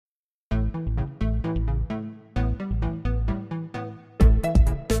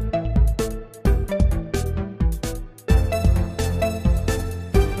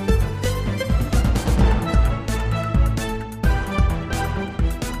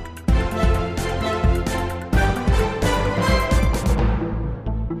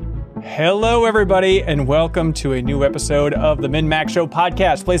Hello, everybody, and welcome to a new episode of the MinMax Show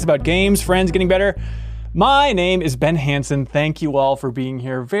podcast, place about games, friends, getting better. My name is Ben Hansen. Thank you all for being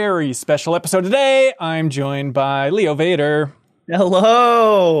here. Very special episode today. I'm joined by Leo Vader.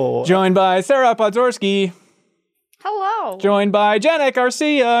 Hello. Joined by Sarah Podzorski. Hello. Joined by Janek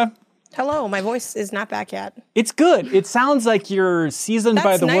Garcia. Hello. My voice is not back yet. It's good. It sounds like you're seasoned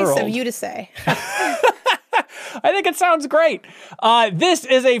by the world. That's nice of you to say. I think it sounds great. This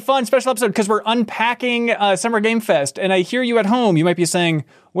is a fun special episode because we're unpacking Summer Game Fest. And I hear you at home. You might be saying,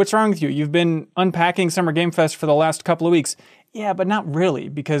 what's wrong with you? You've been unpacking Summer Game Fest for the last couple of weeks. Yeah, but not really,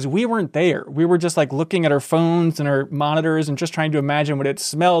 because we weren't there. We were just like looking at our phones and our monitors and just trying to imagine what it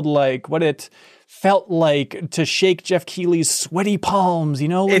smelled like, what it felt like to shake Jeff Keighley's sweaty palms, you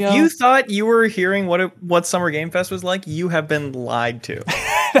know, Leo? If you thought you were hearing what Summer Game Fest was like, you have been lied to.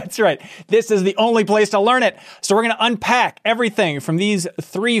 That's right. This is the only place to learn it. So we're going to unpack everything from these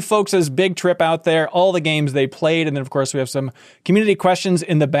three folks' big trip out there, all the games they played, and then, of course, we have some community questions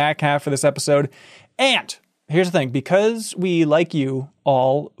in the back half of this episode. And here's the thing. Because we like you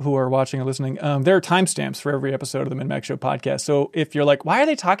all who are watching or listening, there are timestamps for every episode of the MinMax Show podcast. So if you're like, why are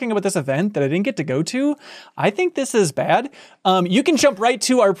they talking about this event that I didn't get to go to? I think this is bad. You can jump right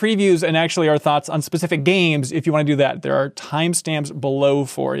to our previews and actually our thoughts on specific games if you want to do that. There are timestamps below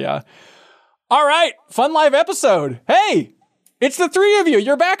for you. All right. Fun live episode. Hey! It's the three of you.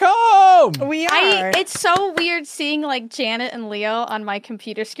 You're back home. We are. It's so weird seeing like Janet and Leo on my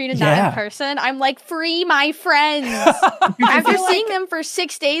computer screen and not in person. I'm like, free my friends. After seeing them for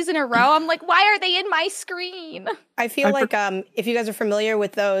 6 days in a row, I'm like, why are they in my screen? I feel like if you guys are familiar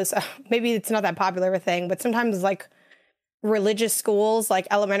with those, maybe it's not that popular of a thing, but sometimes like religious schools, like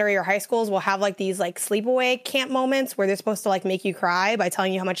elementary or high schools, will have like these like sleepaway camp moments where they're supposed to like make you cry by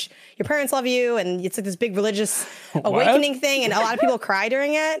telling you how much your parents love you, and it's like this big religious awakening thing, and a lot of people cry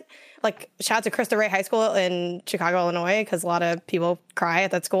during it. Like, shout out to Cristo Rey High School in Chicago, Illinois, because a lot of people cry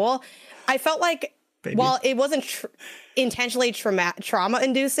at that school. I felt like while it wasn't intentionally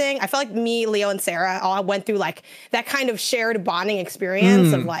trauma-inducing, I felt like me, Leo, and Sarah all went through like that kind of shared bonding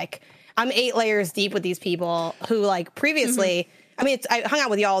experience of like, I'm 8 layers deep with these people who, like, previously, I mean, I hung out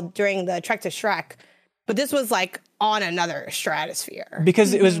with y'all during the Trek to Shrek, but this was, like, on another stratosphere.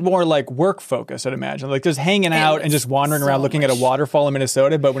 Because it was more, like, work focused, I'd imagine. Like, just hanging out and just wandering around looking at a waterfall in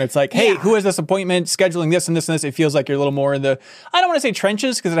Minnesota. But when it's like, hey, who has this appointment, scheduling this and this and this, it feels like you're a little more in the, I don't want to say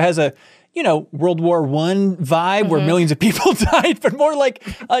trenches, because it has a, you know, World War I vibe where millions of people died, but more like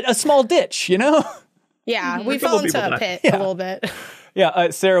a small ditch, you know? Yeah, we fell into a pit a little bit. Yeah,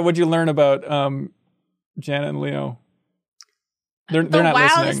 Sarah, what'd you learn about Janet and Leo? They're the not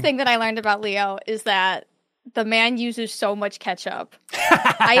wildest listening. thing that I learned about Leo is that the man uses so much ketchup.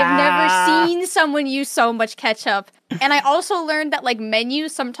 I have never seen someone use so much ketchup. And I also learned that like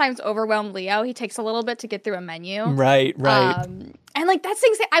menus sometimes overwhelm Leo. He takes a little bit to get through a menu. Right. And like that's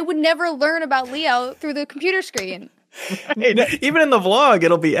things that I would never learn about Leo through the computer screen. Even in the vlog,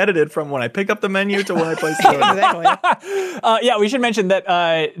 it'll be edited from when I pick up the menu to when I place it. Exactly. Yeah, we should mention that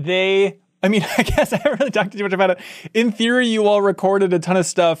I guess I haven't really talked too much about it. In theory, you all recorded a ton of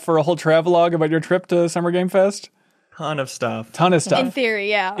stuff for a whole travelogue about your trip to Summer Game Fest. Ton of stuff. In theory,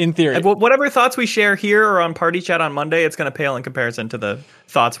 yeah. In theory. And whatever thoughts we share here or on Party Chat on Monday, it's going to pale in comparison to the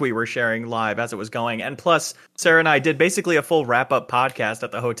thoughts we were sharing live as it was going. And plus, Sarah and I did basically a full wrap-up podcast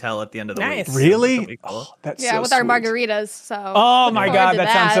at the hotel at the end of the week. Really? Cool. That's yeah, so with sweet. our margaritas. So oh my God,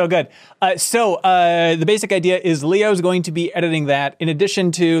 that sounds so good. So the basic idea is Leo's going to be editing that. In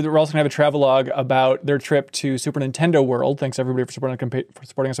addition to, we're also going to have a travelogue about their trip to Super Nintendo World. Thanks everybody for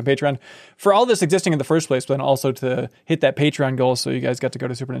supporting us on Patreon. For all this existing in the first place, but then also to hit that Patreon goal so you guys got to go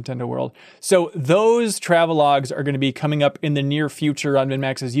to Super Nintendo World. So those travelogues are going to be coming up in the near future on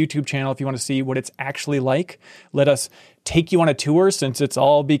MinMax's YouTube channel if you want to see what it's actually like. Let us take you on a tour since it's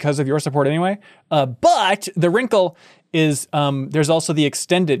all because of your support anyway. But the wrinkle is there's also the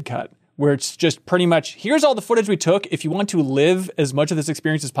extended cut where it's just pretty much, here's all the footage we took. If you want to live as much of this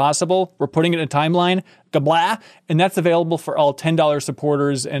experience as possible, we're putting it in a timeline, gablah, and that's available for all $10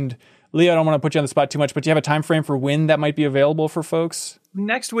 supporters. And Leo, I don't want to put you on the spot too much, but do you have a time frame for when that might be available for folks?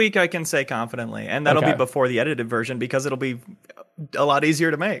 Next week, I can say confidently, and that'll be before the edited version because it'll be a lot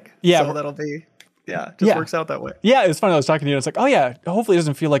easier to make. Yeah. So that'll be, just works out that way. Yeah, it's funny. I was talking to you, and it's like, oh yeah, hopefully it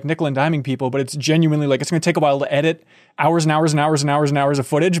doesn't feel like nickel and diming people, but it's genuinely like, it's going to take a while to edit hours and hours and hours and hours and hours of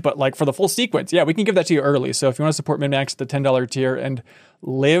footage, but like for the full sequence, yeah, we can give that to you early. So if you want to support MinMax at the $10 tier and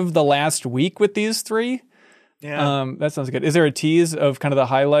live the last week with these three, that sounds good. Is there a tease of kind of the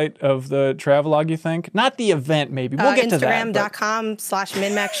highlight of the travelogue, you think? Not the event, maybe. We'll get to that.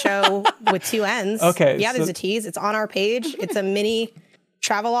 Instagram.com/MinMax Show with 2 N's. Okay. Yeah, there's a tease. It's on our page. It's a mini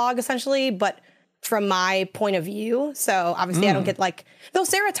travelogue essentially, but from my point of view. So obviously I don't get like, though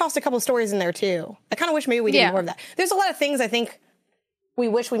Sarah tossed a couple stories in there too. I kind of wish maybe we did more of that. There's a lot of things I think we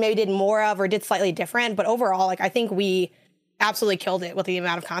wish we maybe did more of or did slightly different, but overall, like I think we absolutely killed it with the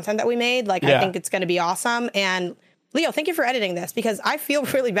amount of content that we made. Like I think it's going to be awesome. And Leo, thank you for editing this, because I feel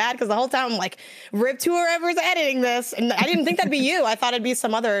really bad because the whole time I'm like, rip to whoever's editing this. And I didn't think that'd be you. I thought it'd be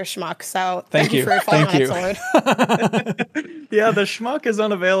some other schmuck. So thank you for falling on it, Sword. Yeah, the schmuck is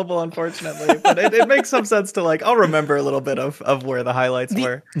unavailable, unfortunately. But it makes some sense to like, I'll remember a little bit of where the highlights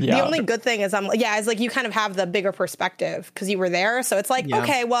were. The only good thing is it's like you kind of have the bigger perspective because you were there. So it's like,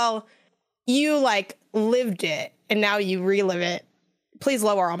 okay, well, you like lived it and now you relive it. Please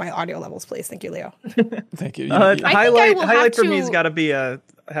lower all my audio levels, please. Thank you, Leo. Thank you. Highlight for me has got to be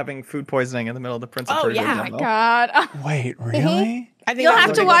having food poisoning in the middle of the Prince of Persia. Oh my god! Wait, really? I think you'll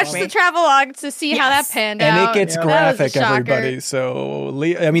have to watch the travelogue to see how that panned out. And it gets graphic, everybody. So,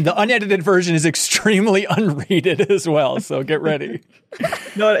 I mean, the unedited version is extremely unrated as well. So get ready.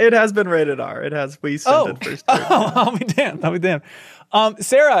 No, it has been rated R. It has. We sent it first. I'll be damned. I'll be damned.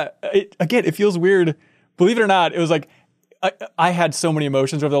 Sarah, it feels weird. Believe it or not, it was like. I had so many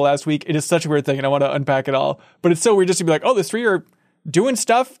emotions over the last week. It is such a weird thing, and I want to unpack it all. But it's so weird just to be like, oh, the three are doing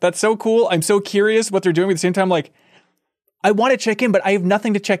stuff. That's so cool. I'm so curious what they're doing. At the same time, like, I want to check in, but I have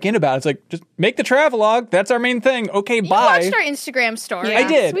nothing to check in about. It's like, just make the travelogue. That's our main thing. Okay, bye. You watched our Instagram story. Yeah. I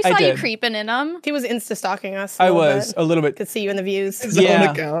did. We saw you creeping in them. He was Insta-stalking us. I was a little bit. Could see you in the views. His own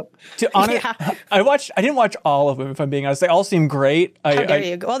account. I didn't watch all of them, if I'm being honest. They all seem great. How dare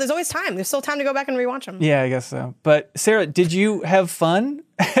you? Well, there's always time. There's still time to go back and rewatch them. Yeah, I guess so. But Sarah, did you have fun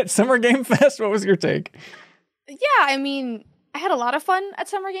at Summer Game Fest? What was your take? Yeah, I mean, I had a lot of fun at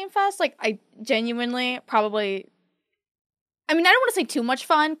Summer Game Fest. Like, I genuinely probably... I mean, I don't want to say too much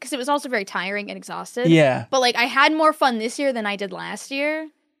fun because it was also very tiring and exhausted. Yeah. But, like, I had more fun this year than I did last year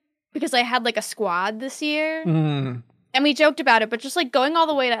because I had, like, a squad this year. Mm. And we joked about it, but just, like, going all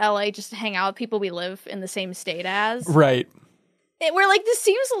the way to LA just to hang out with people we live in the same state as. Right. We're like, this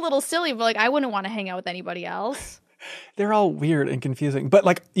seems a little silly, but, like, I wouldn't want to hang out with anybody else. They're all weird and confusing. But,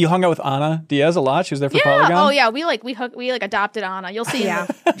 like, you hung out with Anna Diaz a lot. She was there for Polygon. Oh, yeah. We adopted Anna. You'll see in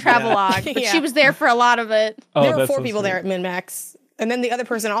the travelogue. But she was there for a lot of it. Oh, there were 4 people there at MinMax. And then the other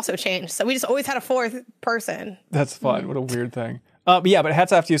person also changed. So we just always had a 4th person. That's fun. What a weird thing. But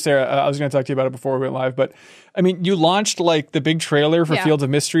hats off to you, Sarah. I was going to talk to you about it before we went live. But, I mean, you launched, like, the big trailer for Fields of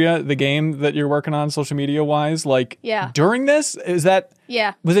Mystria, the game that you're working on social media-wise. Like, during this? Is that...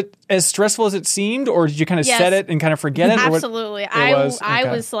 Yeah. Was it as stressful as it seemed? Or did you kind of set it and kind of forget it? Absolutely. I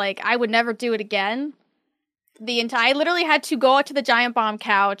was like, I would never do it again. I literally had to go out to the Giant Bomb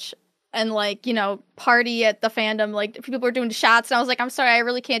couch and, like, you know, party at the fandom. Like, people were doing shots, and I was like, I'm sorry, I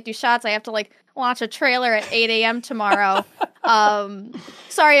really can't do shots. I have to, like, launch a trailer at 8 a.m. tomorrow.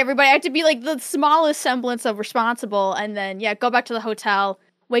 Sorry, everybody. I have to be, like, the smallest semblance of responsible, and then, go back to the hotel,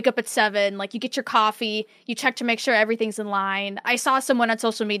 wake up at 7, like, you get your coffee, you check to make sure everything's in line. I saw someone on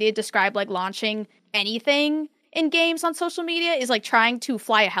social media describe, like, launching anything in games on social media is, like, trying to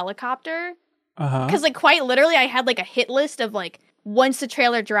fly a helicopter. Because, like, quite literally, I had, like, a hit list of, like, once the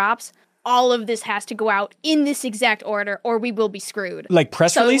trailer drops, all of this has to go out in this exact order or we will be screwed. Like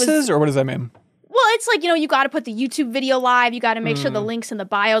press releases, or what does that mean? Well, it's like, you know, you got to put the YouTube video live. You got to make sure the links in the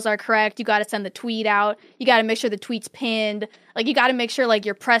bios are correct. You got to send the tweet out. You got to make sure the tweet's pinned. Like, you got to make sure, like,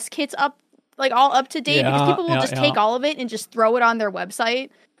 your press kit's up, like, all up to date because people will just take all of it and just throw it on their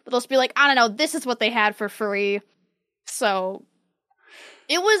website. But they'll just be like, I don't know, this is what they had for free. So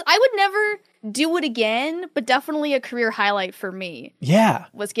I would never do it again, but definitely a career highlight for me. Yeah.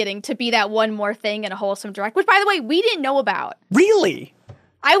 Was getting to be that one more thing in a wholesome direct, which, by the way, we didn't know about. Really?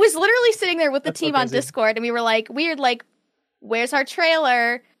 I was literally sitting there with the team on Discord, and we were like, where's our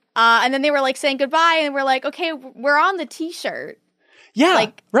trailer? And then they were like saying goodbye, and we're like, okay, we're on the t-shirt. Yeah,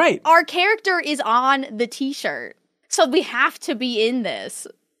 like, right. Our character is on the t-shirt, so we have to be in this.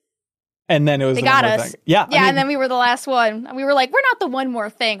 And then it was they got us. Thing. Yeah, yeah, and then we were the last one. And we were like, we're not the one more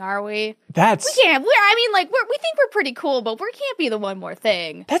thing, are we? We can't. We think we're pretty cool, but we can't be the one more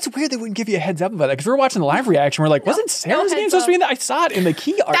thing. That's weird they wouldn't give you a heads up about that because we were watching the live reaction. We're like, wasn't Sarah's game supposed to be in that? I saw it in the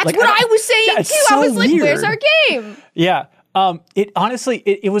key art. That's like, what I was saying too. So I was like, weird. where's our game? Yeah. It honestly,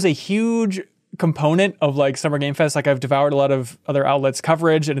 it was a huge component of like Summer Game Fest. Like I've devoured a lot of other outlets'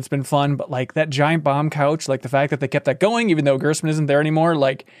 coverage and it's been fun, but like that Giant Bomb couch, like the fact that they kept that going, even though Gerstmann isn't there anymore,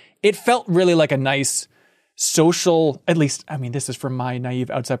 like it felt really like a nice social, at least, I mean, this is from my naive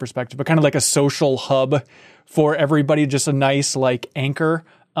outside perspective, but kind of like a social hub for everybody, just a nice like anchor.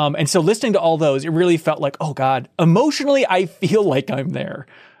 And so listening to all those, it really felt like, oh God, emotionally, I feel like I'm there.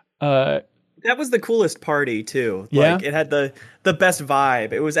 That was the coolest party too. Yeah? Like it had the best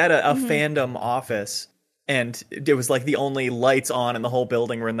vibe. It was at a fandom office, and it was like the only lights on in the whole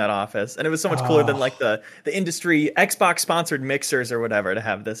building were in that office. And it was so much cooler than like the industry Xbox sponsored mixers or whatever to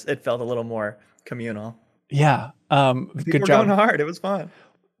have this. It felt a little more communal. Yeah. People Good were job. going hard. It was fun.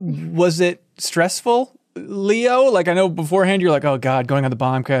 Was it stressful, Leo? Like, I know beforehand you're like, oh God, going on the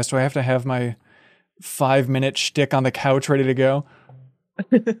Bombcast, do I have to have my 5-minute shtick on the couch ready to go?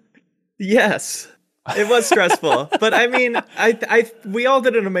 Yes, it was stressful, but I mean, we all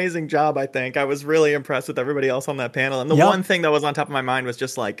did an amazing job. I think I was really impressed with everybody else on that panel. And the one thing that was on top of my mind was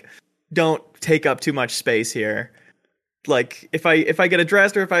just like, don't take up too much space here. Like if I get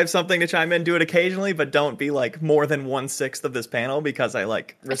addressed or if I have something to chime in, do it occasionally, but don't be like more than 1/6 of this panel because I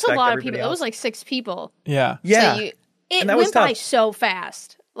like respect It's a lot of everybody people. else. It was like 6 people. Yeah. Yeah. So it And that was went by tough. so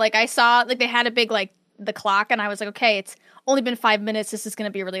fast. Like I saw, like they had a big like the clock, and I was like, okay, it's only been 5 minutes. This is going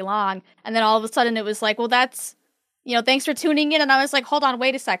to be really long. And then all of a sudden, it was like, well, that's, thanks for tuning in. And I was like, hold on,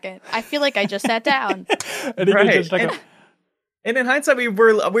 wait a second. I feel like I just sat down. Right. And in hindsight, we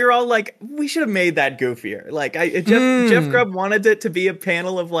were all like, we should have made that goofier. Like Jeff Grubb wanted it to be a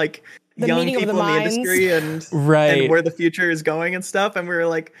panel of like The young meeting of people the in the minds. industry and Right. and where the future is going and stuff. And we were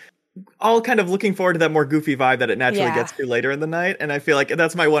like, all kind of looking forward to that more goofy vibe that it naturally Yeah. gets to later in the night. And I feel like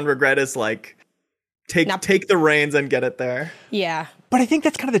that's my one regret is like Not- take the reins and get it there. Yeah. But I think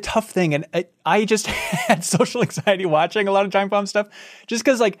that's kind of the tough thing. And I just had social anxiety watching a lot of Giant Bomb stuff just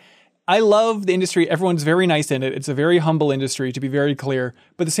because, like, I love the industry. Everyone's very nice in it. It's a very humble industry, to be very clear.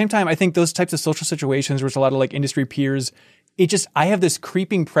 But at the same time, I think those types of social situations where it's a lot of like industry peers, I have this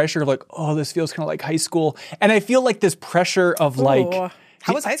creeping pressure of like, oh, this feels kind of like high school. And I feel like this pressure of like, Ooh.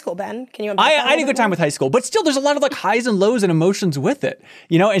 How was high school, Ben? Can you unpack that I had a little good bit time more? with high school, but still there's a lot of like highs and lows and emotions with it.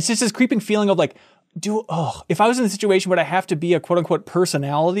 It's just this creeping feeling of like, if I was in a situation where I have to be a quote unquote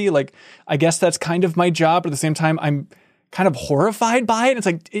personality, like I guess that's kind of my job, but at the same time, I'm kind of horrified by it. It's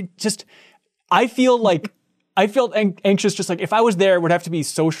like, I felt anxious, just like if I was there, it would have to be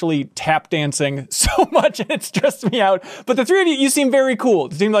socially tap dancing so much and it stressed me out. But the three of you seem very cool.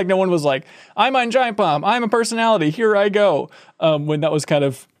 It seemed like no one was like, I'm on Giant Bomb, I'm a personality, here I go. When that was kind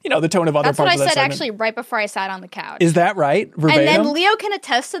of, the tone of other That's parts what I of that said segment. actually right before I sat on the couch. Is that right? Verbatim? And then Leo can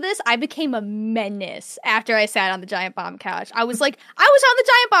attest to this. I became a menace after I sat on the Giant Bomb couch. I was like, I was on the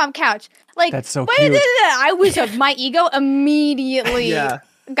Giant Bomb couch. Like, That's so wait, cute. I was my ego immediately Yeah.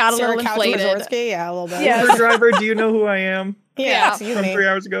 got a Sarah little Couch inflated. Mazorsky? Yeah, a little bit. Yeah. Uber driver, do you know who I am? Yeah, excuse From me. 3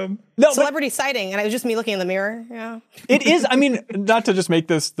 hours ago. No, but Celebrity sighting, and it was just me looking in the mirror. Yeah. it is, I mean, not to just make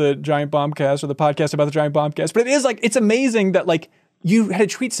this the Giant Bombcast or the podcast about the Giant Bombcast, but it is like, it's amazing that like, you had a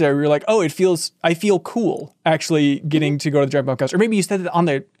tweet there where you're like, oh, I feel cool actually getting to go to the Giant Bombcast. Or maybe you said it on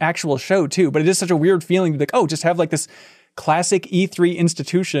the actual show too, but it is such a weird feeling to be like, oh, just have like this classic E3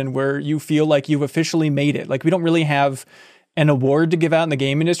 institution where you feel like you've officially made it. Like we don't really have an award to give out in the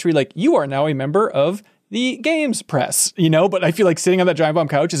game industry. Like you are now a member of the games press, but I feel like sitting on that Giant Bomb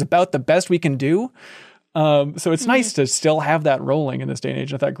couch is about the best we can do. So it's nice to still have that rolling in this day and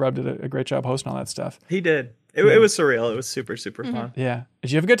age. I thought Grubb did a great job hosting all that stuff. He did. It was surreal. It was super, super fun. Yeah.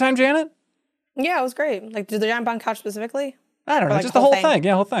 Did you have a good time, Janet? Yeah, it was great. Like, did the Giant Bomb couch specifically? I don't know. like Just the the whole whole thing? thing.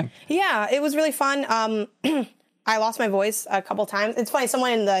 Yeah, whole thing. Yeah, it was really fun. I lost my voice a couple times. It's funny.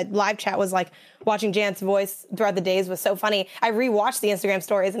 Someone in the live chat was like, watching Janet's voice throughout the days was so funny. I rewatched the Instagram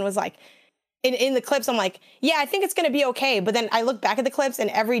stories and was like, in the clips, I'm like, yeah, I think it's going to be okay. But then I look back at the clips and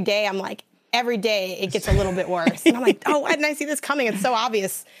every day I'm like, every day it gets a little bit worse. And I'm like, oh, why didn't I see this coming? It's so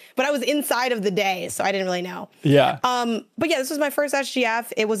obvious. But I was inside of the day, so I didn't really know. Yeah. But yeah, this was my first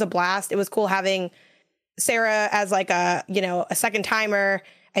SGF. It was a blast. It was cool having Sarah as like a second timer.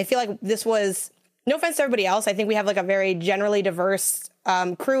 I feel like this was, no offense to everybody else, I think we have like a very generally diverse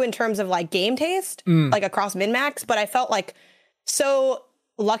crew in terms of like game taste, like across min-max. But I felt like so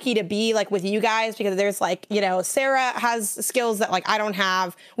lucky to be like with you guys because there's like, Sarah has skills that like I don't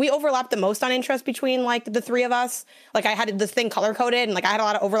have. We overlap the most on interest between like the three of us. Like I had this thing color coded and like I had a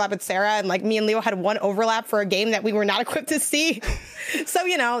lot of overlap with Sarah and like me and Leo had one overlap for a game that we were not equipped to see. So,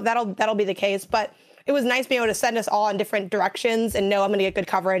 that'll be the case. But it was nice being able to send us all in different directions and know I'm going to get good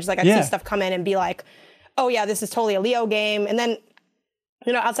coverage. Like I'd see stuff come in and be like, oh yeah, this is totally a Leo game. And then,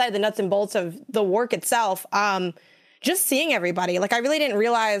 outside of the nuts and bolts of the work itself, just seeing everybody, like I really didn't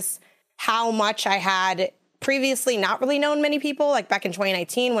realize how much I had previously not really known many people, like back in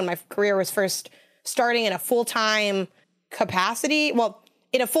 2019 when my career was first starting in a full-time capacity. Well,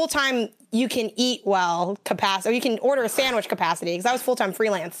 in a full-time, you can eat well capacity, or you can order a sandwich capacity, because I was full-time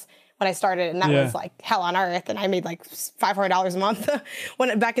freelance when I started, and that was like hell on earth, and I made like $500 a month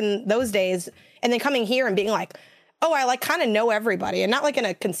when back in those days. And then coming here and being like, oh, I like kind of know everybody, and not like in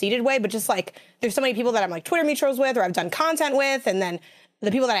a conceited way, but just like there's so many people that I'm like Twitter mutuals with, or I've done content with, and then the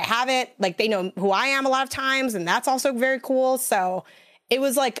people that I haven't, like they know who I am a lot of times, and that's also very cool. So it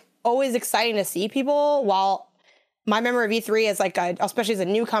was like always exciting to see people. While my memory of E3 as like, especially as a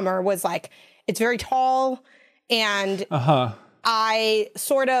newcomer, was like it's very tall, and I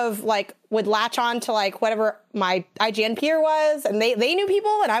sort of like would latch on to like whatever my IGN peer was, and they knew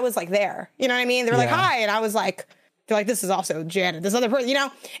people, and I was like there. You know what I mean? They were like hi, and I was like. They're like, this is also Janet, this other person, you know?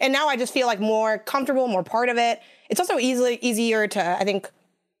 And now I just feel like more comfortable, more part of it. It's also easier to, I think,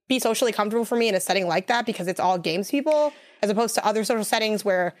 be socially comfortable for me in a setting like that because it's all games people, as opposed to other social settings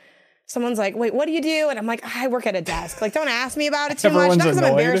where someone's like, wait, what do you do? And I'm like, I work at a desk. Like, don't ask me about it too much. Not because I'm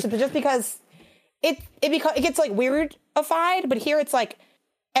embarrassed, but just because it gets like weirdified. But here it's like,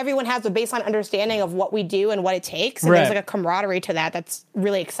 everyone has a baseline understanding of what we do and what it takes. And there's like a camaraderie to that that's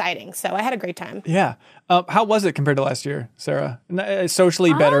really exciting. So I had a great time. Yeah. How was it compared to last year, Sarah?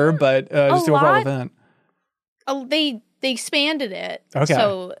 Socially better, but just the overall event. Oh, they expanded it. Okay.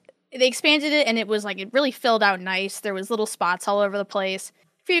 So they expanded it, and it was like, it really filled out nice. There was little spots all over the place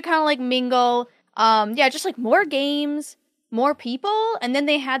for you to kind of like mingle. Just like more games, more people, and then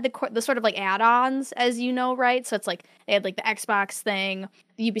they had the sort of like add-ons, as you know, right? So it's like they had like the Xbox thing,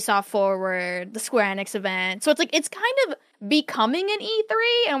 the Ubisoft Forward, the Square Enix event. So it's like it's kind of becoming an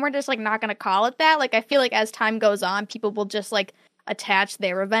E3, and we're just like not going to call it that. Like I feel like as time goes on, people will just like attach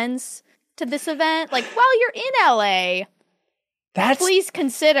their events to this event. Like, while you're in LA, please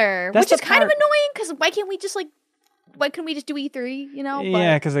consider, which is kind of annoying because why can't we just do E3, you know?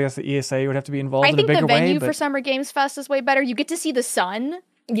 Yeah, because I guess the ESA would have to be involved in a bigger way. I think the venue for Summer Games Fest is way better. You get to see the sun.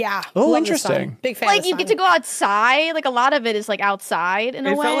 Yeah. Oh, interesting. Big fan like, of the you get to go outside. Like, a lot of it is, like, outside in a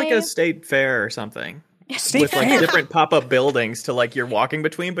way. It felt like a state fair or something. With, like, different pop-up buildings to, like, you're walking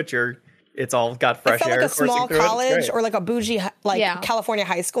between, but it's all got fresh air. It felt like a small college or like a bougie, California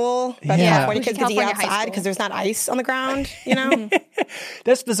high school. But California kids get to eat outside because there's not ice on the ground, you know?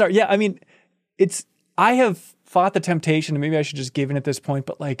 That's bizarre. Yeah, I mean, I have fought the temptation, and maybe I should just give in at this point,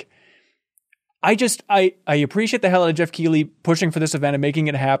 but like, I appreciate the hell out of Jeff Keighley pushing for this event and making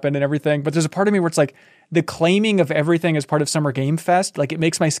it happen and everything, but there's a part of me where it's like, the claiming of everything as part of Summer Game Fest, like it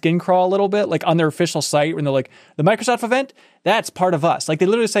makes my skin crawl a little bit, like on their official site when they're like, the Microsoft event, that's part of us. Like they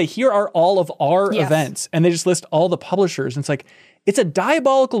literally say, here are all of our events, and they just list all the publishers. And it's like, it's a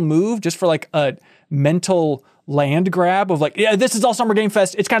diabolical move just for like a mental land grab of like, yeah, this is all Summer Game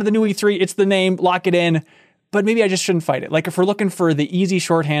Fest. It's kind of the new E3. It's the name, lock it in. But maybe I just shouldn't fight it. Like if we're looking for the easy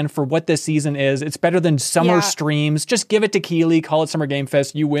shorthand for what this season is, it's better than summer streams. Just give it to Keighley, call it Summer Game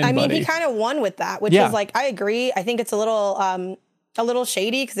Fest. You win, buddy. He kind of won with that, which is like, I agree. I think it's a little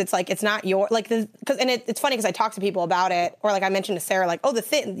shady because it's like, it's not your, like, it's funny because I talk to people about it, or like I mentioned to Sarah, like, oh, the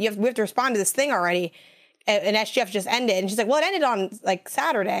thing, we have to respond to this thing already. And SGF just ended. And she's like, well, it ended on like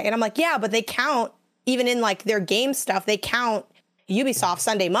Saturday. And I'm like, yeah, but they count, even in like their game stuff, they count Ubisoft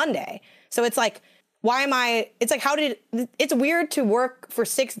Sunday, Monday. So it's like, it's like, it's weird to work for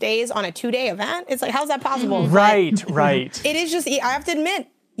 6 days on a 2-day event. It's like, how's that possible? Right. It is just, I have to admit,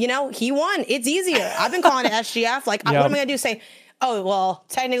 you know, he won. It's easier. I've been calling it SGF. Like, what am I going to do? Say, oh, well,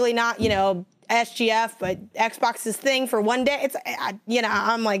 technically not, you know, SGF, but Xbox's thing for one day. It's, you know,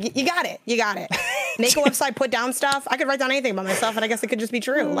 I'm like, you got it. Make a website, put down stuff. I could write down anything about myself, and I guess it could just be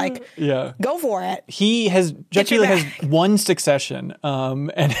true. Like, go for it. Jeff Keighley has won Succession,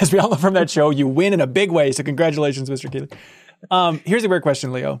 and as we all know from that show, you win in a big way. So congratulations, Mr. Keighley. Here's a weird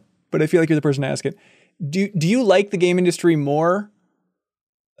question, Leo, but I feel like you're the person to ask it. Do you like the game industry more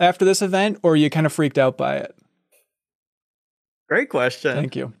after this event, or are you kind of freaked out by it? Great question.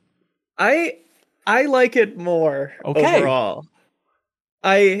 Thank you. I like it more overall.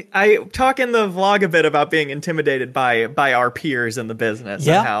 I talk in the vlog a bit about being intimidated by our peers in the business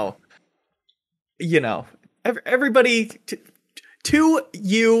and how, you know, everybody to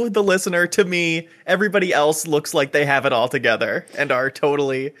you, the listener, to me, everybody else looks like they have it all together and are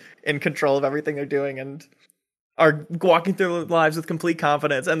totally in control of everything they're doing and are walking through their lives with complete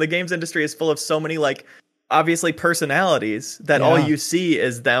confidence. And the games industry is full of so many, like, obviously personalities that all you see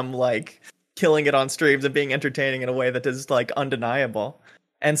is them, like, killing it on streams and being entertaining in a way that is, like, undeniable.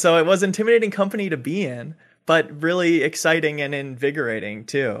 And so it was intimidating company to be in, but really exciting and invigorating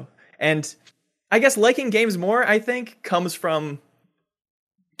too. And I guess liking games more, I think, comes from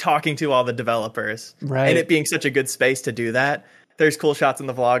talking to all the developers and it being such a good space to do that. There's cool shots in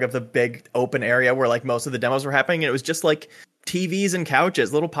the vlog of the big open area where like most of the demos were happening. And it was just like TVs and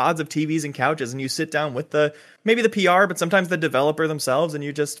couches, little pods of TVs and couches. And you sit down with maybe the PR, but sometimes the developer themselves, and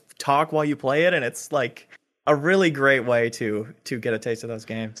you just talk while you play it. And it's like, a really great way to get a taste of those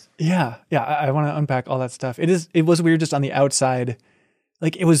games. Yeah. I want to unpack all that stuff. It was weird just on the outside.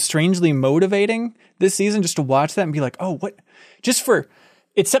 Like, it was strangely motivating this season just to watch that and be like, oh, what?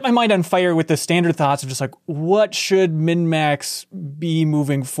 It set my mind on fire with the standard thoughts of just like, what should MinnMax be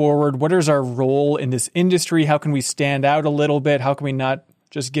moving forward? What is our role in this industry? How can we stand out a little bit? How can we not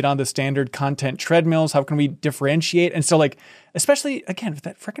just get on the standard content treadmills? How can we differentiate? And so, like, especially again with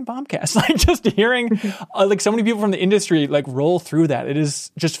that freaking Bombcast, like just hearing like so many people from the industry like roll through that, it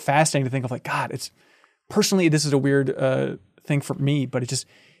is just fascinating to think of. Like, God, it's personally, this is a weird thing for me, but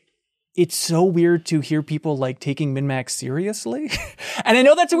it's so weird to hear people like taking MinnMax seriously. And I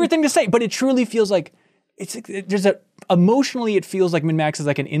know that's a weird thing to say, but it truly feels like emotionally it feels like MinnMax is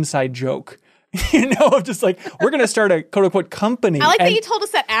like an inside joke. Of just like, we're going to start a quote unquote company. I like that you told us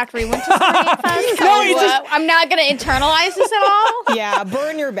that after we went to Screen Fest. I'm not going to internalize this at all. Yeah,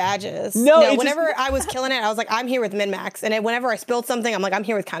 burn your badges. No, whenever I was killing it, I was like, I'm here with MinnMax. And then whenever I spilled something, I'm like, I'm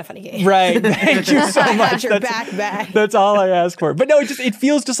here with Kind of Funny Games. Right. Thank you so I much. got your back. That's all I ask for. But no, it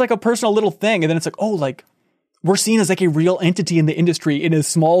feels just like a personal little thing. And then it's like, oh, like, we're seen as like a real entity in the industry in a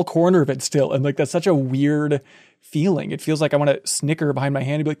small corner of it still. And like, that's such a weird feeling. It feels like I want to snicker behind my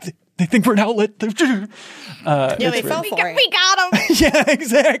hand and be like, they think we're an outlet. They fell for it. We got them. Yeah,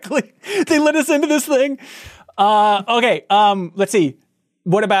 exactly. They let us into this thing. Okay. Let's see.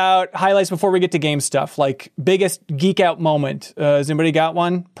 What about highlights before we get to game stuff? Like, biggest geek out moment. Has anybody got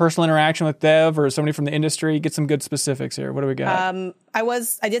one? Personal interaction with Dev or somebody from the industry? Get some good specifics here. What do we got?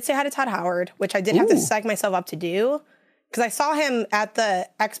 I did say hi to Todd Howard, which I did have to psych myself up to do because I saw him at the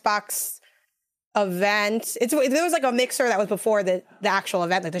Xbox event. There was like a mixer that was before the actual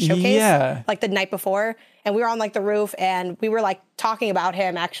event, like the showcase, like the night before, and we were on like the roof and we were like talking about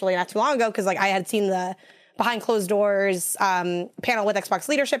him actually not too long ago because like I had seen the behind closed doors panel with Xbox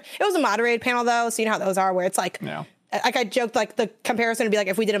leadership. It was a moderated panel though, so you know how those are where it's like like I joked like the comparison would be like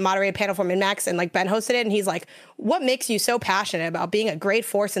if we did a moderated panel for MinnMax and like Ben hosted it and he's like, what makes you so passionate about being a great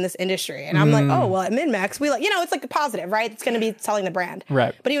force in this industry? And I'm like, oh, well, at MinnMax, we like, it's like a positive, right? It's going to be selling the brand.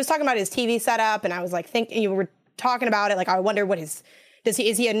 Right. But he was talking about his TV setup and I was like, you were talking about it. Like, I wonder what is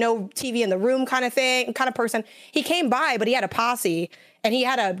he a no TV in the room kind of person? He came by, but he had a posse and he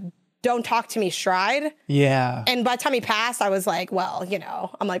had a don't talk to me stride. Yeah. And by the time he passed, I was like, well,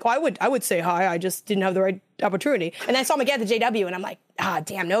 I'm like, well, I would say hi. I just didn't have the right opportunity. And I saw him again at the JW and I'm like,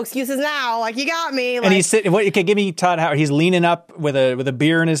 damn, no excuses now. Like, you got me. Like, and he's sitting, okay, give me Todd Howard. He's leaning up with a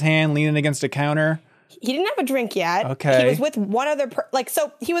beer in his hand, leaning against a counter. He didn't have a drink yet. Okay. He was with one other,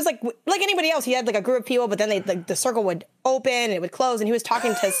 so he was like anybody else. He had like a group of people, but then the circle would open and it would close and he was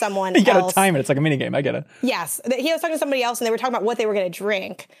talking to someone You got else. to time it. It's like a mini game. I get it. Yes. He was talking to somebody else and they were talking about what they were going to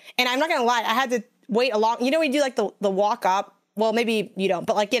drink. And I'm not going to lie, I had to wait a long, we do like the walk up. Well, maybe you don't,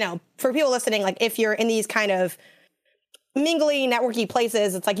 but like, for people listening, like if you're in these kind of mingly, networky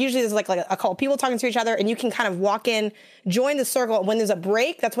places, it's like usually there's like a couple people talking to each other and you can kind of walk in, join the circle. When there's a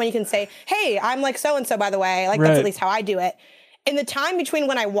break, that's when you can say, hey, I'm like so-and-so, by the way. Like, that's at least how I do it. And the time between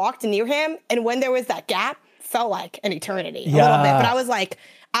when I walked near him and when there was that gap felt like an eternity, a little bit. But I was like,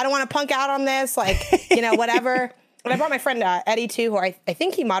 I don't want to punk out on this, like, whatever. And I brought my friend Eddie too, who I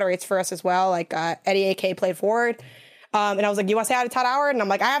think he moderates for us as well. Like Eddie AK played forward. And I was like, you want to say hi to Todd Howard? And I'm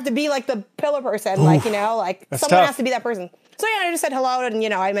like, I have to be like the pillar person. Oof, like, like someone tough. has to be that person. So yeah, I just said hello.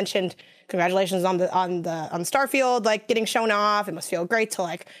 And, I mentioned congratulations on the Starfield, like getting shown off. It must feel great to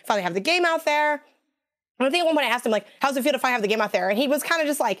like finally have the game out there. And I think at one point I asked him like, how's it feel if I have the game out there? And he was kind of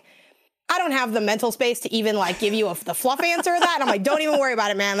just like, I don't have the mental space to even like give you the fluff answer of that. And I'm like, don't even worry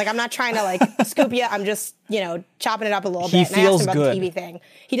about it, man. Like, I'm not trying to like scoop you. I'm just, chopping it up a little bit. He feels and I asked him about good. the TV thing.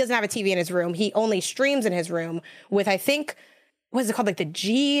 He doesn't have a TV in his room. He only streams in his room with, I think, what is it called? Like the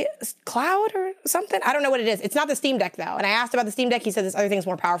G Cloud or something? I don't know what it is. It's not the Steam Deck though. And I asked about the Steam Deck. He said this other thing's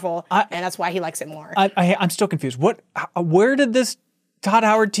more powerful. And that's why he likes it more. I'm still confused. Where did this Todd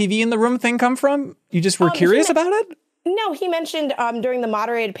Howard TV in the room thing come from? You just were curious about it? No, he mentioned during the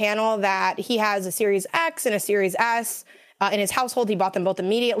moderated panel that he has a Series X and a Series S. In his household, he bought them both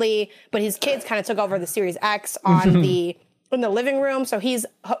immediately, but his kids kind of took over the Series X in the living room. So he's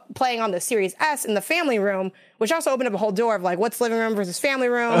playing on the Series S in the family room, which also opened up a whole door of like, what's living room versus family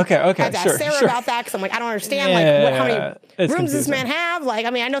room? Okay, I had to ask Sarah about that because I'm like, I don't understand how many rooms does this man have? Like, I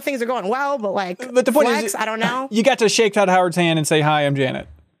mean, I know things are going well, but the point is, I don't know. You got to shake Todd Howard's hand and say, hi, I'm Janet.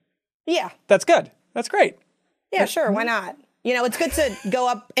 Yeah. That's good. That's great. Yeah, sure. Why not? It's good to go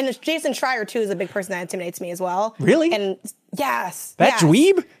up. And Jason Schreier, too, is a big person that intimidates me as well. Really? And yes. That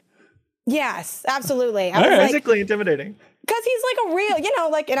dweeb? Yes, absolutely. Physically intimidating. Because he's like a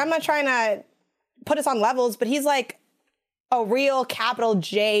real, and I'm not trying to put us on levels, but he's like a real capital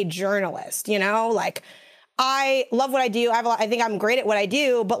J journalist, like I love what I do. I think I'm great at what I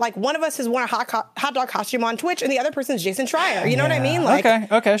do, but like one of us has worn a hot dog costume on Twitch and the other person's Jason Schreier. You know what I mean? Like,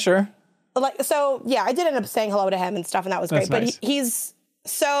 okay, sure. Like, so yeah, I did end up saying hello to him and stuff, and that was great. That's but he's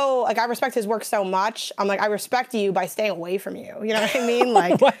so like, I respect his work so much. I'm like, I respect you by staying away from you. You know what I mean?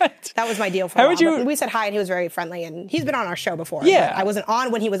 Like, What? That was my deal for How a would while. you- But we said hi, and he was very friendly, and he's been on our show before. Yeah. but I wasn't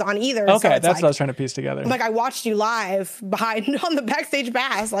on when he was on either. Okay, so it's that's like, what I was trying to piece together. I'm like, I watched you live behind on the backstage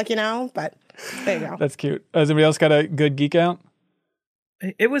pass, like, you know. But there you go. That's cute. Has anybody else got a good geek out?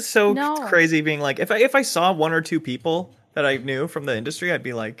 It was so No. crazy being like, if I saw one or two people that I knew from the industry, I'd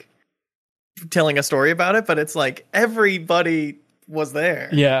be like telling a story about it. But it's like everybody was there.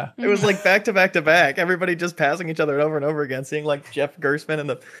 Yeah. It was like back to back to back. Everybody just passing each other over and over again, seeing like Jeff Gerstmann and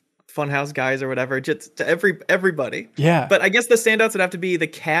the Funhouse guys or whatever. Just to everybody. Yeah. But I guess the standouts would have to be the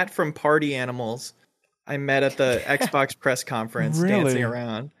cat from Party Animals I met at the Xbox press conference Really? dancing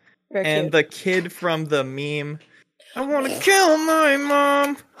around. Very And cute. the kid from the meme, I want to kill my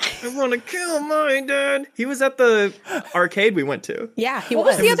mom. I want to kill my dad. He was at the arcade we went to. Yeah, he What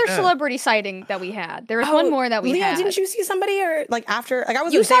was the was other bad. celebrity sighting that we had? There was one more that we Leo, had. didn't you see somebody or like after? Like I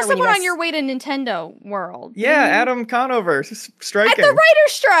was. You saw there when someone guys- on your way to Nintendo World. Yeah, Adam Conover striking. At the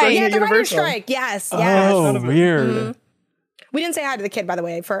writer's strike. Yeah, the writer's Universal. strike. Yes, yes. Oh, weird. We didn't say hi to the kid, by the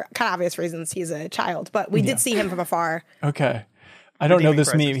way, for kind of obvious reasons. He's a child, but we did see him from afar. Okay. I don't know Redeeming this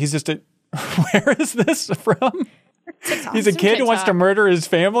crisis. meme. He's just a. Where is this from? TikTok. He's a kid who wants to TikTok. murder his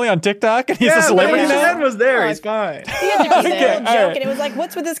family on TikTok, and he's a Yeah, celebrity but his now. dad was there. He's fine. He had to be there. Okay, Joke, all right. and it was like,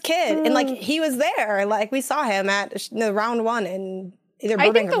 "What's with this kid?" And like he was there. Like we saw him at the round one in either I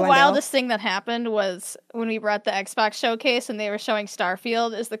Burbank think or the Glendale. wildest thing that happened was when we were at the Xbox showcase and they were showing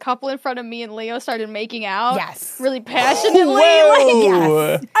Starfield. Is the couple in front of me and Leo started making out? Yes. really passionately.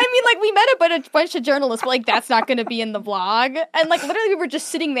 Whoa. Like, I mean, like we met a bunch of journalists, but like that's not going to be in the vlog. And like literally, we were just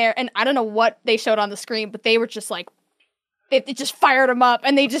sitting there, and I don't know what they showed on the screen, but they were just like, it just fired them up,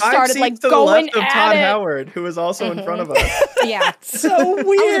 and they just started I'm like to the going left of at Todd it. Howard, who was also in front of us. Yeah, So I was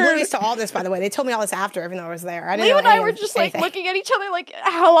weird. oblivious to all this, by the way. They told me all this after, even though I was there. I didn't Leo know and I any were of just like anything. looking at each other, like,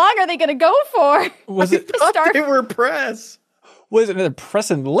 how long are they going to go for? Was it? Star- They were press. Was it another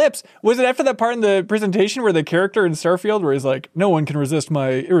pressing lips? Was it after that part in the presentation where the character in Starfield, where he's like, "No one can resist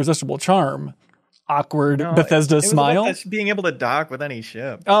my irresistible charm"? Awkward Bethesda It was smile. about that being able to dock with any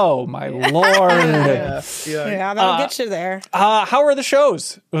ship. Oh my lord! Yeah. Yeah, that'll get you there. How are the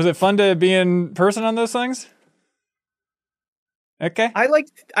shows? Was it fun to be in person on those things? Okay. I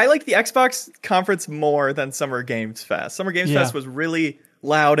liked the Xbox conference more than Summer Games Fest. Summer Games Yeah. Fest was really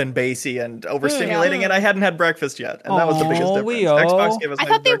loud and bassy and overstimulating, and I hadn't had breakfast yet, and that was the biggest Aw, difference. Leo. Xbox gave us I my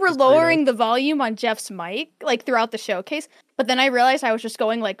thought they were breakfast lowering burrito. the volume on Jeff's mic, like throughout the showcase, but then I realized I was just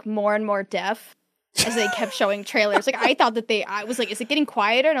going like more and more deaf as they kept showing trailers. Like I thought that I was like, is it getting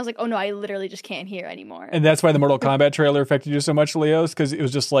quieter? And I was like, oh no, I literally just can't hear anymore. And that's why the Mortal Kombat trailer affected you so much, Leos, because it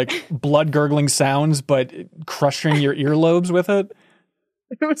was just like blood gurgling sounds, but crushing your earlobes with it.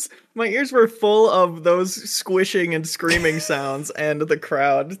 It was, my ears were full of those squishing and screaming sounds, and the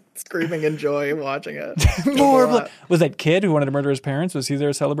crowd screaming in joy watching it. It was More a lot. blood. Was that kid who wanted to murder his parents? Was he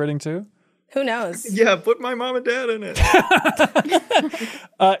there celebrating too? Who knows? Yeah, put my mom and dad in it.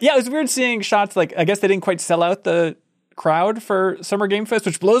 Yeah, it was weird seeing shots. Like, I guess they didn't quite sell out the crowd for Summer Game Fest,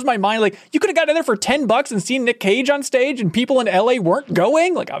 which blows my mind. Like, you could have gotten in there for $10 and seen Nick Cage on stage, and people in LA weren't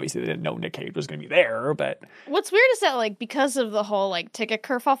going. Like, obviously they didn't know Nick Cage was going to be there, but What's weird is that like because of the whole like ticket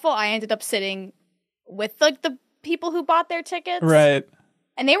kerfuffle, I ended up sitting with like the people who bought their tickets. right.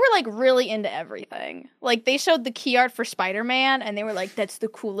 And they were like really into everything. Like they showed the key art for Spider-Man and they were like, that's the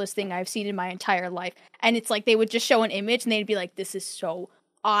coolest thing I've seen in my entire life. And it's like they would just show an image and they'd be like, this is so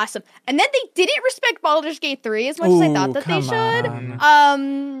awesome. And then they didn't respect Baldur's Gate 3 as much as I thought that they come should.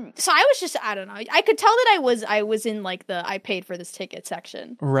 on. So I was just, I don't know. I could tell that I was in like the I paid for this ticket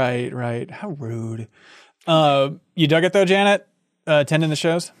section. Right. How rude. You dug it though, Janet? Attending the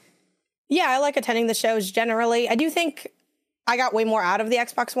shows? Yeah, I like attending the shows generally. I do think I got way more out of the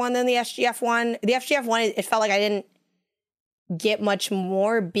Xbox One than the SGF one. The SGF one, it felt like I didn't get much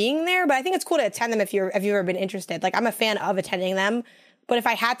more being there, but I think it's cool to attend them if you've ever been interested. Like I'm a fan of attending them, but if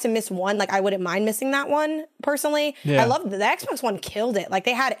I had to miss one, like I wouldn't mind missing that one personally. Yeah. I love the Xbox One killed it. Like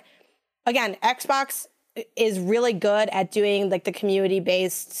they had, again, Xbox is really good at doing like the community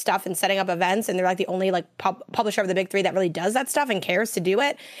based stuff and setting up events, and they're like the only like publisher of the big three that really does that stuff and cares to do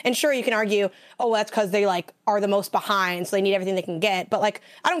it. And sure, you can argue, oh, well, that's because they like are the most behind, so they need everything they can get. But like,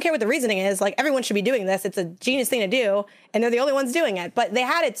 I don't care what the reasoning is. Like, everyone should be doing this. It's a genius thing to do, and they're the only ones doing it. But they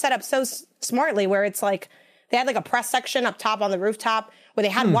had it set up so smartly where it's like they had like a press section up top on the rooftop where they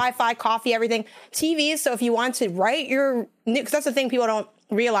had Wi-Fi, coffee, everything, TVs. So if you want to write your, because that's the thing people don't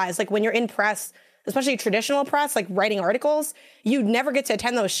realize. Like when you're in press, especially traditional press, like writing articles, you never get to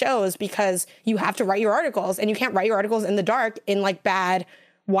attend those shows because you have to write your articles, and you can't write your articles in the dark in like bad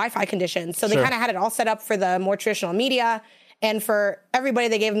Wi-Fi conditions. So they kind of had it all set up for the more traditional media, and for everybody,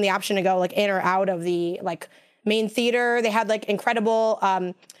 they gave them the option to go like in or out of the like main theater. They had like incredible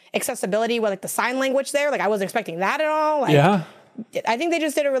accessibility with like the sign language there. Like I wasn't expecting that at all. Like, Yeah. I think they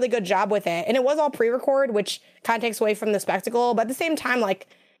just did a really good job with it. And it was all pre-record, which kind of takes away from the spectacle. But at the same time, like,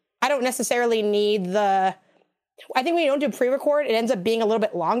 I don't necessarily need I think when you don't do pre-record, it ends up being a little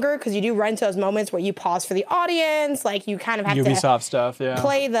bit longer because you do run into those moments where you pause for the audience. Like, you kind of have Ubisoft stuff, yeah.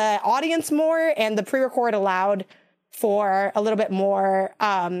 play the audience more. And the pre-record allowed for a little bit more,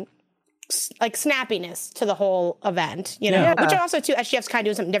 like, snappiness to the whole event, you know? Yeah. Which also, too, SGF's kind of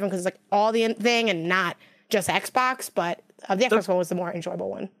doing something different because it's, like, all the thing and not just Xbox. But the Xbox one was the more enjoyable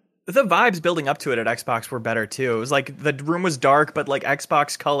one. The vibes building up to it at Xbox were better too. It was like the room was dark, but like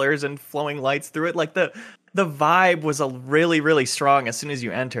Xbox colors and flowing lights through it. Like the vibe was really, really strong as soon as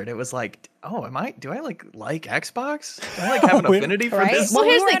you entered. It was like, oh, do I like Xbox? Do I like have an affinity for Right? this? Well,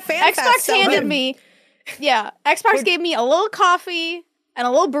 here's we the were thing. at FanFest, Xbox so handed good. me, Xbox gave me a little coffee and a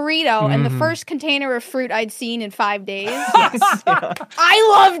little burrito and the first container of fruit I'd seen in 5 days.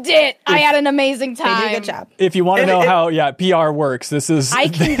 I loved it. I had an amazing They time. did a good job. If you want to know how PR works, this is I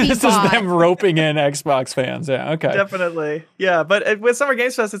can be this is bought. them roping in Xbox fans. Yeah, okay. Definitely. Yeah, but with Summer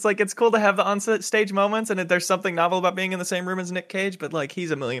Games Fest, it's like it's cool to have the on-stage moments, and there's something novel about being in the same room as Nick Cage, but like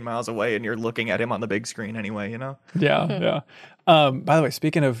he's a million miles away and you're looking at him on the big screen anyway, you know? Yeah, yeah. By the way,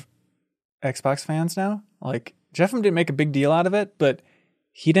 speaking of Xbox fans now, like Jeff didn't make a big deal out of it, but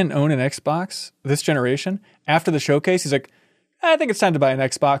he didn't own an Xbox this generation. After the showcase, he's like, I think it's time to buy an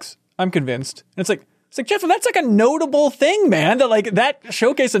Xbox. I'm convinced. And it's like Jeff, that's like a notable thing, man. That like that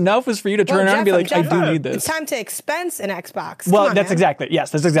showcase enough was for you to turn around and be like, I do need this. It's time to expense an Xbox. Well, Come on, that's man. exactly it.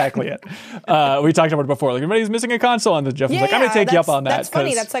 Yes, that's exactly it. We talked about it before. Like, everybody's missing a console, and Jeff was like, I'm going to take you up on that. That's funny.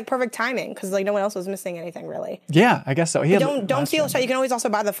 'cause- That's like perfect timing because like no one else was missing anything really. yeah, I guess so. He had Don't last feel one. shy. You can always also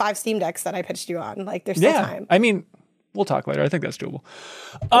buy the 5 Steam Decks that I pitched you on. Like there's still Yeah, time. I mean, we'll talk later. I think that's doable.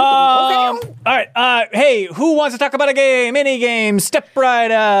 Okay. All right. Hey, who wants to talk about a game? Any game? Step right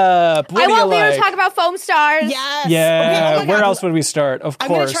up. What I do you want Leo like? to talk about Foam Stars. Yes. Yeah. Okay, oh my Where God. else would we start? Of I'm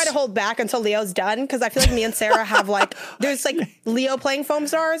going course. to try to hold back until Leo's done because I feel like me and Sarah have like, there's like Leo playing Foam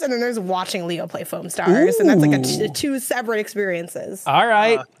Stars and then there's watching Leo play Foam Stars. And that's like two separate experiences. All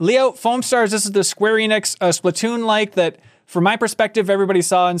right. Leo, Foam Stars, this is the Square Enix Splatoon-like that, from my perspective, everybody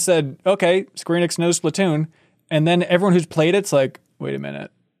saw and said, okay, Square Enix knows Splatoon. And then everyone who's played it's like, wait a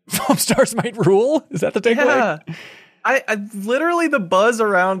minute. Foam Stars might rule? Is that the takeaway? Yeah. I literally the buzz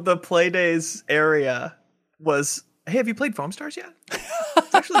around the Playdays area was, hey, have you played Foam Stars yet?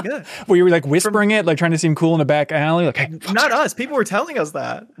 It's actually good. Where you were like whispering it, like trying to seem cool in the back alley? Like, hey, Not us. People were telling us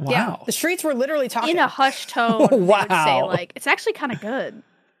that. wow. Yeah. The streets were literally talking. In a hushed tone, they would say Wow. like, it's actually kind of good.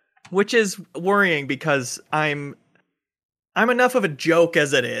 Which is worrying because I'm enough of a joke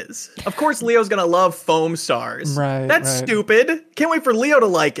as it is. Of course, Leo's gonna love Foam Stars. Right, That's right. stupid. Can't wait for Leo to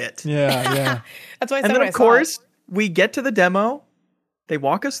like it. Yeah, yeah. That's why I said And then, when I of saw it. course, we get to the demo. They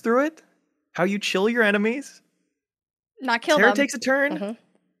walk us through it. How you chill your enemies. Not kill Sarah them. takes a turn. Mm-hmm.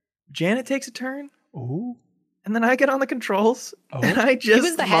 Janet takes a turn. Ooh. And then I get on the controls. And I He just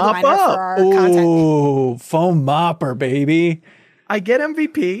was the mop headliner up. for our content. Ooh, Foam Mopper, baby. I get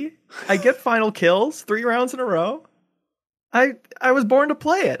MVP. I get final kills 3 rounds in a row. I was born to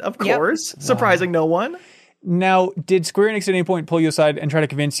play it, of Yep. course. Surprising no one. Now, did Square Enix at any point pull you aside and try to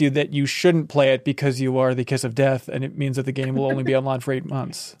convince you that you shouldn't play it because you are the kiss of death and it means that the game will only be online for 8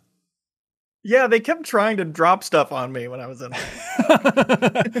 months? Yeah, they kept trying to drop stuff on me when I was in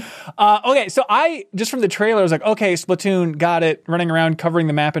there. Okay, so I, just from the trailer, I was like, okay, Splatoon, got it, running around covering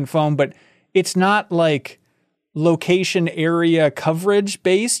the map in foam, but it's not like location area coverage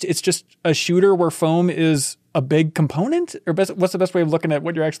based. It's just a shooter where foam is a big component? Or what's the best way of looking at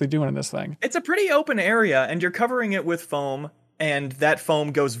what you're actually doing in this thing? It's a pretty open area, and you're covering it with foam, and that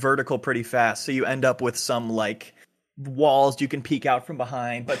foam goes vertical pretty fast, so you end up with some, like, walls you can peek out from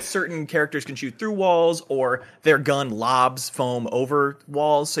behind, but certain characters can shoot through walls, or their gun lobs foam over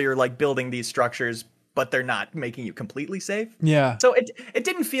walls, so you're, like, building these structures, but they're not making you completely safe. Yeah. So it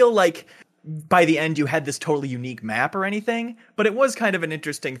didn't feel like by the end you had this totally unique map or anything, but it was kind of an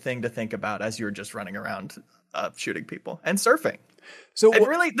interesting thing to think about as you were just running around shooting people and surfing. So And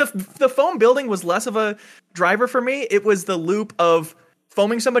really, the foam building was less of a driver for me. It was the loop of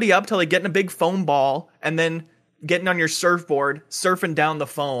foaming somebody up till they get in a big foam ball and then getting on your surfboard, surfing down the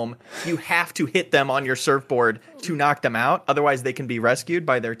foam. You have to hit them on your surfboard to knock them out. Otherwise, they can be rescued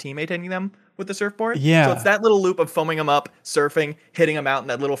by their teammate hitting them with the surfboard. Yeah. So it's that little loop of foaming them up, surfing, hitting them out in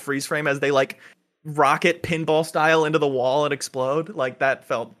that little freeze frame as they, like, rocket pinball style into the wall and explode. Like that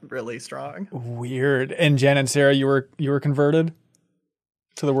felt really strong. Weird. And Jen and Sarah, you were converted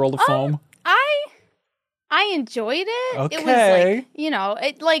to the world of foam. I enjoyed it. Okay. It was like,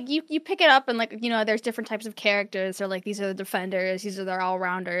 it like you pick it up and like, there's different types of characters. They're like, these are the defenders, these are the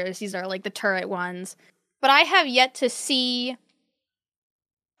all-rounders, these are like the turret ones. But I have yet to see.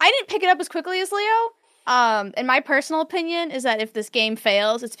 I didn't pick it up as quickly as Leo. And my personal opinion is that if this game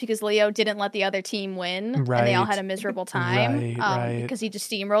fails, it's because Leo didn't let the other team win, and they all had a miserable time because he just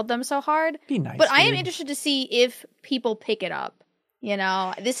steamrolled them so hard. Be nice, but I am interested to see if people pick it up.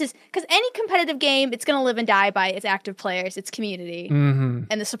 This is because any competitive game, it's going to live and die by its active players, its community, and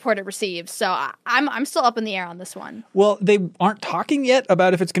the support it receives. So I'm still up in the air on this one. Well, they aren't talking yet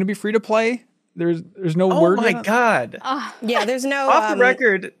about if it's going to be free to play. There's no word. Oh my god! Yeah, there's no off the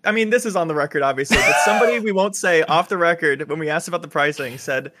record. I mean, this is on the record, obviously, but somebody we won't say off the record when we asked about the pricing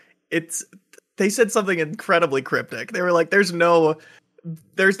said they said something incredibly cryptic. They were like, "There's no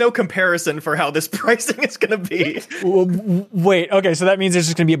comparison for how this pricing is going to be." Wait, okay, so that means there's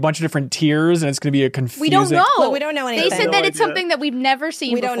just going to be a bunch of different tiers, and it's going to be a confusing. We don't know. Well, we don't know anything. They said that it's something that we've never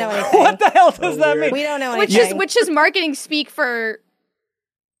seen. We don't know before. anything. What the hell does that mean? We don't know anything. Which is marketing speak for.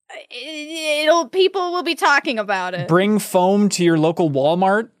 People will be talking about it. Bring foam to your local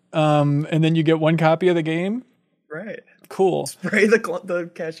Walmart, and then you get one copy of the game. Right. Cool. Spray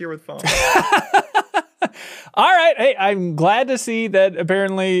the cashier with foam. All right. Hey, I'm glad to see that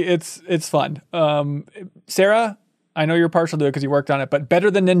apparently it's fun. Sarah, I know you're partial to it because you worked on it, but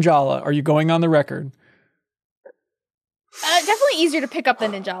better than Ninjala. Are you going on the record? Definitely easier to pick up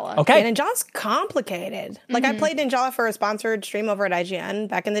than Ninjala. Okay. Yeah, Ninjala's complicated. Like I played Ninjala for a sponsored stream over at IGN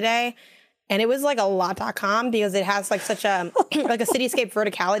back in the day, and it was like a lot.com because it has like such a like a cityscape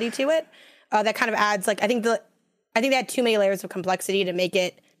verticality to it that kind of adds like I think they had too many layers of complexity to make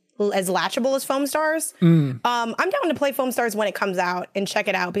it as latchable as Foam Stars. I'm down to play Foam Stars when it comes out and check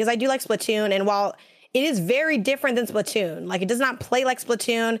it out because I do like Splatoon, and while it is very different than Splatoon, like it does not play like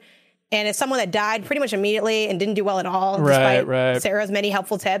Splatoon. And as someone that died pretty much immediately and didn't do well at all, despite Sarah's many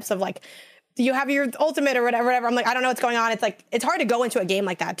helpful tips of like, do you have your ultimate or whatever, I'm like, I don't know what's going on. It's like, it's hard to go into a game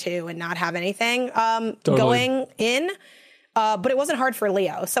like that too and not have anything going in. But it wasn't hard for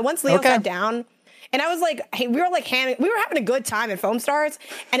Leo. So once Leo sat down, and I was like, hey, we were having a good time at Foam Stars,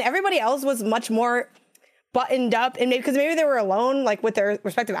 and everybody else was much more buttoned up, and maybe they were alone, like with their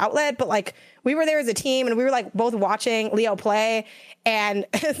respective outlet, but like we were there as a team, and we were like both watching Leo play. And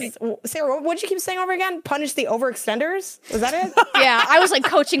Sarah, what did you keep saying over again? Punish the overextenders? Was that it? Yeah, I was like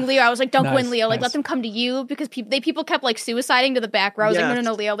coaching Leo. I was like, don't go in, Leo. Like, nice. let them come to you because people kept like suiciding to the back row. I was like,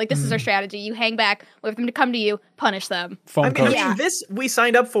 no, Leo. Like, this is our strategy. You hang back, wait for them to come to you, punish them. Foam coach. I mean, this we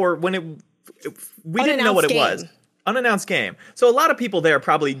signed up for when we didn't know what it was. Unannounced game. So a lot of people there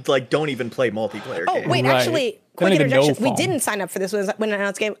probably like don't even play multiplayer games. Oh, wait, Right. Actually, quick interjection. We didn't sign up for this when an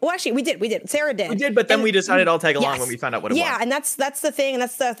announced game. Well, actually, we did. Sarah did. We did, but then we decided I'll tag along when we found out what it was. Yeah, and that's the thing, and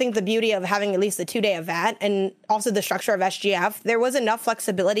that's I think the beauty of having at least the 2-day event and also the structure of SGF. There was enough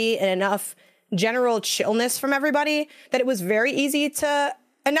flexibility and enough general chillness from everybody that it was very easy to.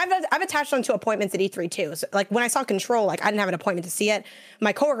 And I've attached onto appointments at E3 too. So like when I saw Control, like I didn't have an appointment to see it.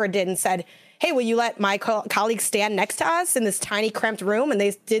 My coworker did and said, hey, will you let my colleagues stand next to us in this tiny cramped room? And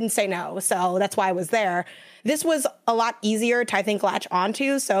they didn't say no. So that's why I was there. This was a lot easier to, I think, latch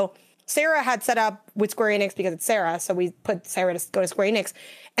onto. So Sarah had set up with Square Enix because it's Sarah. So we put Sarah to go to Square Enix.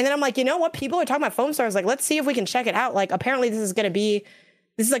 And then I'm like, you know what? People are talking about Foam Stars. Like, let's see if we can check it out. Like, apparently this is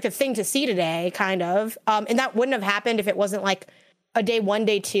like a thing to see today, kind of. And that wouldn't have happened if it wasn't like a day 1,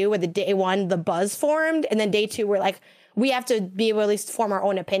 day 2, where the day 1, the buzz formed. And then day 2, we're like, we have to be able to at least form our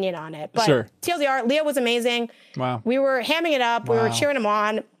own opinion on it. But sure. TLDR, Leo was amazing. Wow. We were hamming it up. We were cheering him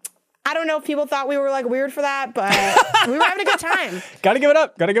on. I don't know if people thought we were like weird for that, but we were having a good time. Gotta give it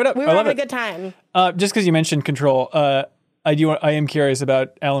up. We were having a good time. Just because you mentioned Control, I am curious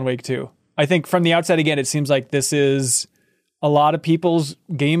about Alan Wake 2. I think from the outside, again, it seems like this is a lot of people's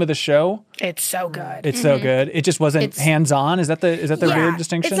game of the show. It's so good. It's so good. It just wasn't hands-on. Is that the weird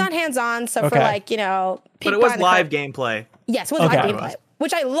distinction? It's not hands-on. So for like, but it was live gameplay. Yes, it was live gameplay,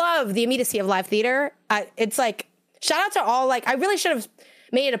 which I love the immediacy of live theater. It's like, shout out to all, like, I really should have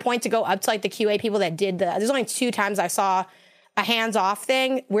made it a point to go up to like the QA people that did there's only 2 times I saw a hands-off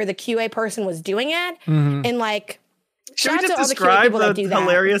thing where the QA person was doing it. And like, should we just describe the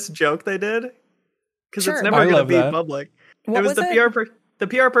hilarious joke they did? Because it's never going to be public. What was the the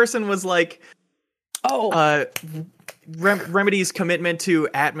PR person was like, Remedy's commitment to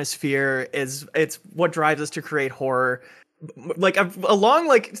atmosphere it's what drives us to create horror. Like a long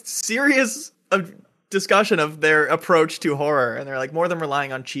like series of discussion of their approach to horror, and they're like, more than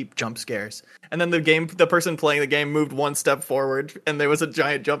relying on cheap jump scares. And then the person playing the game moved one step forward, and there was a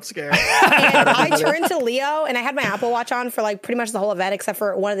giant jump scare. And I turned to Leo, and I had my Apple Watch on for like pretty much the whole event, except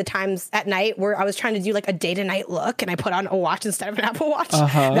for one of the times at night where I was trying to do like a day to night look, and I put on a watch instead of an Apple Watch.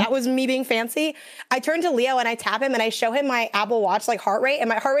 That was me being fancy. I turned to Leo and I tap him and I show him my Apple Watch like heart rate, and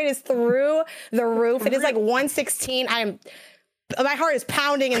my heart rate is through the roof. It is like 116. My heart is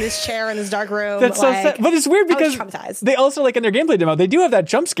pounding in this chair in this dark room. That's so sad. But it's weird because they also, like in their gameplay demo, they do have that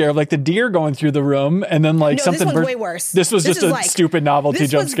jump scare of like the deer going through the room and then like something. This one's way worse. This was just a stupid novelty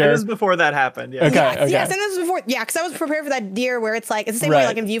jump scare. This was before that happened. Yeah. Okay. Yes, and this was before. Yeah, because I was prepared for that deer where it's like, it's the same way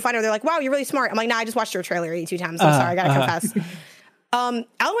like in Viewfinder, they're like, wow, you're really smart. I'm like, nah, I just watched your trailer 82 times. I'm sorry, I gotta confess. Alan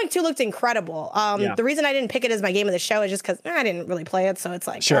Wake 2 looked incredible. The reason I didn't pick it as my game of the show is just because I didn't really play it, so it's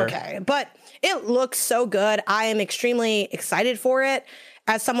like, okay. But it looks so good. I am extremely excited for it.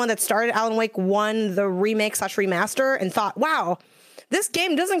 As someone that started Alan Wake 1, the remake / remaster, and thought, wow, this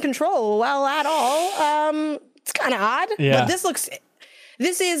game doesn't control well at all. It's kind of odd. Yeah. But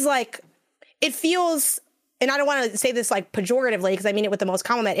this is like, it feels, and I don't want to say this like pejoratively because I mean it with the most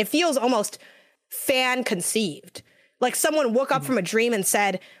compliment, it feels almost fan conceived. Like someone woke up from a dream and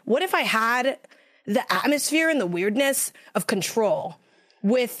said, what if I had the atmosphere and the weirdness of Control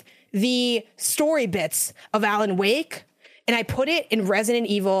with the story bits of Alan Wake, and I put it in Resident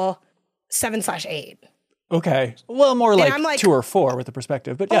Evil 7/8. Okay. Well, more like 2 or 4 with the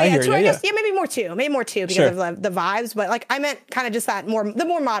perspective. But I hear you. Yeah, maybe more 2. Maybe more 2 because of the vibes. But like I meant kind of just the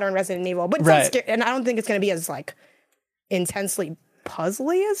more modern Resident Evil. But and I don't think it's going to be as like intensely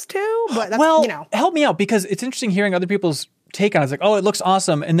puzzly as 2. But that's, help me out because it's interesting hearing other people's take on it. It's like, oh, it looks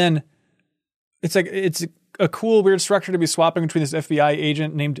awesome. And then it's like, it's a cool, weird structure to be swapping between this FBI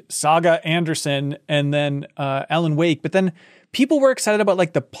agent named Saga Anderson and then Alan Wake. But then people were excited about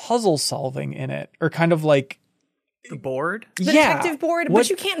like the puzzle solving in it, or kind of like the board, the detective board. But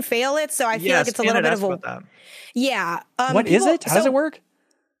you can't fail it, so I feel like it's a little bit of a what is it? How does it work?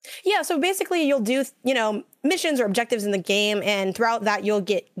 Yeah, so basically you'll do missions or objectives in the game, and throughout that you'll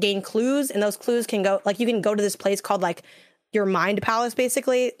gain clues, and those clues can go like you can go to this place called like your Mind Palace.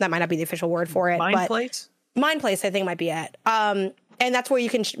 Basically, that might not be the official word for it. Mind Place, I think might be it. And that's where you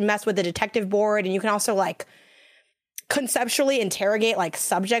can mess with the detective board, and you can also like conceptually interrogate like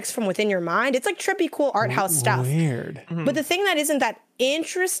subjects from within your mind. It's like trippy, cool art house stuff. Weird. Mm-hmm. But the thing that isn't that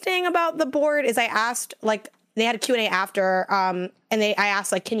interesting about the board is I asked, like, they had a Q&A after, and I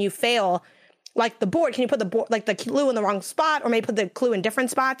asked, like, can you fail like the board? Can you put the board, like the clue in the wrong spot, or maybe put the clue in different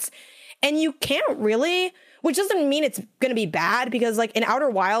spots? And you can't really, which doesn't mean it's going to be bad, because like in Outer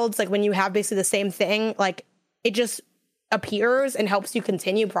Wilds, like when you have basically the same thing, like it just appears and helps you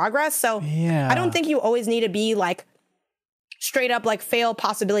continue progress. So I don't think you always need to be like straight up like fail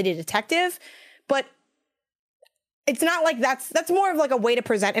possibility detective, but it's not like that's more of like a way to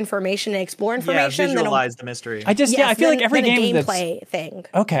present information and explore information. Yeah, visualize the mystery. I feel like every game gameplay thing.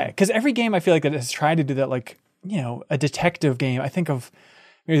 Okay, because every game I feel like that has tried to do that, like, a detective game. I think of,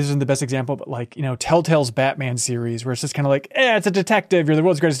 maybe this isn't the best example, but like, Telltale's Batman series, where it's just kind of like, it's a detective, you're the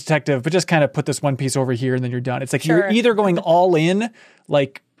world's greatest detective, but just kind of put this one piece over here and then you're done. It's like you're either going all in,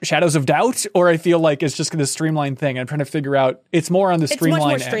 like Shadows of Doubt, or I feel like it's just this streamlined thing. I'm trying to figure out, it's more on the streamlined It's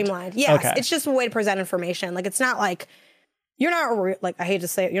much more streamlined. Yes, it's just a way to present information. Like, it's not like, you're not, like, I hate to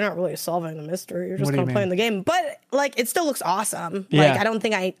say it, you're not really solving the mystery. You're just kind of playing the game. But, like, it still looks awesome. Yeah. Like,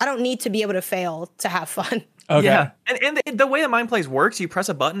 I don't need to be able to fail to have fun. Okay. Yeah, and the way that Mind Plays works, you press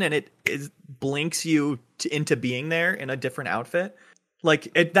a button and it blinks you into being there in a different outfit.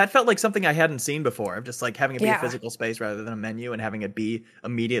 Like, that felt like something I hadn't seen before. Of just like having it be a physical space rather than a menu, and having it be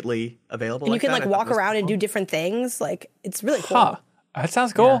immediately available. And you can like walk around and do different things. Like, it's really cool. Huh. That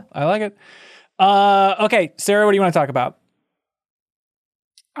sounds cool. Yeah. I like it. Okay, Sarah, what do you want to talk about?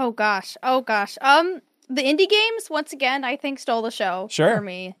 Oh gosh. The indie games, once again, I think stole the show for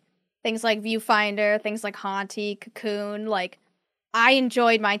me. Things like Viewfinder, things like Haunty, Cocoon, like, I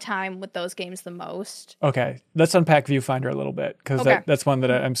enjoyed my time with those games the most. Okay, let's unpack Viewfinder a little bit, because that's one that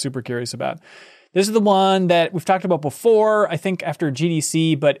I'm super curious about. This is the one that we've talked about before, I think after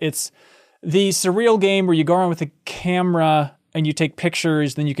GDC, but it's the surreal game where you go around with a camera and you take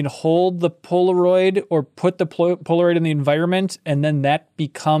pictures, then you can hold the Polaroid or put the Polaroid in the environment, and then that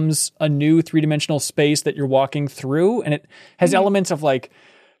becomes a new three-dimensional space that you're walking through, and it has elements of like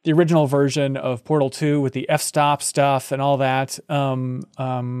the original version of Portal 2 with the f-stop stuff and all that.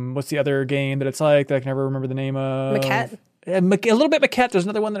 What's the other game that it's like that I can never remember the name of? Maquette. A little bit Maquette. There's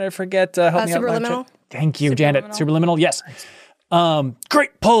another one that I forget. Help me out. Superliminal. Thank you, Janet. Superliminal. Yes.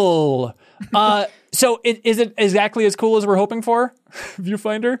 Great pull. So is it exactly as cool as we're hoping for?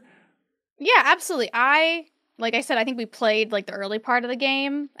 Viewfinder? Yeah, absolutely. Like I said, I think we played like the early part of the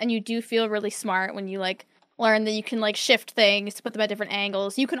game, and you do feel really smart when you like learn that you can like shift things, put them at different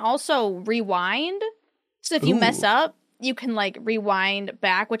angles. You can also rewind. So if you mess up, you can like rewind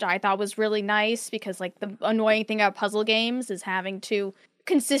back, which I thought was really nice because like the annoying thing about puzzle games is having to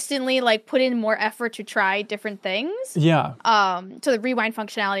consistently like put in more effort to try different things. Yeah. So the rewind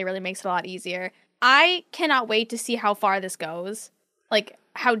functionality really makes it a lot easier. I cannot wait to see how far this goes. Like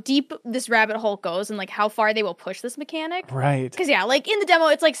how deep this rabbit hole goes and like how far they will push this mechanic. Right. Because yeah, like in the demo,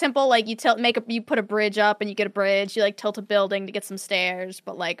 it's like simple. Like you you put a bridge up and you get a bridge. You like tilt a building to get some stairs.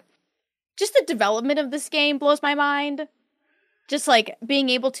 But like just the development of this game blows my mind. Just like being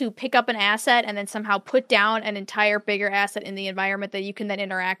able to pick up an asset and then somehow put down an entire bigger asset in the environment that you can then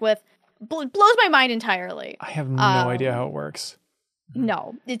interact with blows my mind entirely. I have no idea how it works.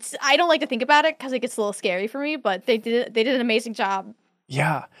 No, I don't like to think about it because it gets a little scary for me. But they did an amazing job.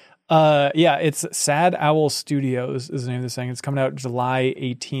 Yeah. It's Sad Owl Studios is the name of this thing. It's coming out July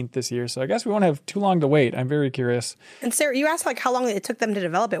 18th this year. So I guess we won't have too long to wait. I'm very curious. And Sarah, you asked like how long it took them to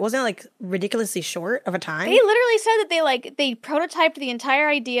develop it. Wasn't it like ridiculously short of a time? They literally said that they prototyped the entire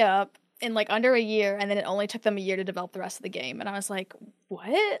idea up in like under a year, and then it only took them a year to develop the rest of the game. And I was like, what?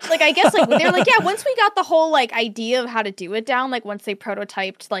 Like, I guess like they're like, yeah, once we got the whole like idea of how to do it down, like once they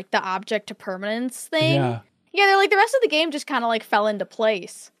prototyped like the object to permanence thing. Yeah, they're like the rest of the game just kind of like fell into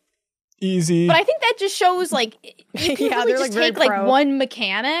place. Easy. But I think that just shows like you can really just take like one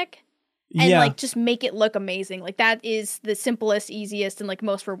mechanic and like just make it look amazing. Like that is the simplest, easiest, and like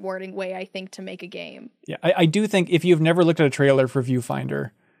most rewarding way I think to make a game. Yeah, I do think if you've never looked at a trailer for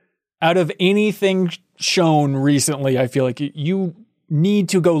Viewfinder, out of anything shown recently, I feel like you need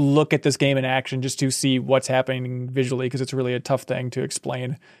to go look at this game in action just to see what's happening visually, because it's really a tough thing to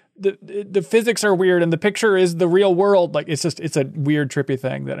explain. The physics are weird and the picture is the real world. Like it's a weird, trippy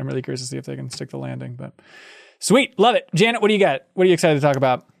thing that I'm really curious to see if they can stick the landing. But sweet, love it. Janet, what do you got? What are you excited to talk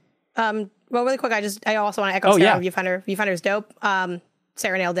about? Well, really quick, I also want to echo Sarah on Viewfinder. Viewfinder is dope.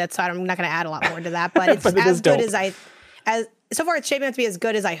 Sarah nailed it, so I'm not going to add a lot more to that. But it's as good as so far it's shaping up to be as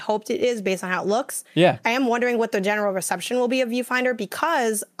good as I hoped it is based on how it looks. Yeah. I am wondering what the general reception will be of Viewfinder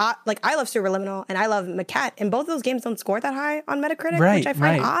because I love Superliminal and I love Maquette, and both of those games don't score that high on Metacritic, which I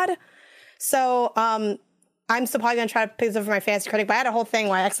find odd. So I'm still probably going to try to pick this up for my fancy critic, but I had a whole thing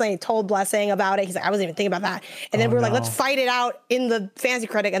where I accidentally told Blessing about it. He's like, I wasn't even thinking about that. And then we were like, let's fight it out in the fancy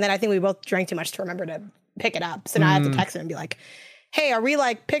critic. And then I think we both drank too much to remember to pick it up. So now I have to text him and be like, hey, are we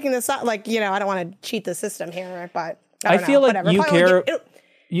like picking this up? Like, I don't want to cheat the system here, but I feel like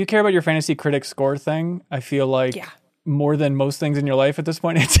you care about your fantasy critic score thing. I feel like more than most things in your life at this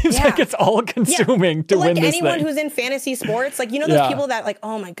point, it seems like it's all consuming to win this thing. Anyone who's in fantasy sports, like, those people that like,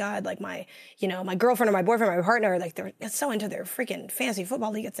 oh my God, like my girlfriend or my boyfriend or my partner, like they're so into their freaking fantasy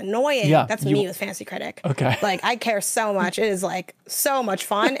football league. It's annoying. Yeah, that's me with fantasy critic. Okay. Like I care so much. It is like so much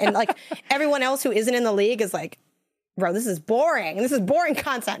fun. And like everyone else who isn't in the league is like, bro, this is boring. This is boring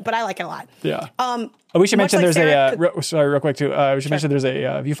content, but I like it a lot. Yeah. We should mention there's real quick too. We should mention there's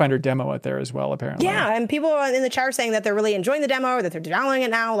a Viewfinder demo out there as well, apparently. Yeah, and people in the chat are saying that they're really enjoying the demo or that they're downloading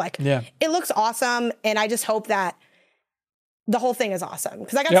it now. Like, it looks awesome, and I just hope that the whole thing is awesome.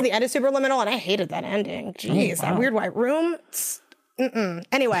 Because I got to the end of Superliminal, and I hated that ending. Jeez, that weird white room.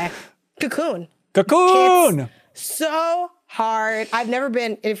 Anyway, Cocoon. Cocoon! It's so hard. I've never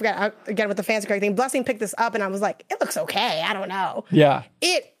been, and forget again with the fancy critic thing. Blessing picked this up, and I was like, it looks okay. I don't know. Yeah.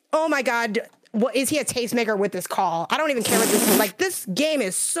 Oh my God. What is he a tastemaker with this call? I don't even care what this is. Like, this game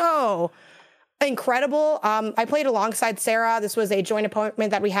is so incredible. I played alongside Sarah. This was a joint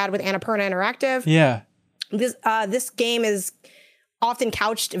appointment that we had with Annapurna Interactive. Yeah. This game is often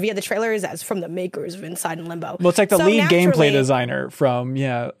couched via the trailers as from the makers of Inside and Limbo. Well, it's like the lead gameplay designer from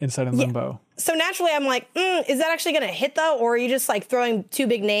Inside and Limbo. So naturally, I'm like, is that actually going to hit though, or are you just like throwing two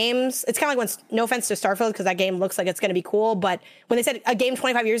big names? It's kind of like when, no offense to Starfield, because that game looks like it's going to be cool, but when they said a game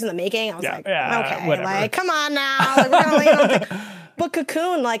 25 years in the making, I was like, okay, whatever. Like, come on now, like, we're going to leave. But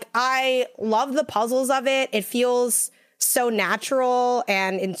Cocoon, like, I love the puzzles of it. It feels so natural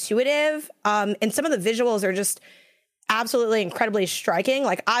and intuitive, and some of the visuals are just absolutely incredibly striking.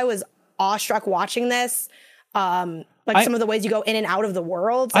 Like, I was awestruck watching this. Some of the ways you go in and out of the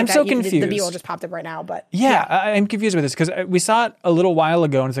world. I'm so confused. The B-roll just popped up right now, but I'm confused with this because we saw it a little while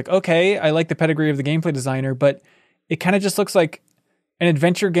ago, and it's like, okay, I like the pedigree of the gameplay designer, but it kind of just looks like an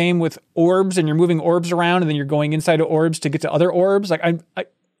adventure game with orbs, and you're moving orbs around, and then you're going inside of orbs to get to other orbs. Like,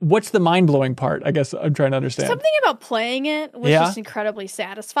 what's the mind-blowing part? I guess I'm trying to understand. Something about playing it was just incredibly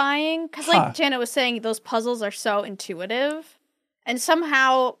satisfying. Because like Janet was saying, those puzzles are so intuitive. And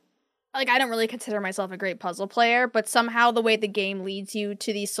somehow like, I don't really consider myself a great puzzle player, but somehow the way the game leads you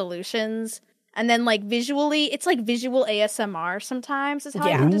to these solutions, and then, like, visually, it's like visual ASMR sometimes is how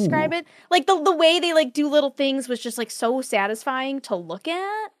I would describe it. Like, the way they, like, do little things was just, like, so satisfying to look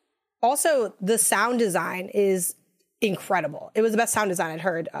at. Also, the sound design is incredible. It was the best sound design I'd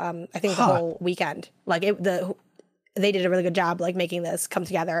heard, I think, the whole weekend. Like, they did a really good job, like, making this come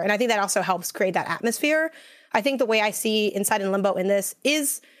together. And I think that also helps create that atmosphere. I think the way I see Inside and Limbo in this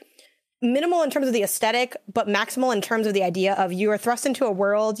is minimal in terms of the aesthetic, but maximal in terms of the idea of you are thrust into a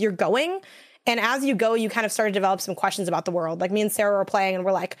world, you're going, and as you go, you kind of start to develop some questions about the world. Like me and Sarah were playing and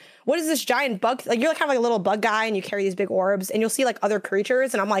we're like, what is this giant bug? Like, you're like kind of like a little bug guy and you carry these big orbs and you'll see like other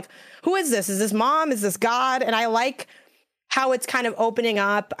creatures. And I'm like, who is this? Is this mom? Is this God? And I like how it's kind of opening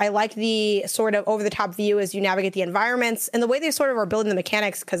up. I like the sort of over the top view as you navigate the environments and the way they sort of are building the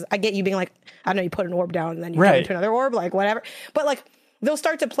mechanics. Cause I get you being like, I don't know, you put an orb down and then you go into another orb, like whatever. But like, they'll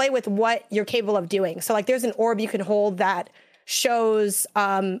start to play with what you're capable of doing. So like there's an orb you can hold that shows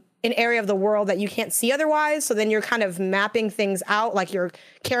an area of the world that you can't see otherwise. So then you're kind of mapping things out, like you're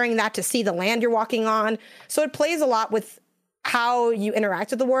carrying that to see the land you're walking on. So it plays a lot with how you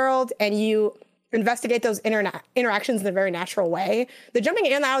interact with the world and you investigate those interactions in a very natural way. The jumping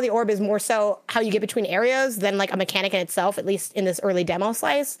in and out of the orb is more so how you get between areas than like a mechanic in itself, at least in this early demo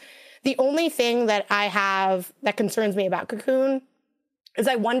slice. The only thing that I have that concerns me about Cocoon is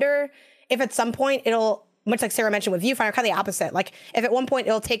I wonder if at some point it'll, much like Sarah mentioned with Viewfinder, kind of the opposite. Like if at one point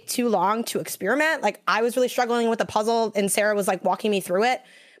it'll take too long to experiment. Like I was really struggling with the puzzle and Sarah was like walking me through it.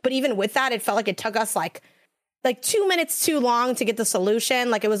 But even with that, it felt like it took us like 2 minutes too long to get the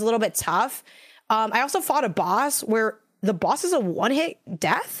solution. Like it was a little bit tough. I also fought a boss where the boss is a one-hit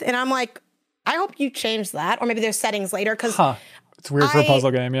death. And I'm like, I hope you change that. Or maybe there's settings later. Because it's weird for a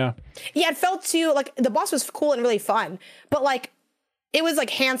puzzle game, yeah. Yeah, it felt too, like the boss was cool and really fun. But like, it was like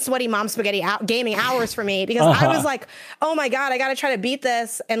hand sweaty mom spaghetti gaming hours for me because I was like, oh my God, I got to try to beat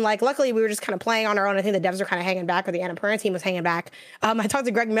this. And like, luckily we were just kind of playing on our own. I think the devs were kind of hanging back or the Annapurna team was hanging back. I talked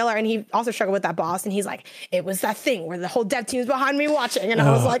to Greg Miller and he also struggled with that boss. And he's like, it was that thing where the whole dev team is behind me watching. And I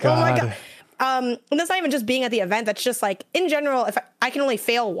was like, oh my God. And that's not even just being at the event. That's just like, in general, if I can only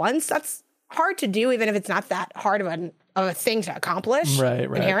fail once, that's hard to do, even if it's not that hard of a thing to accomplish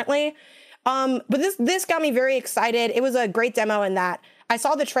inherently. But this got me very excited. It was a great demo in that I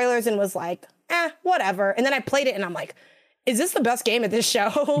saw the trailers and was like, whatever. And then I played it and I'm like, is this the best game at this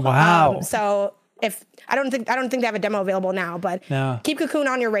show? Wow. So if I don't think they have a demo available now, but keep Cocoon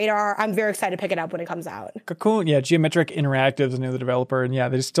on your radar. I'm very excited to pick it up when it comes out. Cocoon, yeah, Geometric Interactive is the name of the developer. And yeah,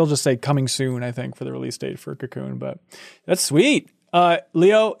 they still just say coming soon, I think, for the release date for Cocoon. But that's sweet.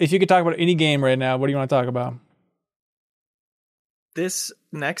 Leo, if you could talk about any game right now, what do you want to talk about? This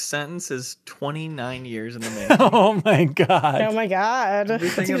next sentence is 29 years in the making. Oh my God. Oh my God.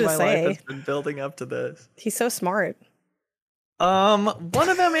 Everything in my life has been building up to this. He's so smart. One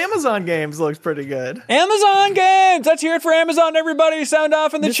of them Amazon games looks pretty good. Amazon games! Let's hear it for Amazon, everybody. Sound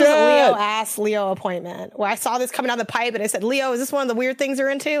off in the chat. This is a Leo asked Leo appointment where I saw this coming down the pipe and I said, Leo, is this one of the weird things you're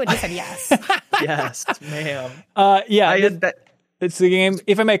into? And he said, yes. Yes, ma'am. Yeah. It's the game,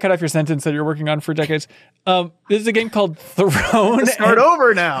 if I may cut off your sentence that you're working on for decades. This is a game called Throne. Start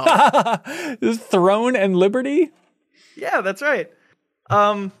over now. This is Throne and Liberty? Yeah, that's right.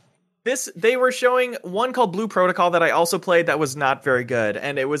 They were showing one called Blue Protocol that I also played that was not very good.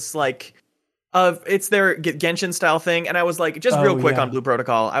 And it was like, it's their Genshin style thing. And I was like, just real quick on Blue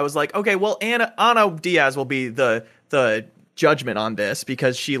Protocol. I was like, okay, well, Ana Diaz will be the judgment on this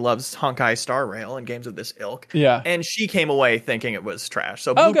because she loves Honkai Star Rail and games of this ilk. Yeah. And she came away thinking it was trash.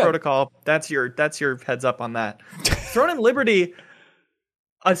 So Blue Protocol, that's your heads up on that. Throne and Liberty,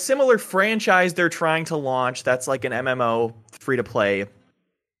 a similar franchise they're trying to launch that's like an MMO free to play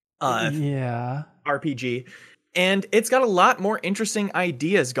RPG. And it's got a lot more interesting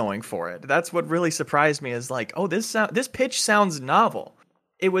ideas going for it. That's what really surprised me is like, oh, this pitch sounds novel.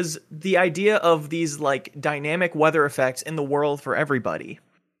 It was the idea of these like dynamic weather effects in the world for everybody.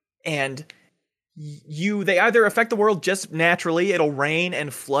 And they either affect the world just naturally, it'll rain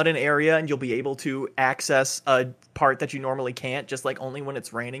and flood an area and you'll be able to access a part that you normally can't, just like only when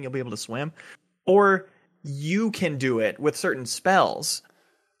it's raining you'll be able to swim. Or you can do it with certain spells.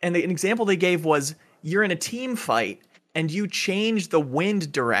 And an example they gave was you're in a team fight and you change the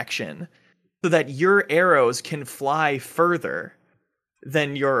wind direction so that your arrows can fly further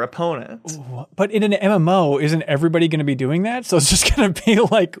than your opponent. But in an MMO, isn't everybody going to be doing that? So it's just going to be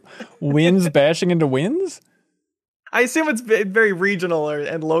like winds bashing into winds? I assume it's very regional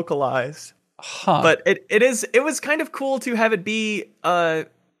and localized. But it was kind of cool to have it be the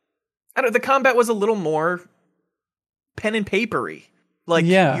combat was a little more pen and papery. Like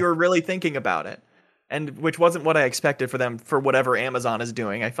Yeah. you're really thinking about it. And which wasn't what I expected for them for whatever Amazon is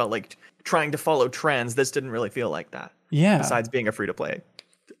doing. I felt like trying to follow trends. This didn't really feel like that. Yeah. Besides being a free-to-play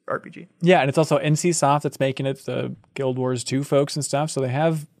RPG. Yeah, and it's also NCSoft that's making it, the Guild Wars 2 folks and stuff, so they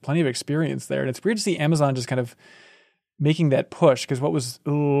have plenty of experience there. And it's weird to see Amazon just kind of making that push, because what was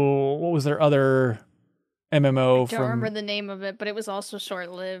their other MMO I don't remember the name of it, but it was also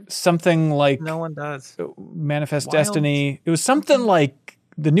short-lived. something like No one does. Manifest Wild. Destiny. It was something like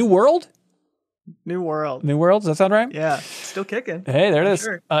The New World? New World. New World, does that sound right? Yeah, still kicking. Hey, there it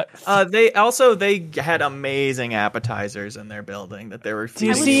For is. sure. They had amazing appetizers in their building that they were Do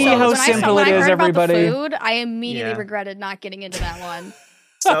you feeding see you all how the when simple I it is, heard about the everybody? food, I immediately Yeah. regretted not getting into that one.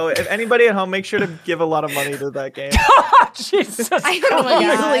 So if anybody at home, make sure to give a lot of money to that game. Jesus. I Oh my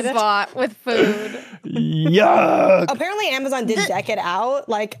easily God. bought with food. Yuck. Apparently, Amazon did deck it out.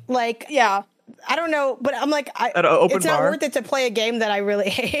 Like Yeah. I don't know, but I'm like, At an open it's not bar? worth it to play a game that I really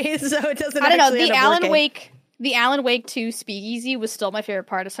hate. So it doesn't. I don't know. actually end up working. The Alan Wake 2 Speakeasy was still my favorite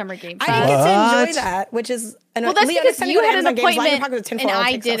part of Summer Game Fest. I didn't get to What? enjoy that, which is Well, that's Leo, because next time you go to had an Amazon Games, let me appointment talk to and Tinfoil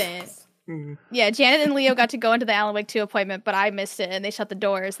I take stuff. didn't. Yeah, Janet and Leo got to go into the Alan Wake 2 appointment, but I missed it, and they shut the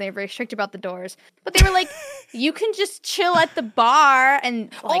doors. They were very strict about the doors. But they were like, you can just chill at the bar and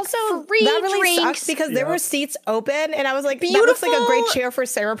like, Also, free that really drinks. sucks because there were seats open, and I was like, that Beautiful. looks like a great chair for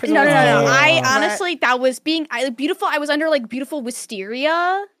Sarah. No. presumably. I But- honestly, that was beautiful. I was under like beautiful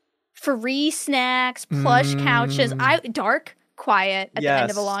wisteria, free snacks, plush couches. Dark, quiet at the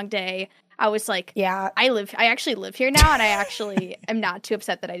end of a Yes. long day. I was like, yeah. I actually live here now, and I actually am not too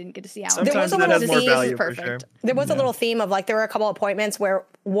upset that I didn't get to see Alan. There was Sometimes a that little has more disease, value for perfect. sure. There was a little theme of like there were a couple appointments where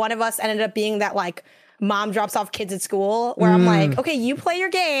one of us ended up being that like mom drops off kids at school where I'm like, okay, you play your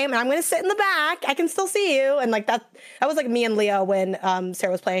game and I'm going to sit in the back. I can still see you. And like that was like me and Leo when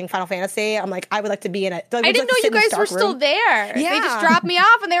Sarah was playing Final Fantasy. I'm like, I would like to be in it. Like, I didn't know you guys were still there. They Yeah. just dropped me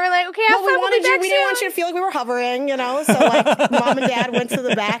off, and they were like, "Okay, have Well, we fun. We'll wanted be you. back We didn't want soon." you to feel like we were hovering, you know. So like, mom and dad went to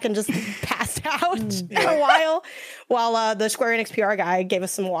the back and just passed out for a while the Square Enix PR guy gave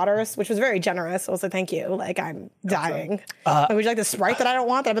us some waters, which was very generous. I was like, "Thank you." Like, I'm dying. Like, would you like the Sprite that I don't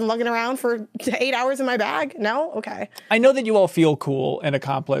want that I've been lugging around for 8 hours in my bag? No, okay. I know that you all feel cool and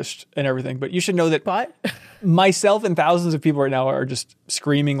accomplished and everything, but you should know that But myself and thousands of people right now are just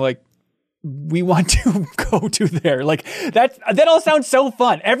screaming like, we want to go to there. Like that all sounds so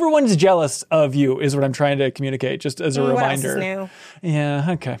fun. Everyone's jealous of you is what I'm trying to communicate, just as a what else reminder. is new?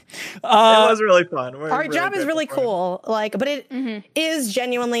 Yeah, okay. It was really fun. We're Our really job is grateful really for it. cool. Like, but it is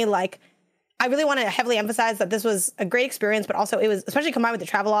genuinely like. I really want to heavily emphasize that this was a great experience, but also it was, especially combined with the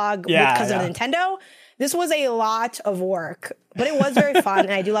travelogue Yeah, because yeah. of Nintendo. This was a lot of work, but it was very fun,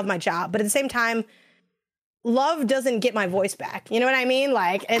 and I do love my job. But at the same time, love doesn't get my voice back. You know what I mean?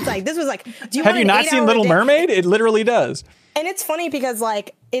 Like, it's like this was like. Do you Have want you an not seen 8-hour Little day- Mermaid? It literally does. And it's funny because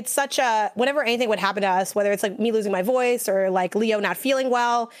like it's such a whenever anything would happen to us, whether it's like me losing my voice or like Leo not feeling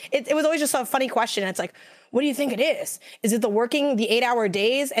well, it was always just a funny question. It's like, what do you think it is? Is it the 8-hour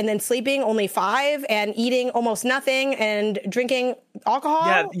days and then sleeping only 5 and eating almost nothing and drinking alcohol?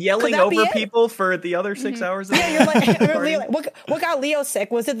 Yeah, Could yelling that be over it? people for the other 6 hours. Of Yeah, you're like, party. what got Leo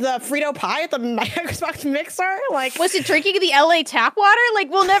sick? Was it the Frito pie at the Xbox mixer? Like, Was it drinking the LA tap water? Like,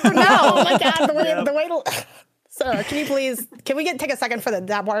 we'll never know. oh my god, the way Sarah, can we take a second for the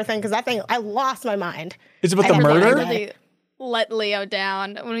tap water thing? Because that thing, I lost my mind. Is it about I the don't know. murder? Really let Leo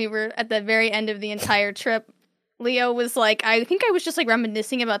down when we were at the very end of the entire trip. Leo was like, I think I was just like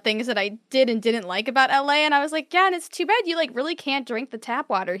reminiscing about things that I did and didn't like about LA, and I was like, yeah, and it's too bad you like really can't drink the tap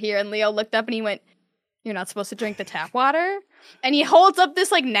water here. And Leo looked up and he went, "You're not supposed to drink the tap water?" And he holds up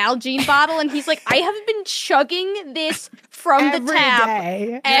this like Nalgene bottle and he's like, "I have been chugging this from the Every tap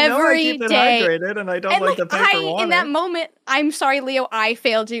day. I know I every keep it day." hydrated, and I don't And like like the paper water. in that moment, I'm sorry, Leo, I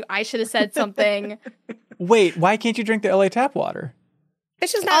failed you. I should have said something. Wait, why can't you drink the LA tap water?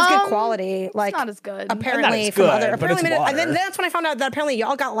 It's just not as good quality. Like It's not as good. apparently as from good, other. but Apparently, it's and then water. that's when I found out that apparently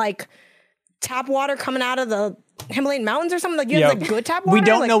y'all got like tap water coming out of the Himalayan mountains or something. Like you Yeah. have like good tap water. We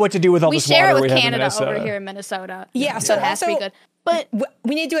don't like, know what to do with all We this share water it we with have in Canada Minnesota. over here in Minnesota. Yeah, so so it has to be also- good. But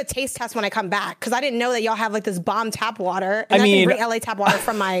We need to do a taste test when I come back because I didn't know that y'all have like this bomb tap water. I And I mean- can bring LA tap water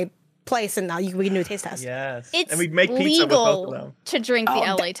from my place, and now we can do a taste test. Yes, it's and we make pizza with both of legal them. to drink the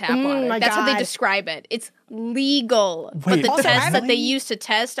LA tap oh water. my That's how they God. describe it. It's legal. Wait, but the also, tests that they really? use to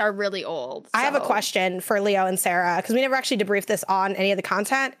test are really old. I have a so- question for Leo and Sarah because we never actually debriefed this on any of the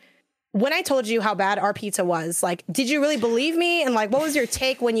content. when I told you how bad our pizza was, like, did you really believe me? And like, what was your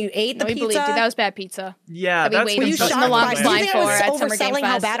take when you ate the We pizza? believed you. That was bad pizza. Yeah, That we that's waited Were you so shocked the by longest it? Do you line think I was for at Summer Game overselling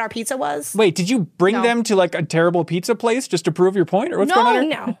how Fest. bad our pizza was? Wait, did you bring No. them to like a terrible pizza place just to prove your point, or what's going on here?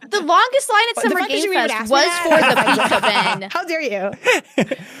 No. The longest line at The Summer fact that Game you even Fest asked was me for that- the pizza bin. How dare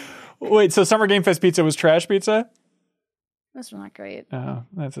you? Wait, so Summer Game Fest pizza was trash pizza? That's not great. Oh,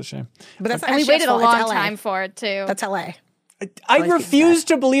 that's a shame. But that's not And we SGS waited a fault. It's long LA. time for it too. That's LA. I like refuse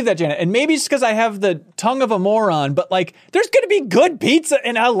to believe that, Janet. And maybe it's because I have the tongue of a moron, but like, there's going to be good pizza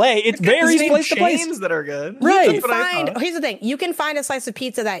in LA. It varies place to place. chains that are good. Right. You That's can what I find. thought. Here's the thing: you can find a slice of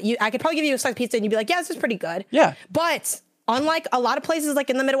pizza that I could probably give you a slice of pizza, and you'd be like, "Yeah, this is pretty good." Yeah. But unlike a lot of places, like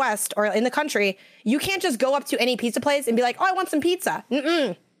in the Midwest or in the country, you can't just go up to any pizza place and be like, "Oh, I want some pizza."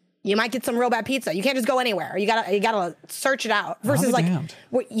 You might get some real bad pizza. You can't just go anywhere. You gotta search it out. Versus be like, damned.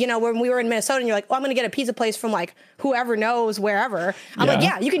 you know, when we were in Minnesota and you're like, "Oh, I'm gonna get a pizza place from like whoever knows wherever." I'm like,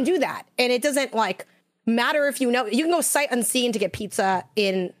 Yeah. "Yeah, you can do that," and it doesn't like matter if you know. You can go sight unseen to get pizza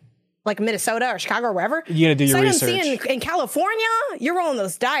in like Minnesota or Chicago or wherever. You gotta do your sight research. unseen in California. You're rolling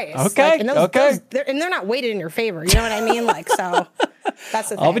those dice. Okay, Like, and okay. they're not weighted in your favor. You know what I mean? Like, so that's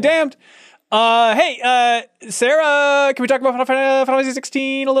the thing. I'll be damned. Hey, Sarah, can we talk about Final Fantasy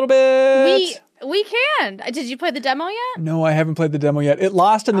 16 a little bit? We can. Did you play the demo yet? No, I haven't played the demo yet. It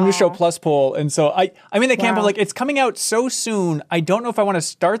lost in the New Show Plus poll, and so I mean, they can't. But Wow. like, it's coming out so soon. I don't know if I want to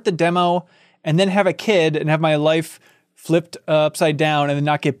start the demo and then have a kid and have my life flipped upside down and then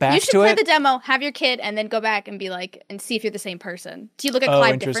not get back You should to play it. the demo, have your kid, and then go back and be like, and see if you're the same person. Do you look at Oh,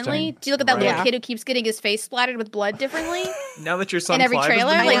 Clive interesting. differently? Do you look at that Right. little kid who keeps getting his face splattered with blood differently Now that your son in every Clive has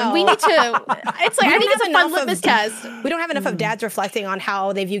trailer? been I Like, know. we need to. It's like I don't think it's have a fun enough of- litmus test. We don't have enough of dads reflecting on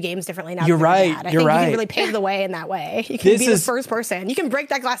how they view games differently now. You're than their right, dad. I you're think you right. can really pave the way in that way. You can This be the is- first person. You can break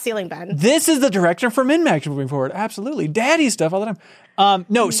that glass ceiling, Ben. This is the direction for MinMax moving forward. Absolutely, daddy stuff all the time.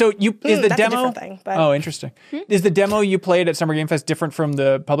 No, so you is the that's a demo? different thing, but- Oh, interesting. Is the demo you played at Summer Game Fest different from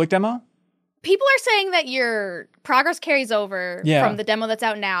the public demo? People are saying that your progress carries over Yeah. from the demo that's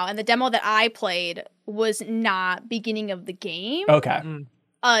out now, and the demo that I played was not beginning of the game. Okay.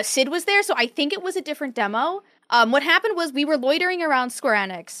 Sid was there, so I think it was a different demo. What happened was we were loitering around Square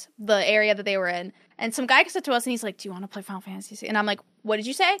Enix, the area that they were in, and some guy said to us, and he's like, "Do you want to play Final Fantasy 16?" And I'm like, "What did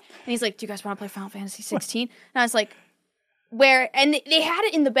you say?" And he's like, "Do you guys want to play Final Fantasy 16?" And I was like, "Where?" And they had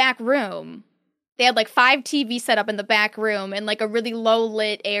it in the back room. They had like 5 TVs set up in the back room in like a really low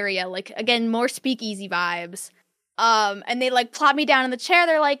lit area, like again more speakeasy vibes. And they like plopped me down in the chair.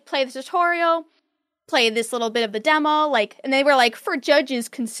 They're like, "Play the tutorial, play this little bit of the demo," like, and they were like, "For judges'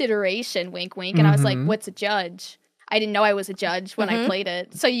 consideration," wink, wink. And I was like, "What's a judge?" I didn't know I was a judge when I played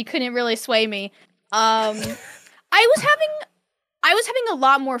it, so you couldn't really sway me. I was having a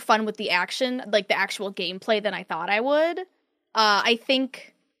lot more fun with the action, like the actual gameplay, than I thought I would. I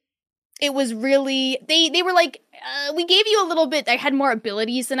think it was really they were like, we gave you a little bit. I had more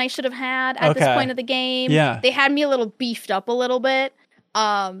abilities than I should have had at this Okay. point of the game. Yeah. They had me a little beefed up a little bit.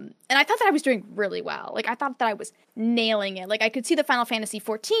 And I thought that I was doing really well. Like, I thought that I was nailing it. Like, I could see the Final Fantasy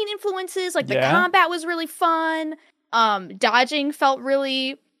 14 influences. Like, the Yeah. combat was really fun. Dodging felt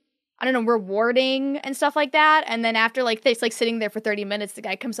really, I don't know, rewarding and stuff like that. And then after, like, this, like, sitting there for 30 minutes, the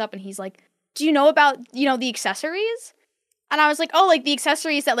guy comes up and he's like, "Do you know about, you know, the accessories?" And I was like, "Oh, like the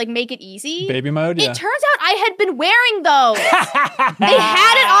accessories that like make it easy." Baby mode. Yeah. It turns out I had been wearing those. They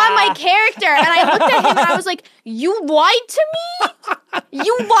had it on my character, and I looked at him and I was like, "You lied to me?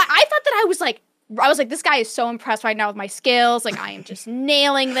 You lied." I thought that I was like, this guy is so impressed right now with my skills. Like, I am just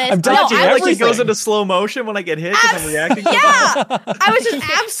nailing this. I'm dodging I was Like it everything. goes into slow motion when I get hit because I'm reacting. to yeah, I was just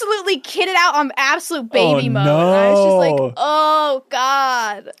absolutely kitted out on absolute baby Oh, mode. And I was just no. like, "Oh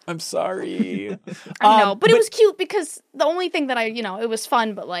God." I'm sorry. I know, but it was cute because the only thing that it was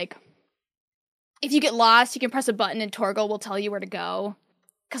fun, but like, if you get lost, you can press a button and Torgal will tell you where to go.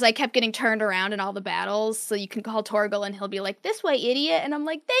 Because I kept getting turned around in all the battles, so you can call Torgal and he'll be like, "This way, idiot," and I'm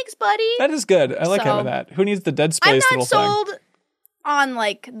like, "Thanks, buddy." That is good. I like So- having that. Who needs the Dead I'm Space not little thing? sold on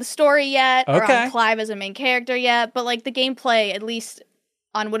like the story yet, or Okay. on Clive as a main character yet, but like the gameplay, at least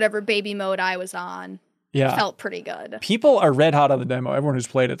on whatever baby mode I was on, Yeah. felt pretty good. People are red hot on the demo. Everyone who's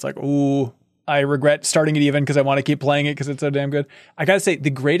played it's like, ooh, I regret starting it even because I want to keep playing it because it's so damn good. I gotta say, the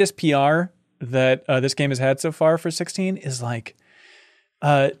greatest PR that this game has had so far for 16 is like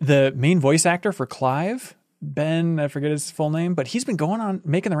the main voice actor for Clive, Ben, I forget his full name, but he's been going on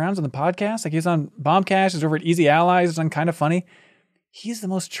making the rounds on the podcast. Like he's on Bombcast, he's over at Easy Allies, he's on Kind of Funny. He's the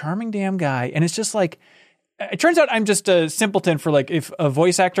most charming damn guy. And it's just like, it turns out I'm just a simpleton for like, if a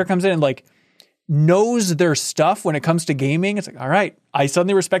voice actor comes in and like knows their stuff when it comes to gaming. It's like, all right, I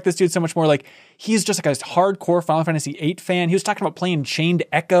suddenly respect this dude so much more. Like, he's just like a hardcore Final Fantasy VIII fan. He was talking about playing Chained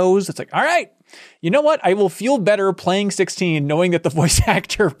Echoes. It's like, all right, you know what? I will feel better playing 16 knowing that the voice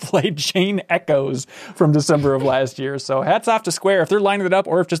actor played Chained Echoes from December of last year. So hats off to Square if they're lining it up,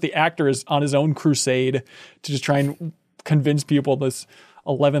 or if just the actor is on his own crusade to just try and convince people this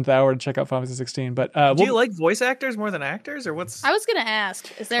 11th hour to check out Final Fantasy 16. But do you like voice actors more than actors, or what's? I was gonna ask,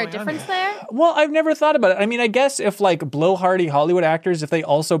 is there a difference there? Well, I've never thought about it. I mean, I guess if like blowhardy Hollywood actors, if they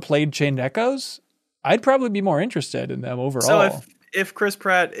also played Chained Echoes, I'd probably be more interested in them overall. So if Chris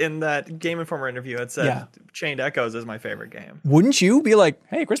Pratt in that Game Informer interview had said Chained Echoes is my favorite game, wouldn't you be like,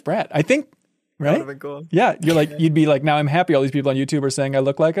 hey, Chris Pratt? I think. Right? That would have been cool. Yeah, you're like, you'd be like, now I'm happy all these people on YouTube are saying I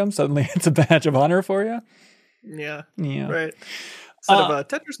look like him. Suddenly it's a badge of honor for you. Yeah. Instead Right. Of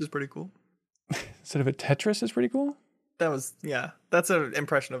Tetris is pretty cool. Instead of a Tetris is pretty cool? That's an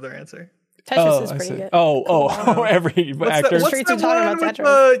impression of their answer. Tetris is pretty good. Every actor. What's the one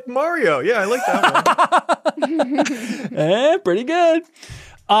with Mario? Yeah, I like that one. Pretty good.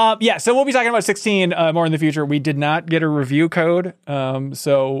 So we'll be talking about 16 more in the future. We did not get a review code,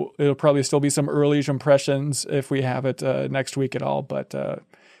 so it'll probably still be some early impressions if we have it next week at all. But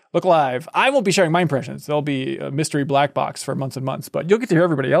look live. I won't be sharing my impressions. There'll be a mystery black box for months and months, but you'll get to hear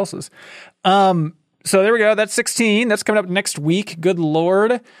everybody else's. So there we go. That's 16. That's coming up next week. Good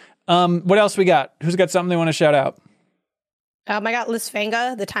Lord. What else we got? Who's got something they want to shout out? I got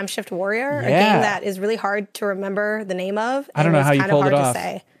Lysfanga, the Time Shift Warrior, a game that is really hard to remember the name of. I don't know how you pulled it off.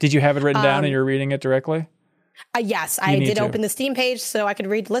 Did you have it written down and you're reading it directly? Yes, I did open the Steam page so I could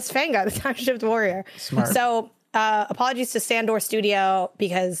read Lysfanga, the Time Shift Warrior. Smart. So apologies to Sandor Studio,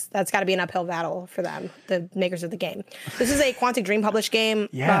 because that's got to be an uphill battle for them, the makers of the game. This is a Quantic Dream published game.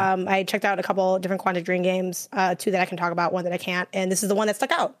 Yeah. I checked out a couple different Quantic Dream games, two that I can talk about, one that I can't, and this is the one that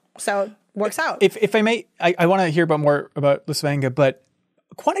stuck out. So it works out. If I may, I want to hear more about Lysfanga, but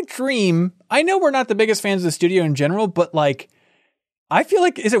Quantic Dream, I know we're not the biggest fans of the studio in general, but like, I feel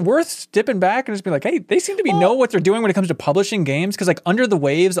like, is it worth stepping back and just be like, hey, they seem to know what they're doing when it comes to publishing games? Because like Under the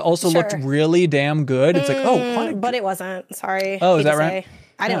Waves also looked really damn good. It's but it wasn't. Sorry. Oh, is that right?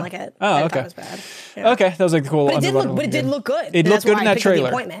 I didn't like it. Oh, I okay. It was bad. Yeah. Okay, that was like the cool. But it did look good. It looked good in that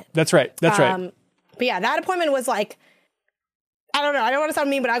trailer. That's right. That's right. But yeah, that appointment was like, I don't know. I don't want to sound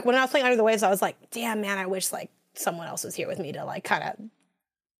mean, but when I was playing Under the Waves, I was like, damn, man, I wish like someone else was here with me to like kind of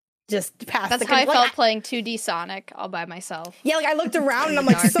just pass. That's how I felt playing 2D Sonic all by myself. Yeah, like I looked around and I'm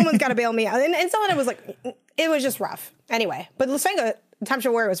like, someone's got to bail me out. And someone was like, it was just rough. Anyway, but Lysfanga, Time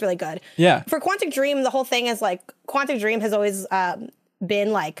Shift Warrior was really good. Yeah. For Quantic Dream, the whole thing is like, Quantic Dream has always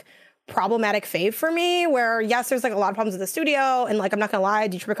been like problematic fave for me, where yes, there's like a lot of problems with the studio, and like I'm not gonna lie,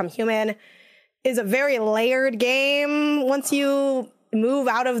 Detroit Become Human is a very layered game once you move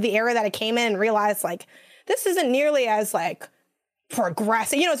out of the era that it came in and realize like this isn't nearly as like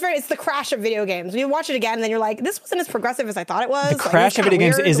progressive. You know, it's the Crash of video games. You watch it again and then you're like, this wasn't as progressive as I thought it was. The Crash of video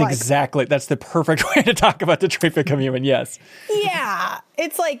games is exactly, that's the perfect way to talk about Detroit Become Human, yes. Yeah.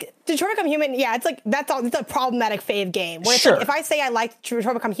 It's like Detroit Become Human, it's like it's a problematic fave game. Where it's like, if I say I like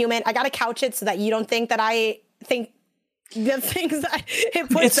Detroit Become Human, I gotta couch it so that you don't think that I think the things that it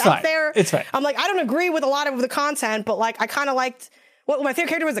puts out there. It's fine. I'm like, I don't agree with a lot of the content, but like I kind of liked my favorite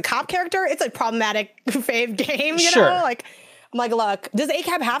character was a cop character. It's a problematic fave game, you know? Like I'm like, look, does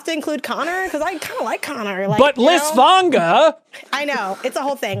ACAB have to include Connor? Because I kind of like Connor. Like, but Lysfanga! I know. It's a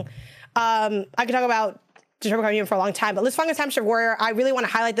whole thing. I could talk about Detroit Become Human for a long time, but Lysfanga Time Shift Warrior, I really want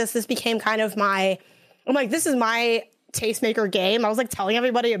to highlight this. This became kind of I'm like, this is my tastemaker game. I was like telling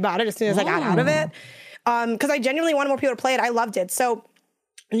everybody about it as soon as I got out of it. Because I genuinely wanted more people to play it. I loved it. So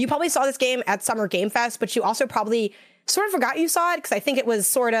you probably saw this game at Summer Game Fest, but you also probably sort of forgot you saw it because I think it was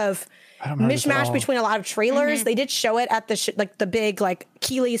sort of mishmash between a lot of trailers. Mm-hmm. They did show it at the big like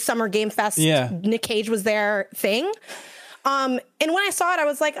Keighley Summer Game Fest. Yeah. Nick Cage was there thing. And when I saw it, I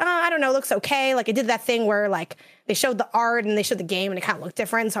was like, I don't know, it looks okay. Like it did that thing where like they showed the art and they showed the game and it kind of looked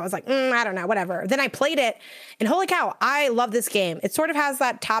different. So I was like, I don't know, whatever. Then I played it and holy cow, I love this game. It sort of has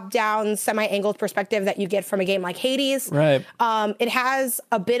that top-down, semi-angled perspective that you get from a game like Hades. Right. It has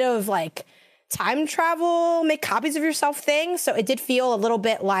a bit of like time travel, make copies of yourself thing. So it did feel a little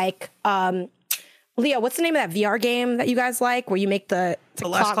bit like, Leo, what's the name of that VR game that you guys like where you make the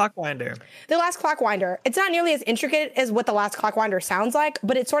Last Clockwinder? The Last Clockwinder. It's not nearly as intricate as what the Last Clockwinder sounds like,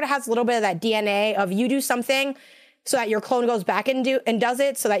 but it sort of has a little bit of that DNA of you do something so that your clone goes back and does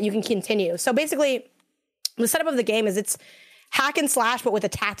it so that you can continue. So basically, the setup of the game is it's hack and slash, but with a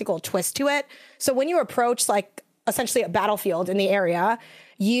tactical twist to it. So when you approach like essentially a battlefield in the area.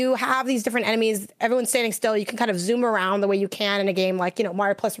 You have these different enemies. Everyone's standing still. You can kind of zoom around the way you can in a game like,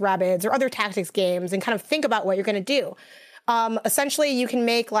 Mario plus Rabbids or other tactics games and kind of think about what you're going to do. Essentially, you can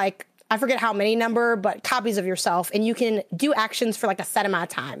make I forget how many number, but copies of yourself, and you can do actions for a set amount of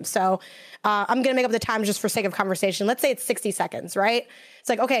time. So I'm going to make up the time just for sake of conversation. Let's say it's 60 seconds, right? It's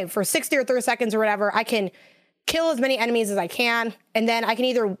okay, for 60 or 30 seconds or whatever, I can kill as many enemies as I can, and then I can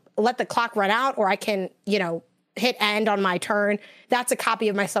either let the clock run out or I can, hit end on my turn. That's a copy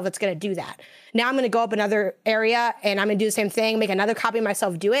of myself that's going to do that. Now I'm going to go up another area and I'm going to do the same thing, make another copy of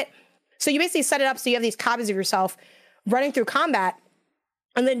myself do it. So you basically set it up so you have these copies of yourself running through combat,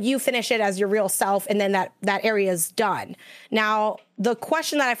 and then you finish it as your real self, and then that area is done. Now, the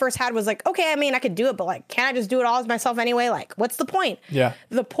question that I first had was okay, I mean, I could do it, but can't I just do it all as myself anyway? What's the point? Yeah.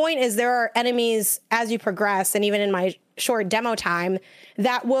 The point is there are enemies as you progress, and even in my short demo time,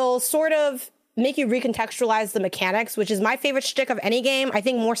 that will sort of make you recontextualize the mechanics, which is my favorite shtick of any game. I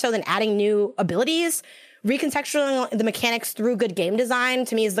think more so than adding new abilities. Recontextualizing the mechanics through good game design,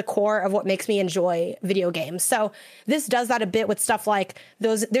 to me, is the core of what makes me enjoy video games. So this does that a bit with stuff like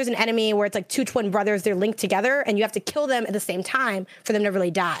there's an enemy where it's two twin brothers, they're linked together, and you have to kill them at the same time for them to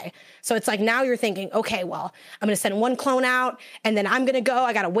really die. So it's now you're thinking, okay, well, I'm going to send one clone out, and then I'm going to go,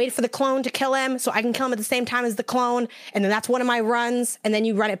 I got to wait for the clone to kill him, so I can kill him at the same time as the clone, and then that's one of my runs, and then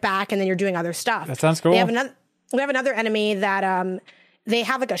you run it back, and then you're doing other stuff. That sounds cool. We have another enemy that, they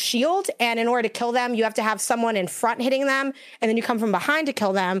have a shield, and in order to kill them, you have to have someone in front hitting them, and then you come from behind to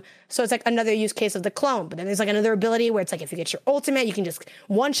kill them. So it's another use case of the clone. But then there's another ability where it's if you get your ultimate, you can just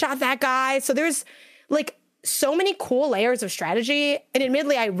one-shot that guy. So there's so many cool layers of strategy. And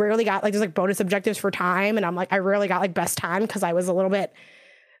admittedly, I rarely got there's bonus objectives for time, and I'm I rarely got best time because I was a little bit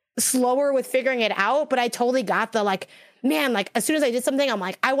slower with figuring it out. But I totally got the man, as soon as I did something, I'm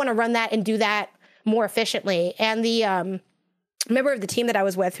I want to run that and do that more efficiently. And the member of the team that I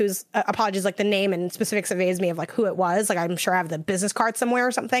was with, who's apologies, the name and specifics evades me of who it was. I'm sure I have the business card somewhere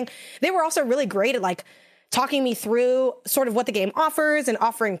or something. They were also really great at talking me through sort of what the game offers and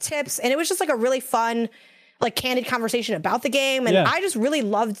offering tips. And it was just a really fun, candid conversation about the game. And I just really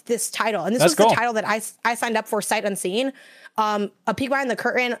loved this title. And this was the title that I signed up for sight unseen. A peek behind the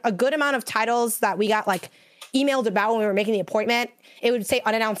curtain, a good amount of titles that we got emailed about when we were making the appointment, it would say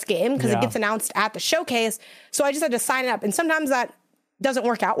unannounced game because it gets announced at the showcase. So I just had to sign it up. And sometimes that doesn't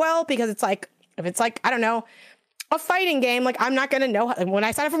work out well because it's if it's I don't know, a fighting game, I'm not going to know when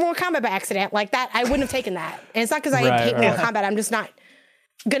I signed up for Mortal Kombat by accident that, I wouldn't have taken that. And it's not because I hate Mortal Kombat. I'm just not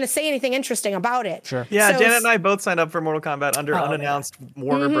going to say anything interesting about it. Sure. Yeah, so Janet and I both signed up for Mortal Kombat under unannounced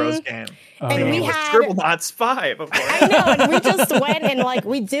Warner Bros. Game. And we had Scribblenauts 5, of course. I know, and we just went and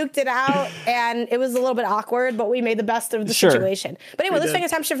we duked it out, and it was a little bit awkward, but we made the best of the situation. But anyway, let's take a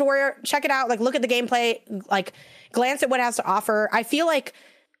time shift warrior, check it out, look at the gameplay, glance at what it has to offer. I feel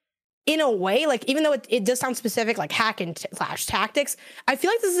in a way, even though it does sound specific, hack and slash tactics, I feel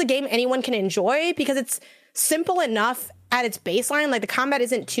this is a game anyone can enjoy because it's simple enough at its baseline. The combat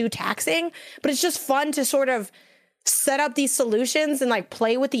isn't too taxing, but it's just fun to sort of set up these solutions and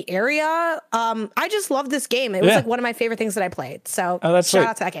play with the area. I just love this game. It was one of my favorite things that I played. So shout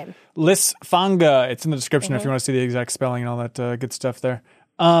out to that game. Lisfanga. It's in the description if you want to see the exact spelling and all that good stuff there.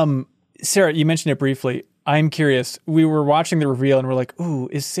 Sarah, you mentioned it briefly. I'm curious. We were watching the reveal and we're ooh,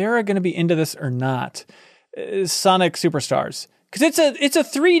 is Sarah going to be into this or not? Sonic Superstars. Because it's a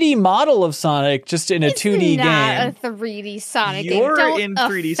 3D model of Sonic, just in a 2D game. It's not a 3D Sonic game. You're Don't in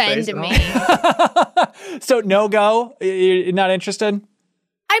 3D offend space. me. So no go? You're not interested?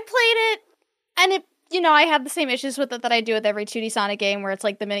 I played it, and it, I had the same issues with it that I do with every 2D Sonic game, where it's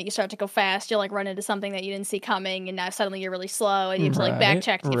the minute you start to go fast, you'll run into something that you didn't see coming, and now suddenly you're really slow, and you have to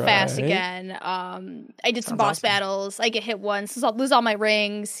backtrack to get fast again. I did some boss battles. I get hit once, lose all my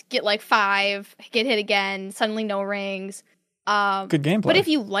rings, get 5, get hit again, suddenly no rings. Good gameplay. But if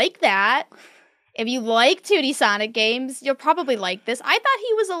you like that, if you like 2D Sonic games, you'll probably like this. I thought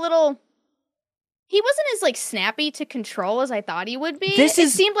he wasn't as snappy to control as I thought he would be. It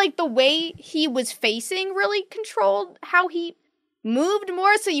seemed like the way he was facing really controlled how he moved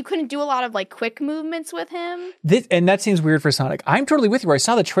more, so you couldn't do a lot of quick movements with him. And that seems weird for Sonic. I'm totally with you. Where I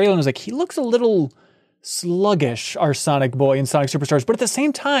saw the trailer and I was he looks a little sluggish, our Sonic boy in Sonic Superstars. But at the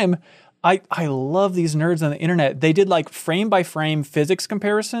same time, I love these nerds on the internet. They did frame by frame physics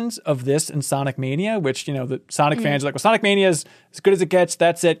comparisons of this and Sonic Mania, which, the Sonic fans are well, Sonic Mania is as good as it gets.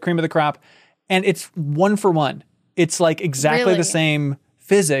 That's it. Cream of the crop. And it's 1 for 1. It's exactly the same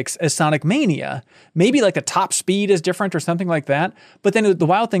physics as Sonic Mania. Maybe the top speed is different or something like that. But then the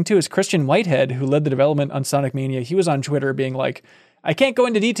wild thing too is Christian Whitehead, who led the development on Sonic Mania, he was on Twitter being I can't go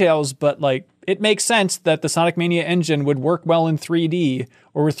into details, but like it makes sense that the Sonic Mania engine would work well in 3D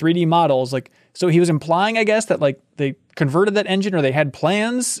or with 3D models. Like, so he was implying, I guess, that like they converted that engine or they had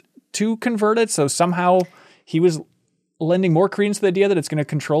plans to convert it. So somehow he was lending more credence to the idea that it's going to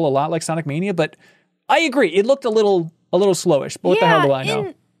control a lot like Sonic Mania. But I agree, it looked a little slowish. But what the hell do I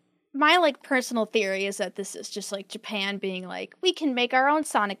know? My like personal theory is that this is just like Japan being like, we can make our own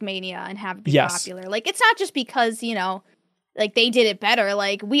Sonic Mania and have it be popular. Like, it's not just because, you know, like they did it better.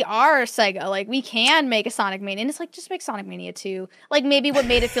 Like, we are Sega. Like, we can make a Sonic Mania. And it's like, just make Sonic Mania 2. Like, maybe what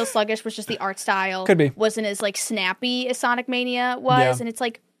made it feel sluggish was just the art style. Could be. Wasn't as like snappy as Sonic Mania was. Yeah. And it's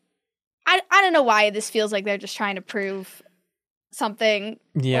like, I don't know why this feels like they're just trying to prove something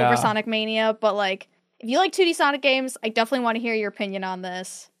over Sonic Mania. But like, if you like 2D Sonic games, I definitely want to hear your opinion on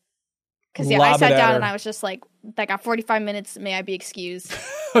this. Because, I sat down and I was just like, I got 45 minutes. May I be excused?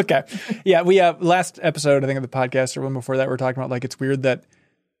 Okay. Yeah, we last episode, I think, of the podcast, or one before that, we were talking about, like, it's weird that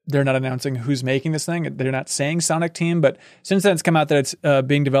they're not announcing who's making this thing. They're not saying Sonic Team, but since then it's come out that it's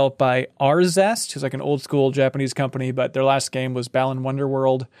being developed by Arzest, who's like an old school Japanese company, but their last game was Balan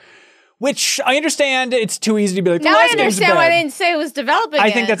Wonderworld, which I understand it's too easy to be like, now I understand why I didn't say it was developing I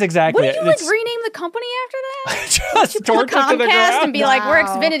think that's exactly it. it. What did you like rename the company after that? Just torch it to the ground? And be like, we're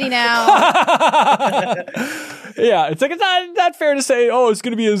Xfinity now. Yeah, it's like, it's not fair to say, oh, it's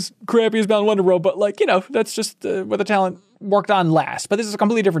going to be as crappy as Balan Wonderworld, but like, you know, that's just what the talent worked on last. But this is a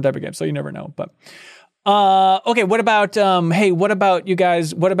completely different type of game, so you never know. But okay, what about what about you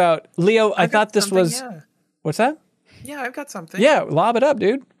guys? What about Leo? I thought this was What's that? Yeah, I've got something. Yeah, lob it up,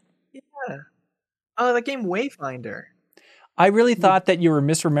 dude. Yeah. The game Wayfinder. I really thought that you were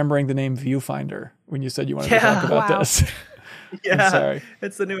misremembering the name Viewfinder when you said you wanted to talk about this. Yeah, sorry.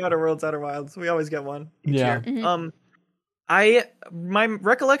 It's the new Outer Worlds, Outer Wilds. We always get one each year. Mm-hmm. My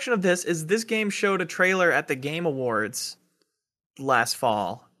recollection of this is this game showed a trailer at the Game Awards last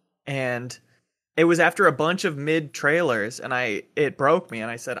fall, and it was after a bunch of mid trailers, and it broke me, and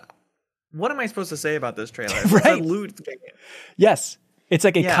I said, "What am I supposed to say about this trailer?" It's right. a loot game. Yes. It's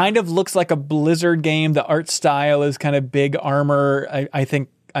like it kind of looks like a Blizzard game. The art style is kind of big armor. I think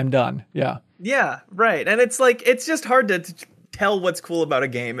I'm done. Yeah. Yeah, right. And it's like, it's just hard to tell what's cool about a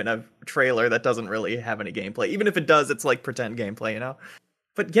game in a trailer that doesn't really have any gameplay. Even if it does, it's like pretend gameplay, you know?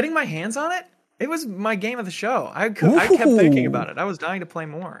 But getting my hands on it, it was my game of the show. I kept thinking about it. I was dying to play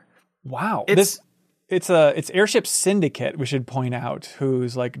more. Wow. It's Airship Syndicate, we should point out,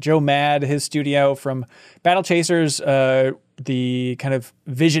 who's like Joe Mad, his studio from Battle Chasers, the kind of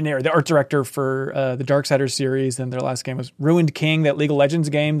visionary, the art director for the Darksiders series, and their last game was Ruined King, that League of Legends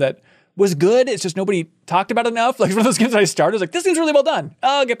game that was good. It's just nobody talked about it enough. Like, one of those games I started, I was like, this seems really well done.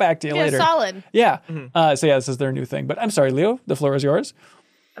 I'll get back to you later. Solid. Yeah. Mm-hmm. So this is their new thing. But I'm sorry, Leo, the floor is yours.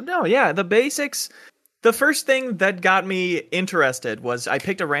 No, yeah, the basics. The first thing that got me interested was I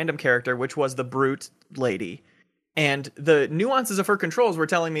picked a random character, which was the Brute lady. And the nuances of her controls were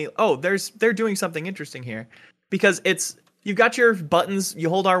telling me, oh, they're doing something interesting here. Because you've got your buttons, you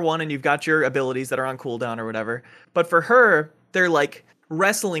hold R1 and you've got your abilities that are on cooldown or whatever. But for her, they're like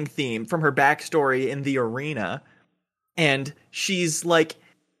wrestling themed from her backstory in the arena. And she's like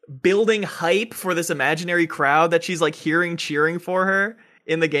building hype for this imaginary crowd that she's like hearing cheering for her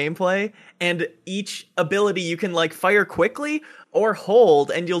in the gameplay. And each ability you can like fire quickly or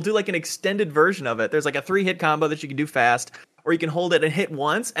hold, and you'll do like an extended version of it. There's like a 3-hit combo that you can do fast, or you can hold it and hit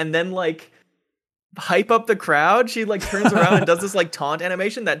once and then like hype up the crowd. She like turns around and does this like taunt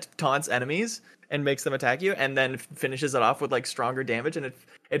animation that taunts enemies and makes them attack you, and then finishes it off with like stronger damage. And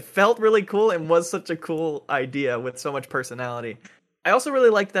it felt really cool and was such a cool idea with so much personality. I also really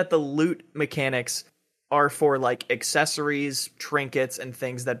liked that the loot mechanics are for like accessories, trinkets, and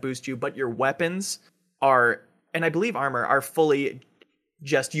things that boost you, but your weapons are, and I believe armor, are fully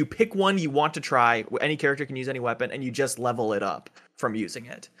just, you pick one you want to try. Any character can use any weapon, and you just level it up from using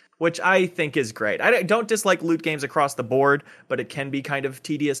it, which I think is great. I don't dislike loot games across the board, but it can be kind of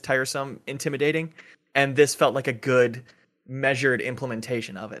tedious, tiresome, intimidating, and this felt like a good, measured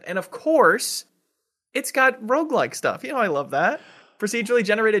implementation of it. And of course, it's got roguelike stuff. You know, I love that. Procedurally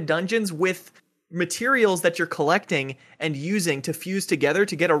generated dungeons with materials that you're collecting and using to fuse together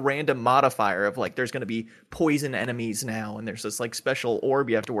to get a random modifier of like, there's going to be poison enemies now, and there's this like special orb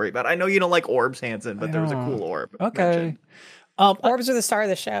you have to worry about. I know you don't like orbs, Hanson, but there was a cool orb. Okay. Orbs are the star of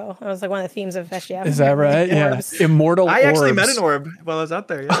the show. That was like one of the themes of SGF. Is that right? Yeah. Immortal orbs. I actually met an orb while I was out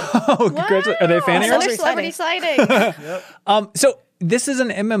there. Yeah. Oh, congratulations. Are they fan Another celebrity sighting. Yep. So this is an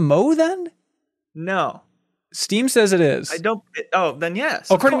MMO then? No. Steam says it is. I don't. Then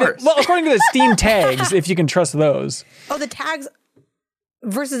yes. According to the Steam tags, if you can trust those. Oh, the tags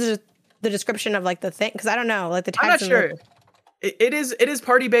versus the description of like the thing, because I don't know, like the tags. I'm not sure. It is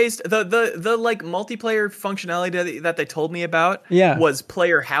party based. The like multiplayer functionality that they told me about Yeah. was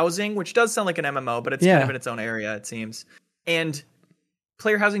player housing, which does sound like an MMO, but it's kind of in its own area, it seems. And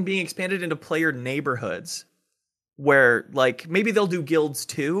player housing being expanded into player neighborhoods, where like maybe they'll do guilds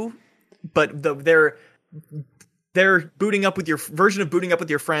too, but they're booting up with your version of booting up with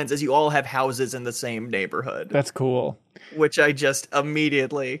your friends as you all have houses in the same neighborhood. That's cool. Which I just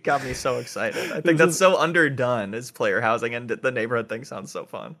immediately got me so excited. I think that's so underdone as player housing, and the neighborhood thing sounds so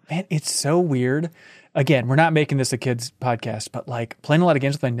fun. Man, it's so weird. Again, we're not making this a kids podcast, but like playing a lot of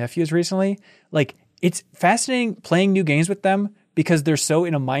games with my nephews recently, like it's fascinating playing new games with them because they're so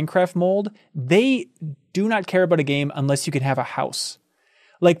in a Minecraft mold. They do not care about a game unless you can have a house.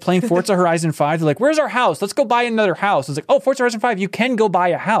 Like playing Forza Horizon 5, they're like, where's our house? Let's go buy another house. It's like, oh, Forza Horizon 5, you can go buy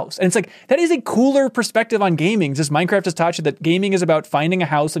a house. And it's like, that is a cooler perspective on gaming. Just Minecraft has taught you that gaming is about finding a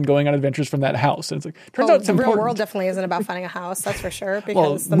house and going on adventures from that house. And it's like, turns out it's the important. real world definitely isn't about finding a house, that's for sure.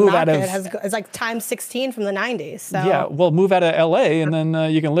 Because the market is like times 16 from the 90s. So. Yeah, well, move out of LA and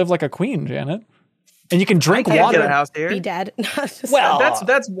then you can live like a queen, Janet. And you can drink I can't water. Get a house here. Be dead. Well,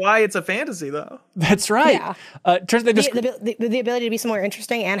 that's why it's a fantasy, though. That's right. Yeah. Turns out the ability to be somewhere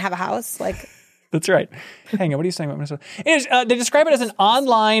interesting and have a house, like. That's right. Hang on, what are you saying about Minnesota? They describe it as an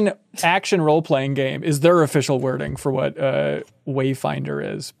online action role-playing game is their official wording for what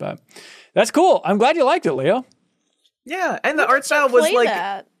Wayfinder is. But that's cool. I'm glad you liked it, Leo. Yeah, and the art style was like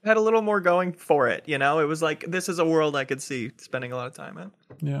that? had a little more going for it. You know, it was like this is a world I could see spending a lot of time in.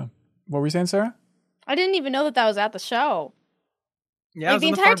 Yeah. What were you saying, Sarah? I didn't even know that was at the show. Yeah, like the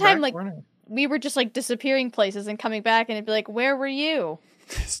entire time, like we were just like disappearing places and coming back, and it'd be like, "Where were you?"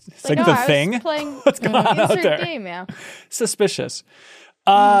 It's like the thing. Playing What's going on out there? Game, yeah. Suspicious.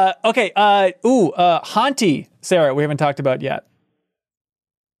 Okay. Haunty, Sarah, we haven't talked about yet.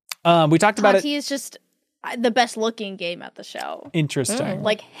 We talked about it. Haunty is just the best looking game at the show. Interesting.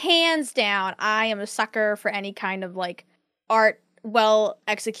 Like hands down, I am a sucker for any kind of like well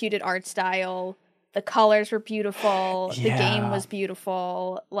executed art style. The colors were beautiful. Yeah. The game was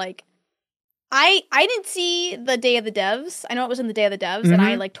beautiful. Like I didn't see the Day of the Devs. I know it was in the Day of the Devs, and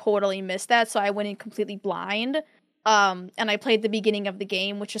I like totally missed that, so I went in completely blind. And I played the beginning of the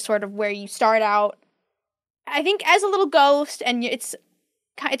game, which is sort of where you start out, I think, as a little ghost, and it's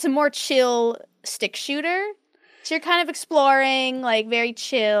a more chill stick shooter. So you're kind of exploring, like, very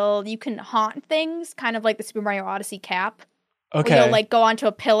chill. You can haunt things, kind of like the Super Mario Odyssey cap. Okay. Where you'll, like, go onto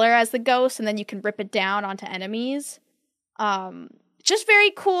a pillar as the ghost, and then you can rip it down onto enemies. Just very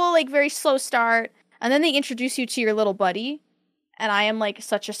cool, like, very slow start. And then they introduce you to your little buddy. And I am, like,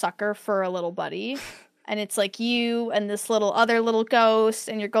 such a sucker for a little buddy. And it's, like, you and this other little ghost,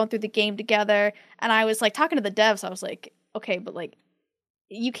 and you're going through the game together. And I was, like, talking to the devs, I was like, okay, but, like,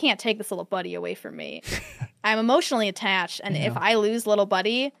 you can't take this little buddy away from me. I'm emotionally attached, and if I lose little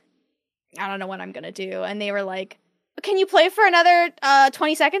buddy, I don't know what I'm gonna do. And they were like, can you play for another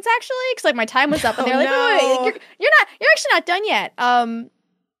 20 seconds actually? Because like my time was up, and they're like, wait, you're actually not done yet. And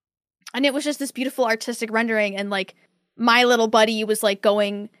it was just this beautiful artistic rendering, and like my little buddy was like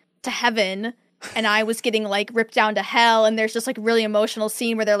going to heaven, and I was getting like ripped down to hell, and there's just like really emotional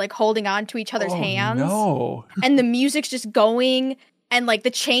scene where they're like holding on to each other's hands. No. And the music's just going, and like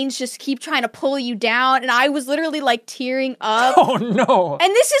the chains just keep trying to pull you down, and I was literally like tearing up. Oh no.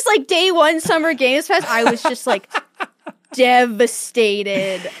 And this is like day one Summer Games Fest. I was just like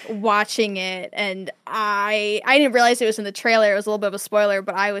devastated watching it, and I didn't realize it was in the trailer. It was a little bit of a spoiler,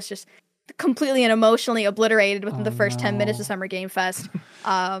 but I was just completely and emotionally obliterated within the first 10 minutes of Summer Game Fest.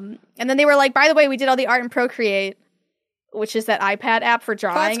 And then they were like, by the way, we did all the art in Procreate, which is that iPad app for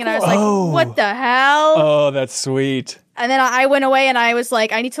drawing. That's and I was like, cool. what the hell? Oh, that's sweet. And then I went away, and I was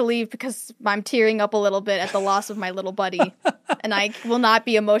like, I need to leave because I'm tearing up a little bit at the loss of my little buddy. And I will not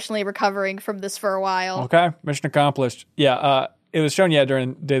be emotionally recovering from this for a while. Okay, mission accomplished. Yeah, it was shown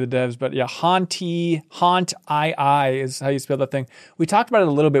during Day of the Devs, but yeah, Haunt II is how you spell that thing. We talked about it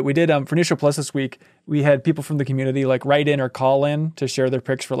a little bit. We did for New Show Plus this week. We had people from the community like write in or call in to share their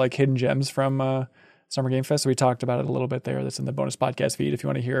picks for like hidden gems from Summer Game Fest. So we talked about it a little bit there. That's in the bonus podcast feed if you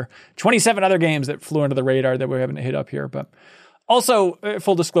want to hear 27 other games that flew under the radar that we haven't hit up here. But also,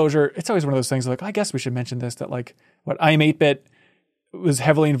 full disclosure, it's always one of those things like, I guess we should mention this, that like I Am 8-Bit was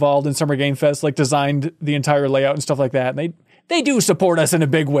heavily involved in Summer Game Fest, like designed the entire layout and stuff like that. And they do support us in a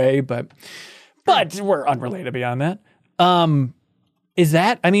big way, but we're unrelated beyond that. Is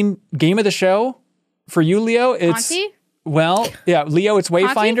that, I mean, game of the show for you, Leo? It's Haunty? Well, yeah, Leo, it's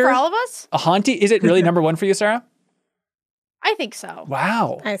Wayfinder. Haunty for all of us? A Haunty? Is it really number one for you, Sarah? I think so.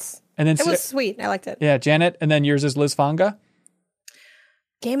 Wow. Nice. And then It was sweet. I liked it. Yeah, Janet, and then yours is Liz Fanga.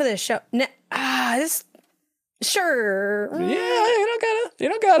 Game of the show. Sure. Yeah, you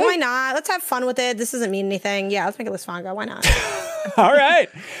don't gotta. Why not? Let's have fun with it. This doesn't mean anything. Yeah, let's make it Lysfanga. Why not? All right.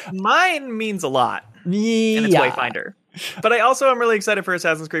 Mine means a lot, Yeah. and it's Wayfinder. But I also am really excited for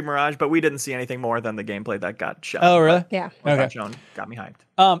Assassin's Creed Mirage, but we didn't see anything more than the gameplay that got shown. Oh, really? Yeah. What Okay. got shown got me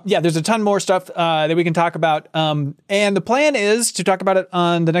hyped. Yeah, there's a ton more stuff that we can talk about. And the plan is to talk about it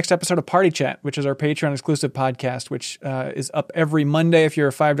on the next episode of Party Chat, which is our Patreon exclusive podcast, which is up every Monday if you're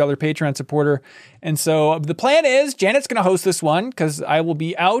a $5 Patreon supporter. And so the plan is Janet's going to host this one because I will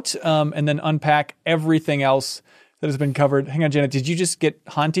be out and then unpack everything else that has been covered. Hang on, Janet. Did you just get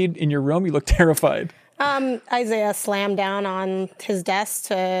haunted in your room? You look terrified. Isaiah slammed down on his desk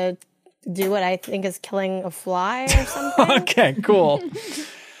to do what I think is killing a fly or something. Okay, cool.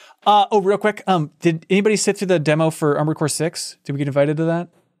 Real quick. Did anybody sit through the demo for Armored Core 6? Did we get invited to that?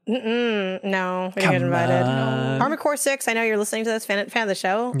 No, we didn't get invited. Armored Core 6, I know you're listening to this, fan of the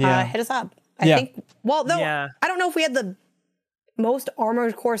show. Yeah. Hit us up. Yeah. I think, I don't know if we had the most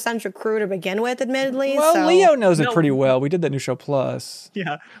Armored Core centric crew to begin with, admittedly. Well, so. Leo knows it pretty well. We did that new show plus.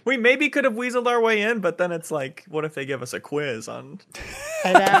 Yeah, we maybe could have weaseled our way in, but then it's like, what if they give us a quiz on?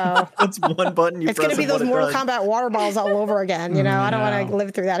 I know. That's one button you It's press. going to be and those what it Mortal does. Kombat water balls all over again. You know, I don't want to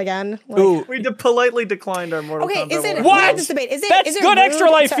live through that again. Like, Ooh, We politely declined our Mortal okay, Kombat. is it? water We What? had this debate. Is it? that's is it good rude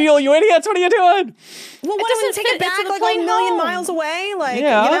extra life to- fuel, you idiots. What are you doing? Well, why doesn't don't we take fit it back into the like plane a million home. miles away? Like,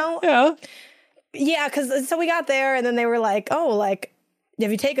 Yeah, you know? yeah. Yeah, because so we got there, and then they were like, "Oh, like if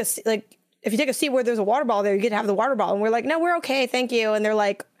you take a seat where there's a water bottle there, you get to have the water bottle." And we're like, "No, we're okay, thank you." And they're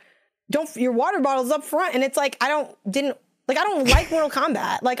like, "Don't your water bottle's up front." And it's like I don't like Mortal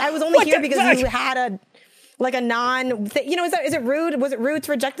Kombat. Like I was only here because you had a non. You know, is it rude? Was it rude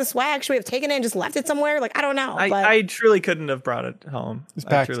to reject the swag? Should we have taken it and just left it somewhere? Like I don't know. but I truly couldn't have brought it home.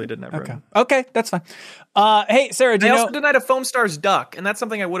 I truly didn't have room. Okay, that's fine. Hey, Sarah, do I you also know? denied a Foam Stars duck, and that's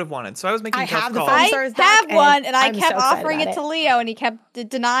something I would have wanted. So I was making I tough have the calls. Foam I Stars duck, have one, and I I'm kept so excited offering about it to Leo, and he kept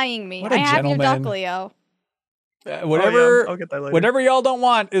denying me. What a I have your gentleman. duck, Leo. Whatever, I'll get that later. whatever y'all don't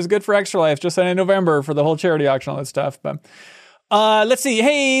want is good for Extra Life. Just in November for the whole charity auction, all that stuff. But let's see.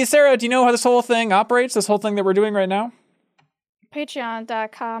 Hey, Sarah, do you know how this whole thing operates? This whole thing that we're doing right now?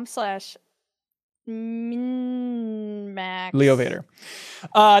 Patreon.com/minmax. Leo Vader.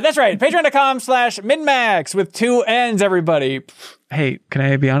 That's right. Patreon.com/minmax with 2 N's, everybody. Hey, can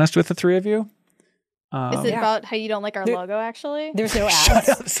I be honest with the three of you? Is it about how you don't like our logo, actually? there's no ads. Shut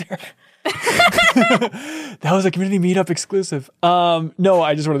up, Sarah. That was a community meetup exclusive. No,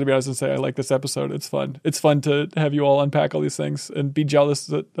 I just wanted to be honest and say I like this episode. It's fun. It's fun to have you all unpack all these things and be jealous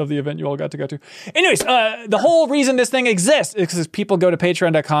of the event you all got to go to. Anyways, the whole reason this thing exists is because people go to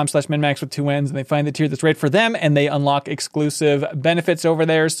patreon.com/minmax with 2 N's and they find the tier that's right for them and they unlock exclusive benefits over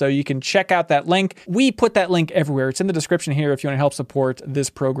there. So you can check out that link. We put that link everywhere. It's in the description here if you want to help support this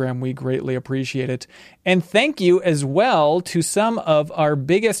program. We greatly appreciate it. And thank you as well to some of our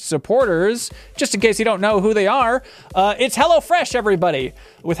biggest supporters. Just in case you don't know who they are, it's HelloFresh, everybody.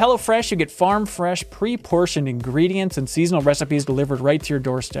 With HelloFresh, you get farm fresh, pre-portioned ingredients and seasonal recipes delivered right to your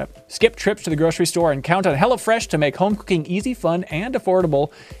doorstep. Skip trips to the grocery store and count on HelloFresh to make home cooking easy, fun, and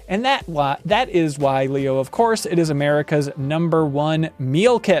affordable. And that is why, Leo, of course, it is America's #1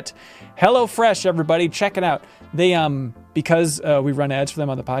 meal kit. HelloFresh, everybody, check it out. They because we run ads for them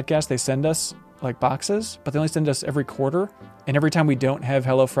on the podcast, they send us like boxes, but they only send us every quarter. And every time we don't have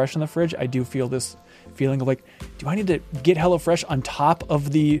HelloFresh in the fridge, I do feel this feeling of like, do I need to get HelloFresh on top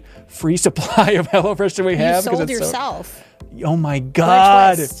of the free supply of HelloFresh that we have? You sold yourself. Oh my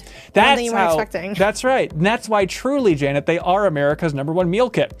God. twist. One That's thing you weren't expecting. That's right. And that's why truly, Janet, they are America's #1 meal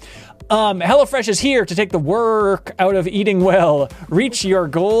kit. HelloFresh is here to take the work out of eating well. Reach your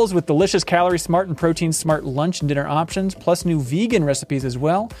goals with delicious calorie smart and protein smart lunch and dinner options, plus new vegan recipes as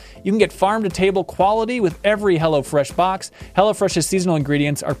well. You can get farm to table quality with every HelloFresh box. HelloFresh's seasonal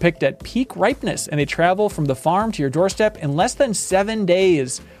ingredients are picked at peak ripeness and they travel from the farm to your doorstep in less than 7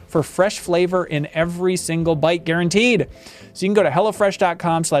 days for fresh flavor in every single bite guaranteed. So you can go to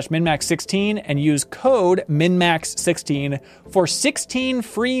HelloFresh.com/minmax16 and use code MinMax16 for 16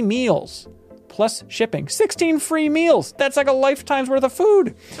 free meals plus shipping. 16 free meals. That's like a lifetime's worth of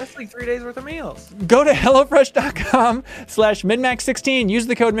food. That's like 3 days worth of meals. Go to HelloFresh.com/MinMax16. Use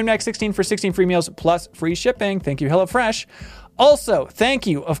the code MinMax16 for 16 free meals plus free shipping. Thank you, HelloFresh. Also, thank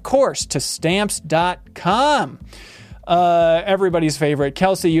you, of course, to Stamps.com. Everybody's favorite.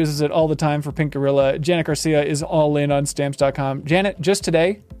 Kelsey uses it all the time for Pink Gorilla. Janet Garcia is all in on Stamps.com. Janet, just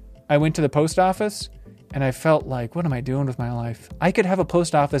today, I went to the post office and I felt like, what am I doing with my life? I could have a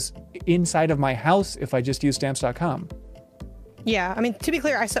post office inside of my house if I just use Stamps.com. Yeah, I mean, to be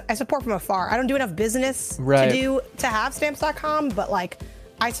clear, I support from afar. I don't do enough business Right. to have Stamps.com, but like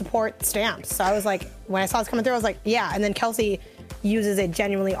I support stamps. So I was like, when I saw this coming through, I was like, yeah. And then Kelsey uses it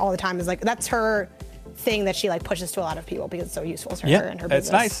genuinely all the time. Is like, that's her thing that she like pushes to a lot of people because it's so useful to her and her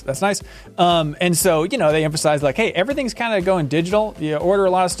business. That's nice. And so, they emphasize like, hey, everything's kind of going digital. You order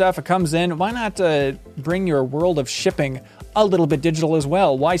a lot of stuff, it comes in. Why not bring your world of shipping a little bit digital as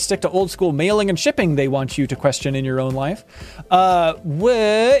well? Why stick to old school mailing and shipping? They want you to question in your own life.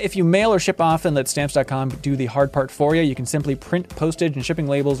 If you mail or ship often, let Stamps.com do the hard part for you. You can simply print postage and shipping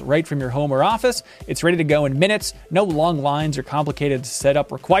labels right from your home or office. It's ready to go in minutes. No long lines or complicated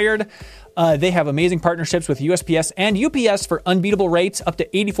setup required. They have amazing partnerships with USPS and UPS for unbeatable rates, up to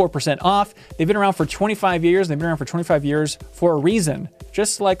 84% off. They've been around for 25 years. They've been around for 25 years for a reason.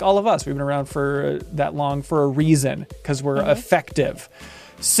 Just like all of us. We've been around for that long for a reason, because we're effective.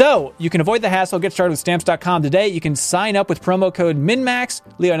 So you can avoid the hassle. Get started with Stamps.com today. You can sign up with promo code MINMAX.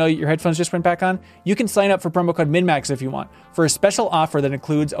 Leo, I know your headphones just went back on. You can sign up for promo code MINMAX if you want, for a special offer that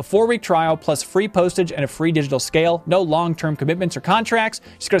includes a 4-week trial plus free postage and a free digital scale. No long-term commitments or contracts.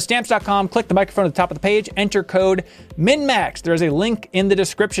 Just go to Stamps.com, click the microphone at the top of the page, enter code MINMAX. There's a link in the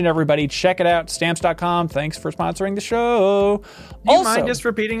description, everybody. Check it out. Stamps.com. Thanks for sponsoring the show. Do you mind just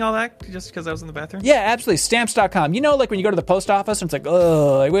repeating all that just because I was in the bathroom? Yeah, absolutely. Stamps.com. Like when you go to the post office and it's like,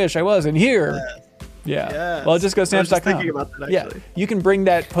 oh, I wish I wasn't here. Yeah. Yes. Well, just go Stamps.com. I was just thinking about that, actually. Yeah. You can bring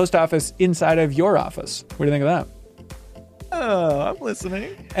that post office inside of your office. What do you think of that? Oh, I'm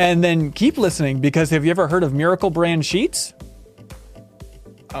listening. And then keep listening, because have you ever heard of Miracle Brand sheets?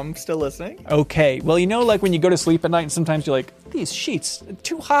 I'm still listening. Okay. Well, like when you go to sleep at night and sometimes you're like, these sheets,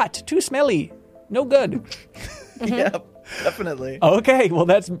 too hot, too smelly, no good. Yep. Definitely. Okay, well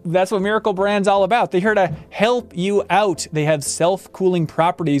that's what Miracle Brand's all about. They're here to help you out. They have self-cooling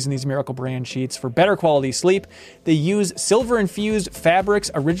properties in ththese Miracle Brand sheets for better quality sleep. They use silver-infused fabrics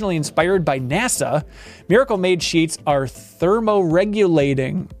originally inspired by NASA. Miracle-made sheets are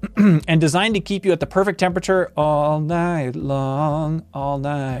thermoregulating and designed to keep you at the perfect temperature all night long, all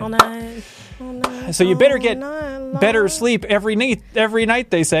night. All night. So you better get better sleep every night,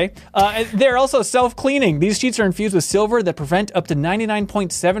 they say. They're also self-cleaning. These sheets are infused with silver that prevent up to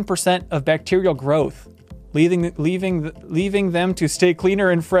 99.7% of bacterial growth, leaving them to stay cleaner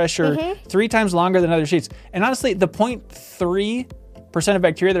and fresher 3 times longer than other sheets. And honestly, the 0.3% of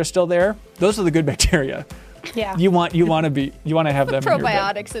bacteria that are still there, those are the good bacteria. Yeah. You want to have them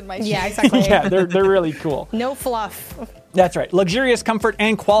probiotics in my sheets. Yeah, exactly. Yeah, they're really cool. No fluff. That's right. Luxurious comfort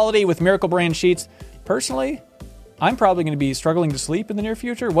and quality with Miracle Brand sheets. Personally, I'm probably going to be struggling to sleep in the near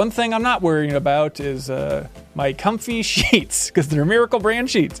future. One thing I'm not worrying about is my comfy sheets, because they're Miracle Brand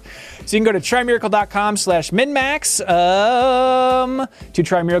sheets. So you can go to trymiracle.com/minmax to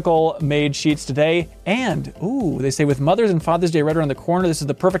try Miracle Made sheets today. And, they say with Mother's and Father's Day right around the corner, this is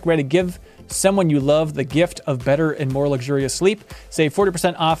the perfect way to give someone you love the gift of better and more luxurious sleep. Save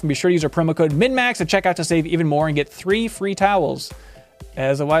 40% off and be sure to use our promo code MINMAX at checkout to save even more and get 3 free towels.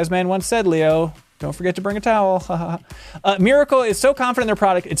 As a wise man once said, Leo, don't forget to bring a towel. Miracle is so confident in their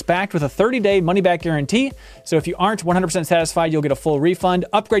product, it's backed with a 30-day money-back guarantee. So if you aren't 100% satisfied, you'll get a full refund.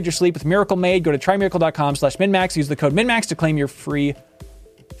 Upgrade your sleep with Miracle Made. Go to trymiracle.com/minmax. Use the code MINMAX to claim your free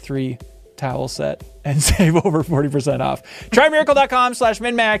 3 towel set and save over 40% off.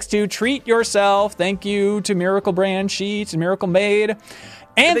 Trymiracle.com/minmax to treat yourself. Thank you to Miracle Brand sheets and Miracle Made.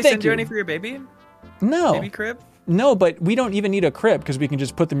 And Did they send you any for your baby? No. Baby crib? No, but we don't even need a crib because we can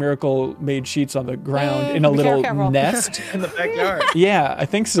just put the Miracle Made sheets on the ground in a little nest. In the backyard. Yeah, I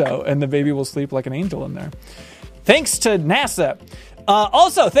think so. And the baby will sleep like an angel in there. Thanks to NASA.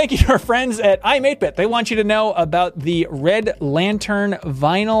 Also, thank you to our friends at I'm8bit. They want you to know about the Red Lantern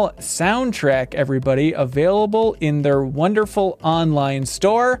vinyl soundtrack, everybody, available in their wonderful online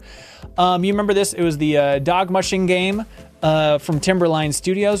store. You remember this? It was the dog mushing game from Timberline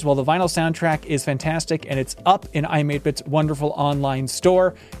Studios. Well, the vinyl soundtrack is fantastic, and it's up in I'm8bit's wonderful online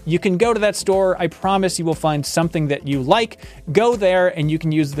store. You can go to that store. I promise you will find something that you like. Go there, and you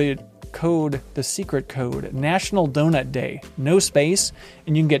can use the secret code, National Donut Day, no space,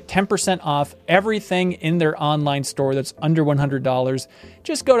 and you can get 10% off everything in their online store that's under $100.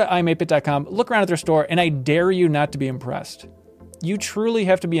 Just go to I'm8bit.com, look around at their store, and I dare you not to be impressed. You truly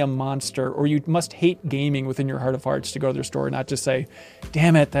have to be a monster, or you must hate gaming within your heart of hearts to go to their store and not just say,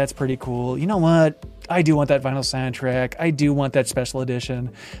 damn it, that's pretty cool. You know what? I do want that vinyl soundtrack. I do want that special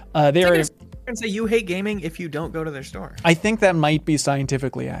edition. It's can say you hate gaming if you don't go to their store. I think that might be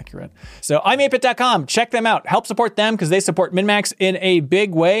scientifically accurate. So I'm8bit.com. Check them out. Help support them because they support MinnMax in a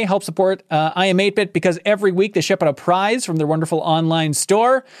big way. Help support I Am 8-Bit because every week they ship out a prize from their wonderful online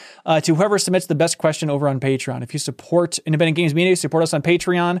store to whoever submits the best question over on Patreon. If you support Independent Games Media, support us on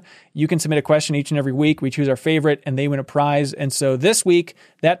Patreon, you can submit a question each and every week. We choose our favorite and they win a prize. And so this week,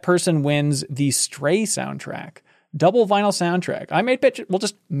 that person wins the Stray soundtrack. Double vinyl soundtrack. I'm8bit. We'll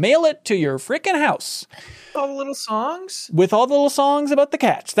just mail it to your freaking house. All the little songs? With all the little songs about the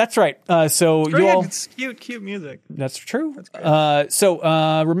cats. That's right. So you all... It's cute music. That's true. That's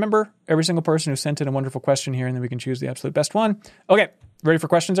so remember, every single person who sent in a wonderful question here, and then we can choose the absolute best one. Okay. Ready for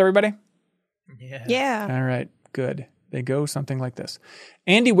questions, everybody? Yeah. All right. Good. They go something like this.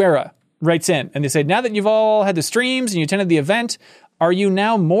 Andy Wera writes in, and they say, now that you've all had the streams and you attended the event, are you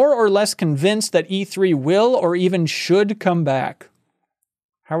now more or less convinced that E3 will or even should come back?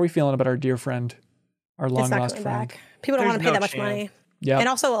 How are we feeling about our dear friend, our long-lost friend? Back. People don't want to pay that much money. Yeah. And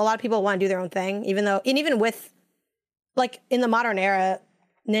also, a lot of people want to do their own thing, even with, like, in the modern era,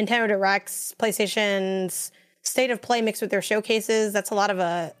 Nintendo Directs, PlayStation's State of Play mixed with their showcases, that's a lot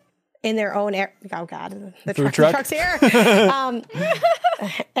of in their own air. Oh, God. The truck's here.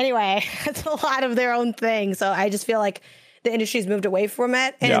 Anyway, it's a lot of their own thing. So I just feel like the industry's moved away from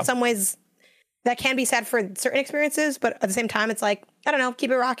it. And in some ways, that can be sad for certain experiences. But at the same time, it's like, I don't know,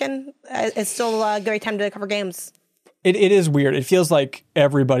 keep it rocking. It's still a great time to cover games. It is weird. It feels like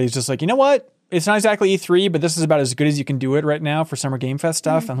everybody's just like, you know what? It's not exactly E3, but this is about as good as you can do it right now for Summer Game Fest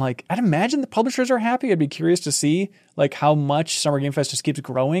stuff. And like, I'd imagine the publishers are happy. I'd be curious to see like how much Summer Game Fest just keeps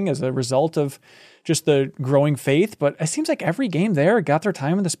growing as a result of just the growing faith. But it seems like every game there got their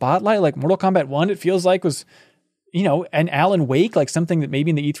time in the spotlight. Like Mortal Kombat 1, it feels like was, and Alan Wake, like something that maybe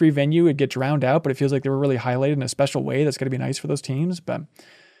in the E3 venue would get drowned out, but it feels like they were really highlighted in a special way. That's going to be nice for those teams. But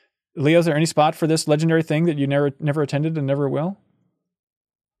Leo, is there any spot for this legendary thing that you never attended and never will?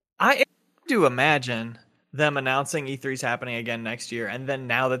 I do imagine them announcing E3's happening again next year, and then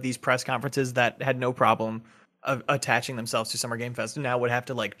now that these press conferences that had no problem of attaching themselves to Summer Game Fest now would have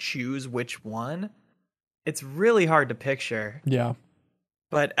to like choose which one. It's really hard to picture. Yeah,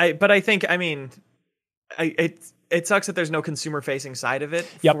 but I think it sucks that there's no consumer facing side of it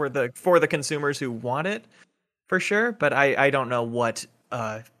for the consumers who want it for sure. But I don't know what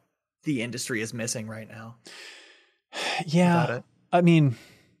the industry is missing right now. Yeah, I mean,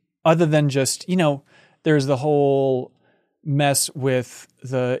 other than just there's the whole mess with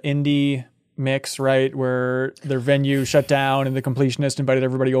the indie mix, right, where their venue shut down and the Completionist invited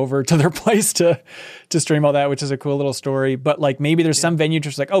everybody over to their place to stream all that, which is a cool little story. But like maybe there's some venue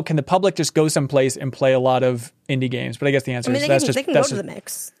just like, oh, can the public just go someplace and play a lot of indie games? But I guess the answer is they can go to the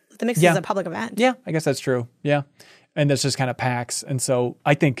mix. The mix is a public event. Yeah, I guess that's true. Yeah, and that's just kind of PAX. And so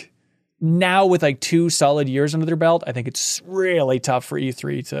I think now with like 2 solid years under their belt, I think it's really tough for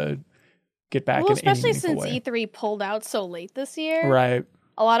E3 to get back. Well, especially since E3 pulled out so late this year, right?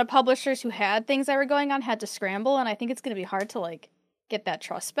 A lot of publishers who had things that were going on had to scramble, and I think it's going to be hard to like get that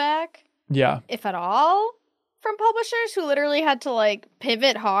trust back. Yeah, if at all, from publishers who literally had to like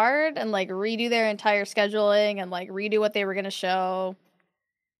pivot hard and like redo their entire scheduling and like redo what they were going to show.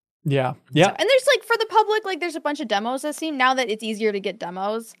 Yeah. So, and there's like for the public, like there's a bunch of demos that seem now that it's easier to get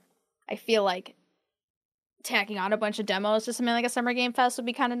demos. I feel like tacking on a bunch of demos to something like a Summer Game Fest would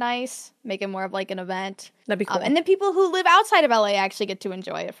be kind of nice. Make it more of like an event. That'd be cool. And then people who live outside of LA actually get to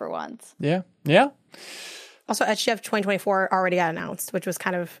enjoy it for once. Yeah. Yeah. Also, EdgeDev 2024 already got announced, which was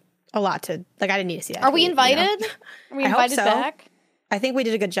kind of a lot to like. I didn't need to see that. Are we invited? Are we invited back? I think we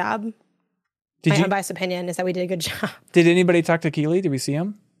did a good job. My unbiased opinion is that we did a good job. Did anybody talk to Keeley? Did we see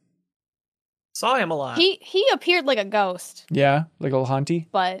him? Saw him a lot. He appeared like a ghost. Yeah, like a little haunty.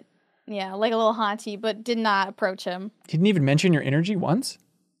 But yeah, like a little haunty, but did not approach him. He didn't even mention your energy once?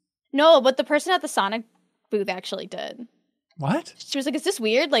 No, but the person at the Sonic booth actually did. What? She was like, is this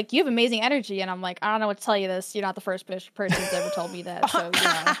weird? Like, you have amazing energy. And I'm like, I don't know what to tell you this. You're not the first person who's ever told me that. So,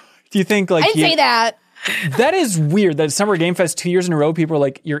 Do you think like... I didn't say that. That is weird that Summer Game Fest 2 years in a row, people are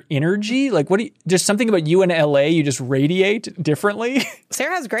like, your energy? Like, what do you... Just something about you in LA, you just radiate differently?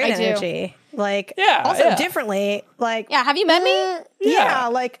 Sarah has great energy. Like, differently. Like... Yeah, have you met me? Yeah,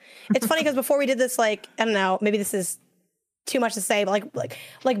 like, it's funny because before we did this, like, I don't know, maybe this is too much to say, but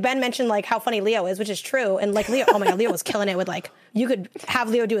like Ben mentioned like how funny Leo is, which is true. And like Leo, oh my God, Leo was killing it with like, you could have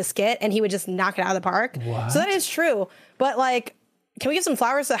Leo do a skit and he would just knock it out of the park. What? So that is true. But like, can we give some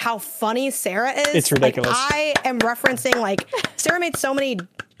flowers to how funny Sarah is? It's ridiculous. Like, I am referencing like Sarah made so many.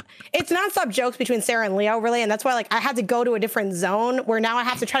 it's nonstop jokes between Sarah and Leo, really, and that's why like I had to go to a different zone where now I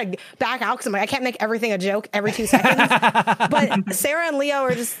have to try to back out because I'm like I can't make everything a joke every 2 seconds. But Sarah and Leo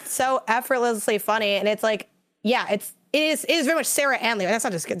are just so effortlessly funny, and it's like, yeah, it is very much Sarah and Leo. That's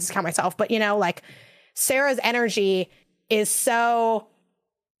not just to discount myself, but you know, like Sarah's energy is so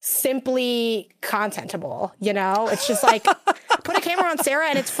simply contentable, you know? It's just like put a camera on Sarah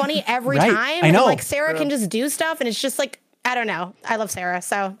and it's funny every time. I know. And, like Sarah can just do stuff and it's just like, I don't know. I love Sarah.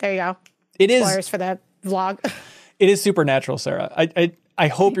 So there you go. It is spoilers for the vlog. It is supernatural, Sarah. I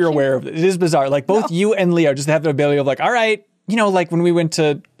hope you're aware of it. It is bizarre. Like both you and Leo just have the ability of like, all right, you know, like when we went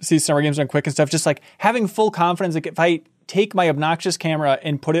to see Summer Games Done Quick and stuff, just like having full confidence. Like if I take my obnoxious camera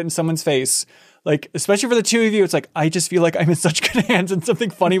and put it in someone's face, like, especially for the two of you, it's like, I just feel like I'm in such good hands and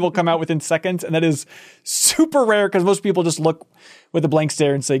something funny will come out within seconds. And that is super rare because most people just look with a blank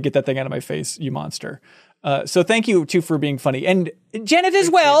stare and say, get that thing out of my face, you monster. So thank you, too, for being funny. And Janet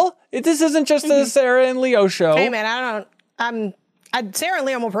as well. This isn't just a Sarah and Leo show. Hey, man, Sarah and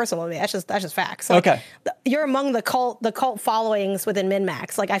Leo are more personal to me. That's just facts. Like, okay. You're among the cult followings within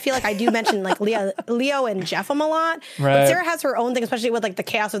MinMax. Like, I feel like I do mention like Leo and Jeffem a lot. Right. But Sarah has her own thing, especially with like the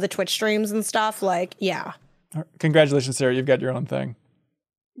chaos of the Twitch streams and stuff. Like, yeah. Congratulations, Sarah. You've got your own thing.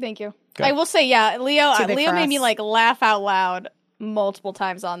 Thank you. Okay. I will say, yeah, Leo made me us. like laugh out loud multiple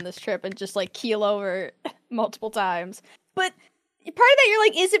times on this trip and just like keel over multiple times. But part of that, you're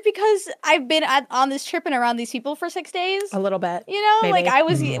like, is it because I've been on this trip and around these people for 6 days? A little bit. You know, maybe.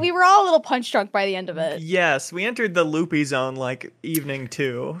 like we were all a little punch drunk by the end of it. Yes, we entered the loopy zone like evening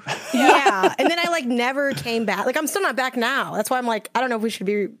 2. Yeah. And then I like never came back. Like I'm still not back now. That's why I'm like, I don't know if we should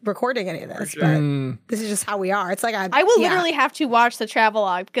be recording any of this, but this is just how we are. It's like I will literally have to watch the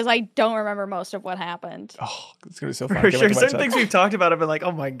travelogue because I don't remember most of what happened. Oh, it's going to be so fun. For sure. Certain things we've talked about have been like,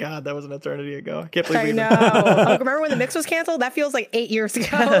 oh my God, that was an eternity ago. I can't believe I know. Like, remember when the mix was canceled? That feels like 8 years ago.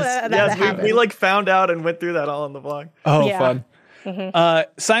 Yes, we like found out and went through that all in the vlog. Oh, Yeah. fun.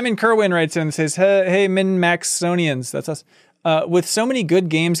 Simon Kerwin writes in and says, hey Min-Maxonians, that's us. With so many good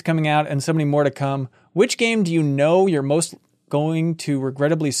games coming out and so many more to come, which game do you know you're most going to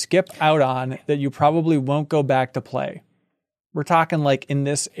regrettably skip out on that you probably won't go back to play? We're talking like in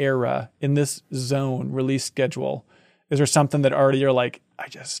this era, in this zone release schedule. Is there something that already you're like, I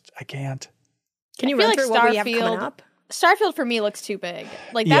can't? Can you I feel run like through what we have coming Starfield- up? Starfield for me looks too big.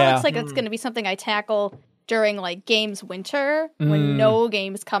 Like that looks like it's going to be something I tackle during like games winter when no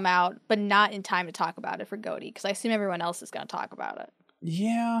games come out, but not in time to talk about it for GOTY because I assume everyone else is going to talk about it.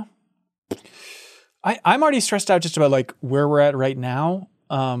 Yeah. I'm already stressed out just about like where we're at right now.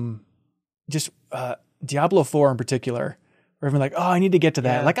 Diablo 4 in particular. Where everyone's like, oh, I need to get to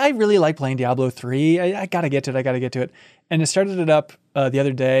that. Yeah. Like, I really like playing Diablo 3. I got to get to it. And I started it up the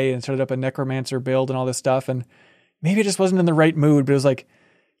other day and started up a Necromancer build and all this stuff. And maybe I just wasn't in the right mood, but it was like,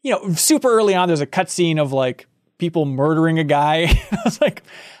 you know, super early on, there's a cutscene of like people murdering a guy. I was like,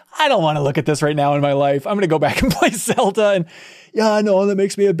 I don't want to look at this right now in my life. I'm going to go back and play Zelda. And yeah, I know that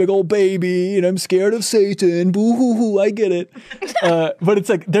makes me a big old baby and I'm scared of Satan. Boo hoo hoo. I get it. But it's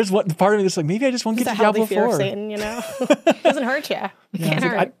like, there's one part of me that's like, maybe I just won't get to Diablo 4. Fear of Satan, you know? Doesn't hurt you. Can't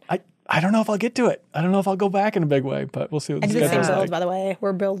hurt. I don't know if I'll get to it. I don't know if I'll go back in a big way, but we'll see what I this did the same schedule's build, like. by the way.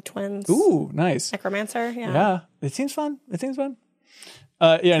 We're build twins. Ooh, nice. Necromancer, yeah. Yeah, it seems fun.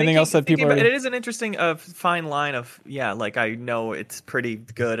 Anything else that people are... It is an interesting fine line of, like I know it's pretty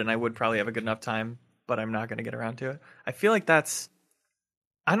good and I would probably have a good enough time, but I'm not going to get around to it. I feel like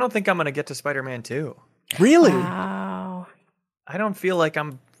I don't think I'm going to get to Spider-Man 2. Really? Wow. I don't feel like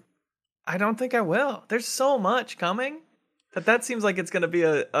I don't think I will. There's so much coming that seems like it's going to be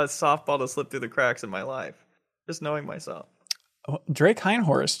a softball to slip through the cracks in my life. Just knowing myself. Drake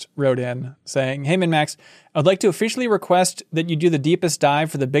Heinhorst wrote in saying, hey, Min-Max, I would like to officially request that you do the deepest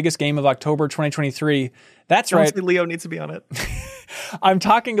dive for the biggest game of October 2023. That's right. Leo needs to be on it. I'm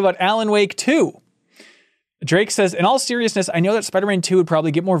talking about Alan Wake 2. Drake says, in all seriousness, I know that Spider-Man 2 would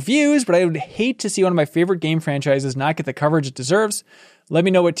probably get more views, but I would hate to see one of my favorite game franchises not get the coverage it deserves. Let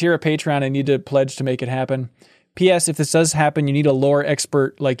me know what tier of Patreon I need to pledge to make it happen. P.S. If this does happen, you need a lore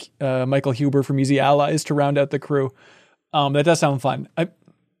expert like Michael Huber from Easy Allies to round out the crew. That does sound fun.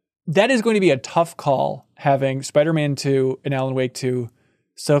 That is going to be a tough call, having Spider-Man 2 and Alan Wake 2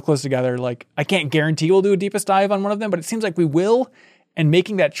 so close together. Like, I can't guarantee we'll do a deepest dive on one of them, but it seems like we will, and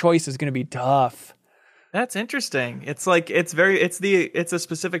making that choice is going to be tough. That's interesting. It's like it's a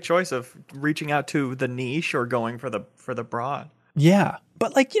specific choice of reaching out to the niche or going for the broad. Yeah,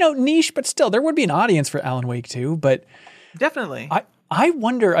 but like, niche, but still, there would be an audience for Alan Wake 2, but definitely. I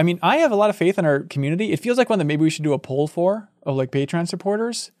wonder, I mean, I have a lot of faith in our community. It feels like one that maybe we should do a poll for, of like Patreon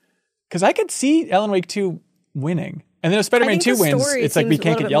supporters. Because I could see Alan Wake 2 winning. And then if Spider-Man 2 wins, story it's like we seems a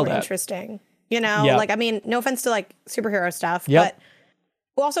can't little get bit yelled more at. Interesting. You know, Yep. like, I mean, no offense to like superhero stuff, Yep.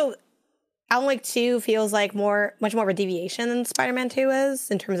 but also Alan Wake 2 feels like much more of a deviation than Spider-Man 2 is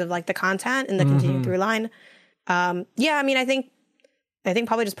in terms of like the content and the continued through line. Yeah, I mean, I think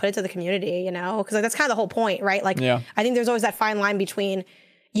probably just put it to the community, you know, because like, that's kind of the whole point, right? Like, Yeah. I think there's always that fine line between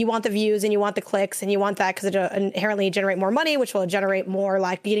you want the views and you want the clicks and you want that because it inherently generate more money, which will generate more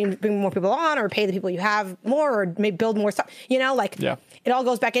like bring more people on or pay the people you have more or maybe build more stuff, you know, like it all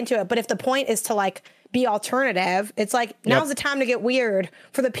goes back into it. But if the point is to like be alternative, it's like now's the time to get weird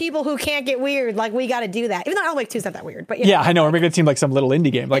for the people who can't get weird. Like we got to do that. Even though Alan Wake 2 is not that weird, but you know, I know. We're making it seem like some little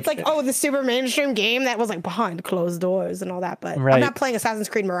indie game. Like, it's like, oh, the super mainstream game that was like behind closed doors and all that. But Right. I'm not playing Assassin's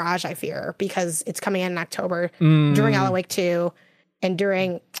Creed Mirage, I fear, because it's coming in October during Alan Wake 2 and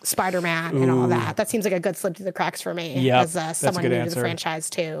during Spider-Man and all that. That seems like a good slip through the cracks for me Yep, as that's a someone good new to answer. the franchise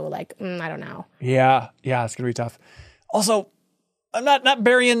too. Like, I don't know. Yeah, it's gonna be tough. Also, I'm not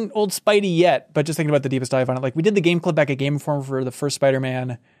burying old Spidey yet, but just thinking about the deepest dive on it. Like we did the game clip back at Game Informer for the first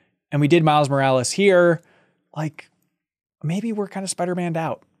Spider-Man, and we did Miles Morales here. Like maybe we're kind of Spider-Man'd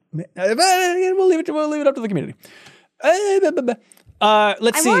out. We'll leave it up to the community.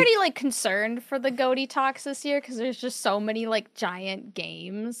 Let's I'm see. already like concerned for the GOTY talks this year because there's just so many like giant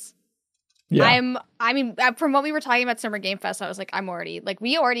games. Yeah. I mean, from what we were talking about Summer Game Fest, I was like,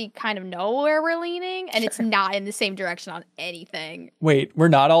 we already kind of know where we're leaning, and it's not in the same direction on anything. Wait, we're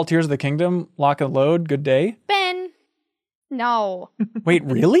not all Tears of the Kingdom. Lock and load. Good day. Ben, no. Wait,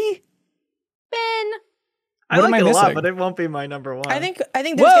 really? Ben. I What am like I it a lot, missing? but it won't be my number one. I think there's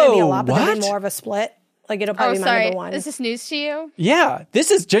going to be a Whoa, lot, but there'll be what? more of a split. Like it'll Oh, probably be my sorry. number one. Is this news to you? Yeah,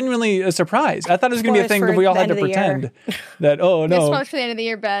 this is genuinely a surprise. I thought it was going to be a Spoilers thing for that we all the had to end of the year. pretend that. Oh It's no! spoilers for the end of the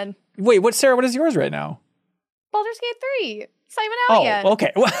year, Ben. Wait, Sarah? What is yours right now? Baldur's Gate 3. It's not even out Oh, yet.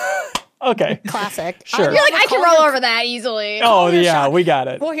 okay. Okay. Classic. Sure. You're like, I can roll over that easily. Oh your yeah, shot. we got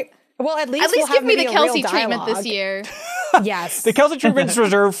it. Well, at least At least we'll give have me the maybe a real Kelsey treatment this dialogue. year. Yes. The Kelsey treatment's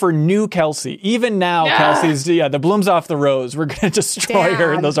reserved for new Kelsey. Even now, Kelsey's the bloom's off the rose. We're gonna destroy her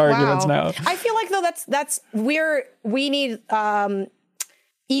in Damn, those arguments wow. now. I feel like though we need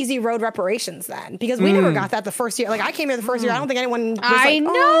easy road reparations then because we never got that the first year. Like I came here the first year. I don't think anyone was I like,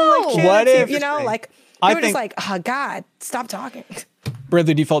 know. Oh, like, What shit, if- you know, like I they were think- just like, oh God, stop talking.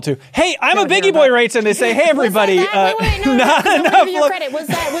 Bradley Default 2. Hey, I'm a No, Biggie you're Boy not. writes in. They say, hey everybody, Wait, no, not no, enough. give your credit. Was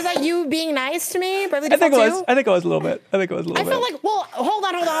that you being nice to me, Bradley I think it Default was. 2? I think it was a little bit. I felt like, well, hold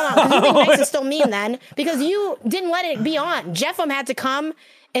on. Because you being nice is still mean then. Because you didn't let it be on. Jeffem had to come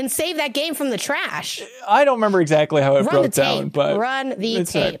and save that game from the trash. I don't remember exactly how it Run the broke tape. down, but Run the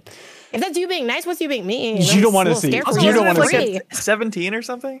it's tape. If that's you being nice, what's you being mean? You don't wanna see. You You Wasn't don't it wanna like see. a 17 or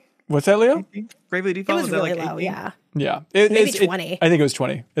something? What's that, Leo? Bravely It Default was that really like low, 18? yeah. Yeah, Maybe 20. I think it was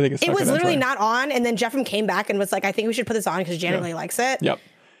 20. I think it's. It was literally not on, and then Jeffem came back and was like, I think we should put this on because Janet really likes it. Yep.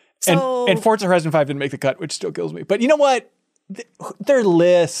 So, And Forza Horizon 5 didn't make the cut, which still kills me. But you know what? Their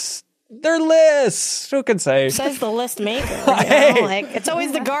lists. Who can say? says the list maker. Hey. You know? Like it's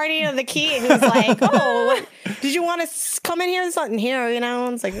always the guardian of the key who's like, oh, did you want to come in here? There's nothing here, you know?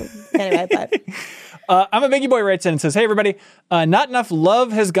 It's like, anyway, but I'm a Biggie Boy writes in and says, hey, everybody, not enough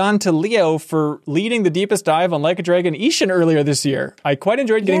love has gone to Leo for leading the deepest dive on Like a Dragon Ishin earlier this year. I quite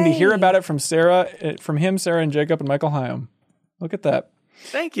enjoyed getting to hear about it from Sarah, and Jacob, and Michael Hyam. Look at that.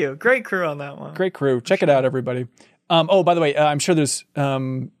 Thank you. Great crew on that one. Great crew. Check it out, everybody. By the way, I'm sure there's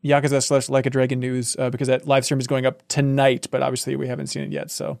Yakuza / Like a Dragon news because that live stream is going up tonight, but obviously we haven't seen it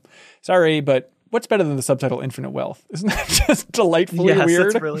yet. So sorry, but what's better than the subtitle Infinite Wealth? Isn't that just delightfully Yes,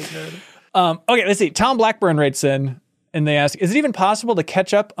 weird? that's really good. Okay, let's see. Tom Blackburn writes in and they ask, is it even possible to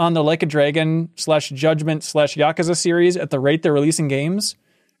catch up on the Like a Dragon / Judgment / Yakuza series at the rate they're releasing games?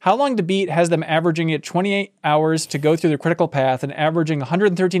 How Long to Beat has them averaging at 28 hours to go through the critical path and averaging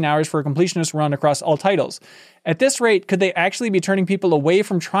 113 hours for a completionist run across all titles. At this rate, could they actually be turning people away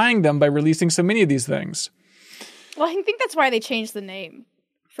from trying them by releasing so many of these things? Well, I think that's why they changed the name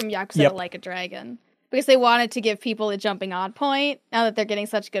from Yakuza Yep. to Like a Dragon. Because they wanted to give people a jumping on point now that they're getting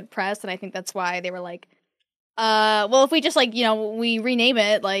such good press. And I think that's why they were like, well, if we just we rename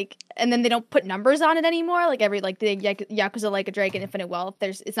it, and then they don't put numbers on it anymore, the Yakuza Like a Dragon Infinite Wealth,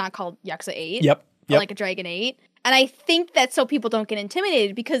 it's not called Yakuza 8. Yep. Or Like a Dragon 8. And I think that's so people don't get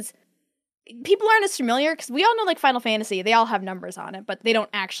intimidated because people aren't as familiar, because we all know Final Fantasy, they all have numbers on it, but they don't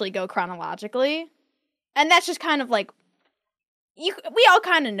actually go chronologically. And that's just kind of we all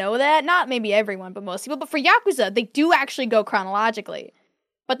kind of know that, not maybe everyone, but most people. But for Yakuza, they do actually go chronologically.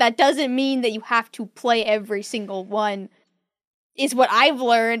 But that doesn't mean that you have to play every single one, is what I've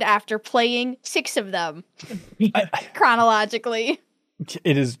learned after playing 6 of them chronologically.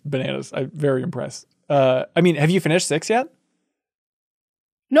 It is bananas. I'm very impressed. I mean, have you finished 6 yet?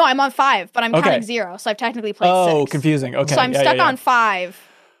 No, I'm on 5, but I'm Okay. counting 0, so I've technically played 6. Oh, confusing. Okay. So I'm stuck on 5.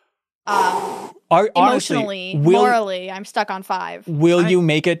 Honestly, Emotionally, morally, I'm stuck on 5. Will you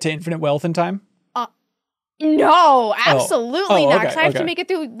make it to Infinite Wealth in time? No, absolutely not. okay, Because I have okay. to make it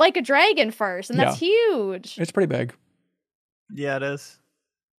through Like a Dragon first, and that's huge. It's pretty big. Yeah, it is.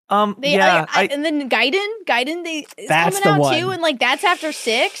 And then Gaiden, is That's coming the out too, one. and like that's after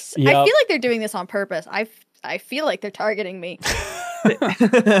 6. Yep. I feel like they're doing this on purpose. I feel like they're targeting me.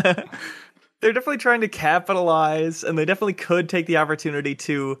 They're definitely trying to capitalize, and they definitely could take the opportunity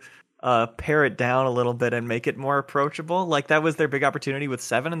to pare it down a little bit and make it more approachable. Like that was their big opportunity with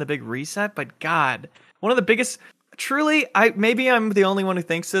 7 and the big reset. But God, one of the biggest. Truly, maybe I'm the only one who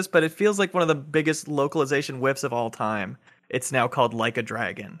thinks this, but it feels like one of the biggest localization whiffs of all time. It's now called Like a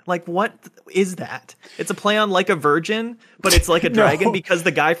Dragon. Like, what is that? It's a play on Like a Virgin, but it's like a dragon because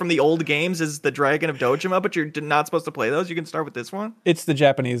the guy from the old games is the Dragon of Dojima, but you're not supposed to play those. You can start with this one. It's the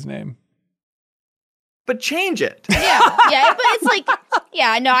Japanese name. But change it. Yeah, but it's like,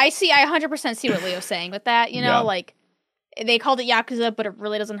 no, I 100% see what Leo's saying with that, you know, Yeah. like, they called it Yakuza, but it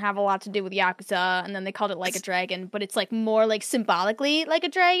really doesn't have a lot to do with Yakuza, and then they called it Like a Dragon, but it's, like, more, like, symbolically like a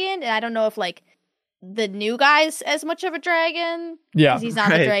dragon, and I don't know if, like, the new guy's as much of a dragon, Yeah. because he's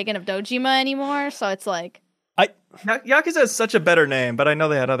not the Dragon of Dojima anymore, so it's like... Yakuza is such a better name, but I know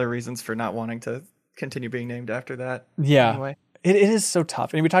they had other reasons for not wanting to continue being named after that. Yeah. Anyway. It is so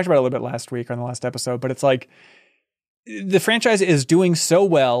tough. And we talked about it a little bit last week on the last episode, but it's like the franchise is doing so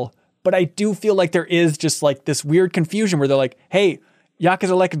well, but I do feel like there is just like this weird confusion where they're like, hey,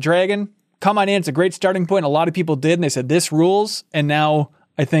 Yakuza Like a Dragon, come on in. It's a great starting point. A lot of people did, and they said this rules. And now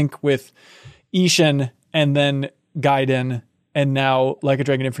I think with Ishin and then Gaiden and now Like a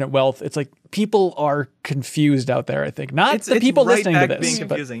Dragon Infinite Wealth, it's like people are confused out there, I think. Not the people right listening to back this. being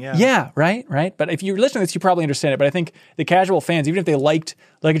confusing, but, yeah. right. But if you're listening to this, you probably understand it. But I think the casual fans, even if they liked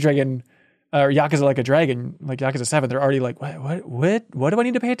Like a Dragon or Yakuza Like a Dragon, like Yakuza 7, they're already like, what do I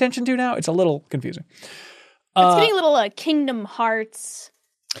need to pay attention to now? It's a little confusing. It's getting a little Kingdom Hearts.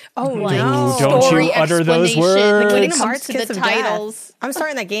 Oh, Like, no. Don't story you utter those explanation words. when it Kingdom comes Hearts to Kiss the of Death. titles. I'm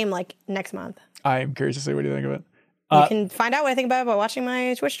starting that game like next month. I'm curious to see what you think of it. You can find out what I think about it by watching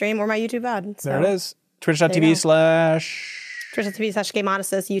my Twitch stream or my YouTube VOD. So, There it is. There you Twitch.tv/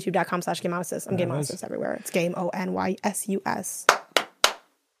 Twitch.tv/GameOnysus, YouTube.com/GameOnysus. I'm There it GameOnysus is. everywhere. It's GameOnysus.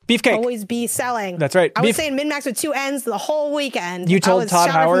 Beefcake. Always be selling. That's right. I was saying min-max with 2 N's the whole weekend. You I told was Todd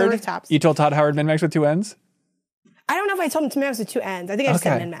shouting from the Howard. rooftops. You told Todd Howard min-max with 2 N's? I don't know if I told him to min-max with 2 N's. I think I just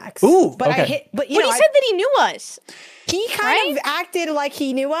Okay. said min-max. Ooh, but okay. I hit. But you But know, he said that he knew us. he kind of acted like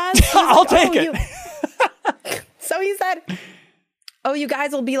he knew us. He's I'll like, take "Oh, it." So he said, "Oh, you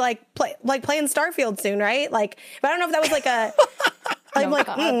guys will be like playing Starfield soon, right?" Like, but I don't know if that was like a. I'm like,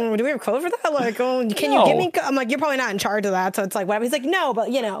 do we have code for that? Like, can you give me? I'm like, you're probably not in charge of that, so it's like whatever. He's like, no,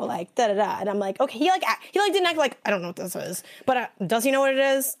 but you know, like da da da. And I'm like, okay. He didn't act like I don't know what this is, but does he know what it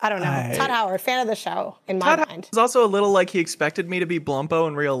is? I don't know. Todd Howard, fan of the show in my mind. It's also a little like he expected me to be Blumpo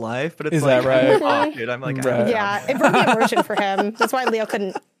in real life, but it's Is like, that right? oh, dude, I'm like, Right. Yeah, it broke the immersion for him. That's why Leo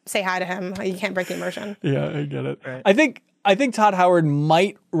couldn't say hi to him. You can't break the immersion. Yeah, I get it. Right. I think Todd Howard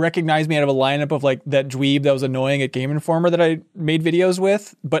might recognize me out of a lineup of like that dweeb that was annoying at Game Informer that I made videos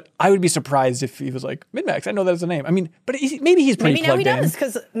with, but I would be surprised if he was like, Min-Max, I know that's a name. I mean, but maybe he's pretty Maybe now he plugged in. does,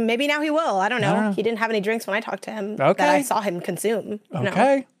 because maybe now he will. I don't know. He didn't have any drinks when I talked to him that Okay. I saw him consume. You know.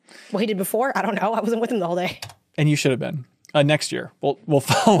 Okay. What he did before, I don't know. I wasn't with him the whole day. And you should have been. Next year, we'll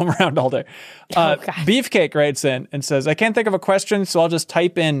follow him around all day. Beefcake writes in and says, I can't think of a question, so I'll just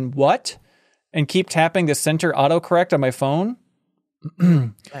type in what and keep tapping the center autocorrect on my phone.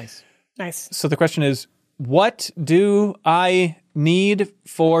 nice. Nice. So the question is, what do I need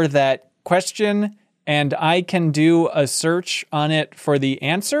for that question? And I can do a search on it for the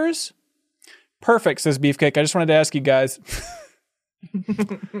answers? Perfect, says Beefcake. I just wanted to ask you guys.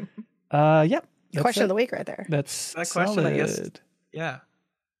 Yep. Question of the week right there. That's That question, I guess. solid. Yeah.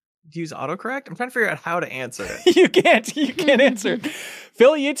 Use autocorrect? I'm trying to figure out how to answer it. You can't answer.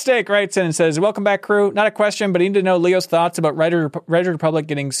 Philly Eatsteak writes in and says, welcome back, crew. Not a question, but I need to know Leo's thoughts about Riders Republic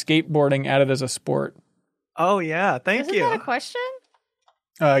getting skateboarding added as a sport. Oh, yeah. Thank Isn't you. that a question?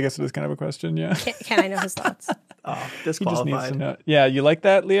 I guess it is kind of a question, yeah. Can I know his thoughts? Oh, He just needs to disqualified. know. Yeah, you like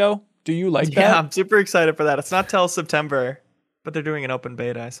that, Leo? Do you like Yeah, that? I'm super excited for that. It's not till September, but they're doing an open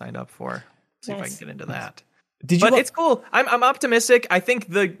beta I signed up for. See if I Nice. can get into that. Did you? But it's cool. I'm optimistic. I think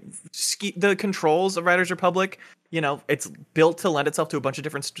the controls of Riders Republic, it's built to lend itself to a bunch of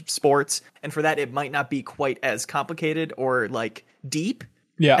different sports, and for that it might not be quite as complicated or like deep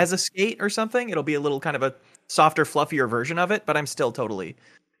yeah. as a skate or something. It'll be a little kind of a softer, fluffier version of it, but I'm still totally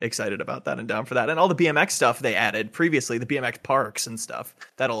excited about that and down for that. And all the BMX stuff they added previously, the BMX parks and stuff,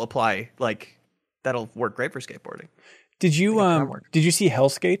 that'll work great for skateboarding. Did you see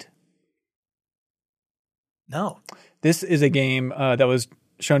Hellskate? No. This is a game that was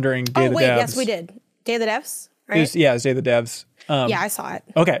shown during Day of the Devs. Yes, we did. Day of the Devs, right? It was Day of the Devs. Yeah, I saw it.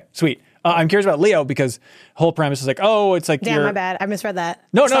 Okay, sweet. I'm curious about Leo because the whole premise is like, oh, it's like Damn, my bad. I misread that.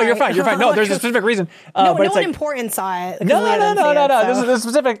 No, you're fine. You're fine. No, there's a specific reason. No but it's one like, important saw it. No. This is a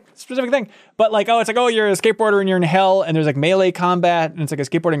specific thing. But like, it's like, you're a skateboarder and you're in hell, and there's like melee combat, and it's like a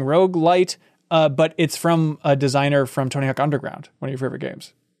skateboarding roguelite. But it's from a designer from Tony Hawk Underground, one of your favorite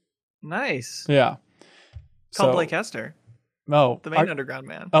games. Nice. Yeah. Called Blake Hester. Oh, the main Underground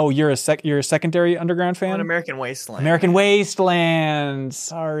man. Oh, you're a secondary Underground fan? An American Wasteland. American Wasteland.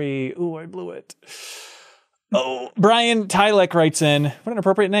 Sorry. Ooh, I blew it. Oh, Brian Tylek writes in, what an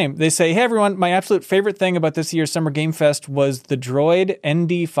appropriate name. They say, hey everyone, my absolute favorite thing about this year's Summer Game Fest was the droid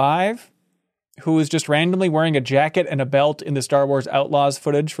ND5, who was just randomly wearing a jacket and a belt in the Star Wars Outlaws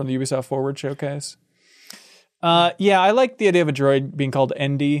footage from the Ubisoft Forward showcase. Yeah, I like the idea of a droid being called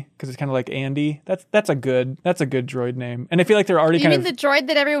Endy because it's kind of like Andy. That's a good droid name. And I feel like they're already You mean the droid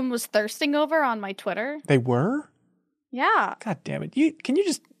that everyone was thirsting over on my Twitter? They were? Yeah. God damn it. Can you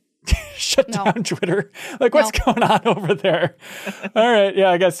just shut down Twitter? Like, what's going on over there? All right. Yeah,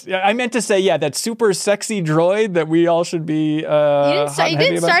 I guess. Yeah, I meant to say, that super sexy droid that we all should be You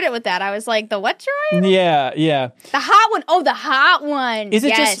didn't start it with that. I was like, the what droid? Yeah. The hot one. Oh, the hot one. Is it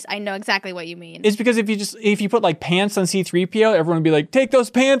yes, I know exactly what you mean. It's because if you put like pants on C-3PO, everyone would be like, take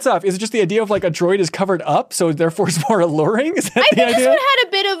those pants off. Is it just the idea of like a droid is covered up, so therefore it's more alluring? Is that I the think idea? this one had a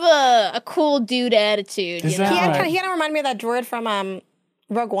bit of a cool dude attitude. Is you know? that right? He kind of reminded me of that droid from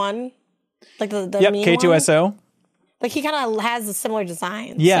Rogue One. Like the mean K2SO. one. Like he kind of has a similar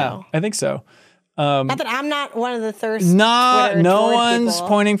design. Yeah, so. I think so. Not that I'm not one of the thirst. No droid one's people,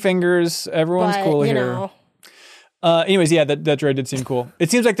 pointing fingers. Everyone's but, cool you here. know. Anyways, that droid did seem cool.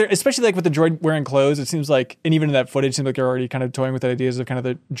 It seems like they're, especially like with the droid wearing clothes, it seems like, and even in that footage, it seems like they're already kind of toying with the ideas of kind of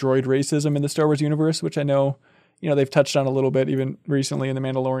the droid racism in the Star Wars universe, which I know, they've touched on a little bit even recently in The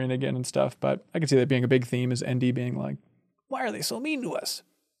Mandalorian again and stuff. But I can see that being a big theme is ND being like, why are they so mean to us?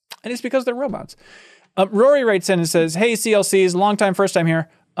 And it's because they're robots. Rory writes in and says, hey, CLCs, long time, first time here.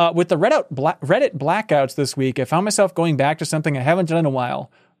 With the Reddit blackouts this week, I found myself going back to something I haven't done in a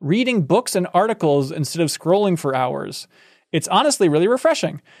while, reading books and articles instead of scrolling for hours. It's honestly really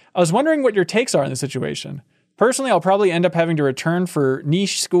refreshing. I was wondering what your takes are in this situation. Personally, I'll probably end up having to return for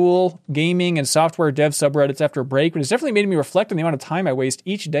niche school, gaming, and software dev subreddits after a break, but it's definitely made me reflect on the amount of time I waste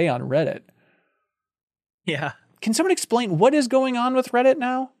each day on Reddit. Yeah. Can someone explain what is going on with Reddit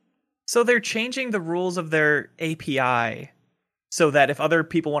now? So they're changing the rules of their API so that if other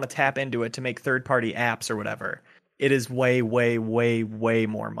people want to tap into it to make third-party apps or whatever, it is way, way, way, way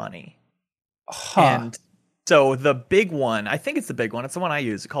more money. Huh. And so the big one, I think it's the big one. It's the one I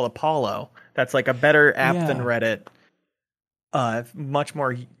use called Apollo. That's like a better app than Reddit. Much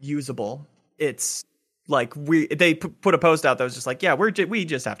more usable. It's like they put a post out that was just like, yeah, we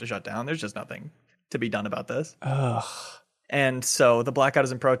just have to shut down. There's just nothing to be done about this. Ugh. And so the blackout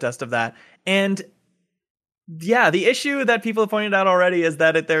is in protest of that. And yeah, the issue that people have pointed out already is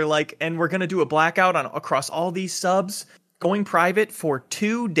that they're like, and we're going to do a blackout across all these subs, going private for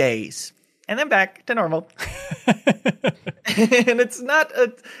 2 days, and then back to normal. And it's not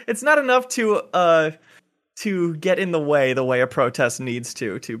enough to get in the way a protest needs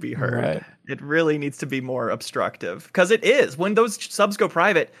to be heard. Right. It really needs to be more obstructive, because it is. When those subs go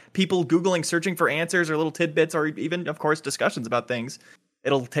private, people Googling, searching for answers or little tidbits or even, of course, discussions about things,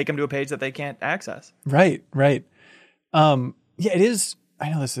 it'll take them to a page that they can't access. Right. Yeah, it is. I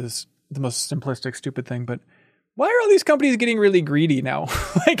know this is the most simplistic, stupid thing, but why are all these companies getting really greedy now?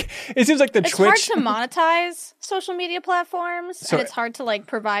 Like, it seems like it's Twitch... hard to monetize social media platforms, and it's hard to like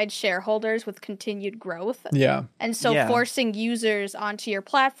provide shareholders with continued growth. Yeah. And so forcing users onto your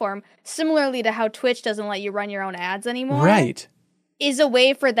platform, similarly to how Twitch doesn't let you run your own ads anymore, right, is a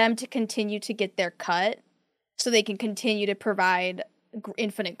way for them to continue to get their cut so they can continue to provide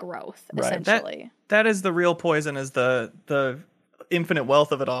infinite growth, essentially. That is the real poison, is the infinite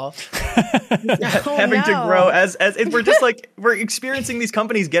wealth of it all. Having to grow as we're just like, we're experiencing these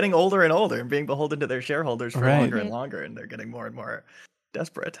companies getting older and older and being beholden to their shareholders for longer and longer, and they're getting more and more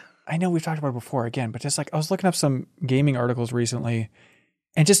desperate. I know we've talked about it before again, but just like I was looking up some gaming articles recently,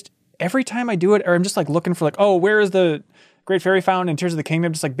 and just every time I do it, or I'm just like looking for like, oh, where is the Great Fairy Fountain and Tears of the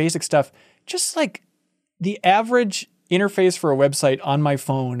Kingdom, just like basic stuff, just like the average interface for a website on my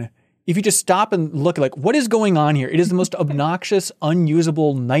phone if you just stop and look like what is going on here, it is the most obnoxious,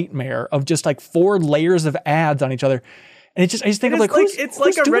 unusable nightmare of just like 4 layers of ads on each other. And I just think of like, it's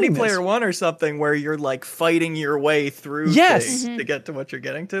like a Ready doing Player this? One or something where you're like fighting your way through Yes. things to get to what you're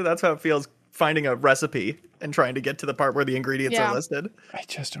getting to. That's how it feels finding a recipe and trying to get to the part where the ingredients are listed. I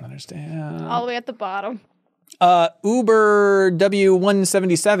just don't understand. All the way at the bottom. Uber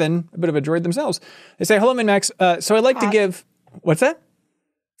W177, a bit of a droid themselves. They say, hello, Min-Max. So I'd like to give, what's that?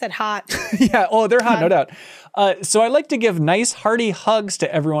 Said hot. Yeah, oh, they're hot, no doubt. So I like to give nice, hearty hugs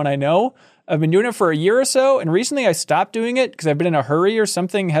to everyone I know. I've been doing it for a year or so, and recently I stopped doing it because I've been in a hurry or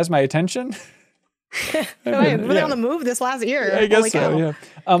something has my attention. Really on the move this last year. I guess Holy so, cow.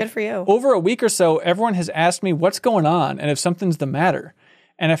 yeah. Good for you. Over a week or so, everyone has asked me what's going on and if something's the matter.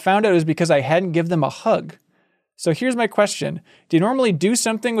 And I found out it was because I hadn't given them a hug. So here's my question. Do you normally do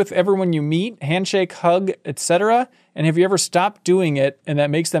something with everyone you meet, handshake, hug, etc.? And have you ever stopped doing it and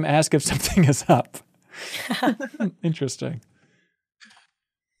that makes them ask if something is up? Interesting.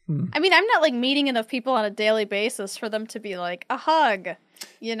 I mean, I'm not like meeting enough people on a daily basis for them to be like a hug,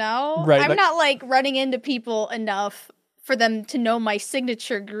 you know? Right, I'm like- not like running into people enough for them to know my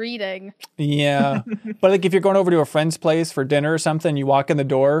signature greeting. Yeah. But like if you're going over to a friend's place for dinner or something, you walk in the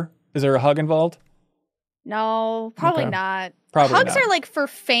door, is there a hug involved? No, probably Okay. not. Probably Hugs not. are like for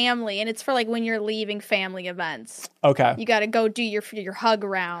family, and it's for like when you're leaving family events. Okay. You got to go do your hug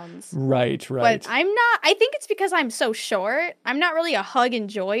rounds. Right. But I'm not. I think it's because I'm so short. I'm not really a hug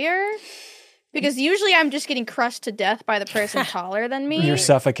enjoyer. Because usually I'm just getting crushed to death by the person taller than me. You're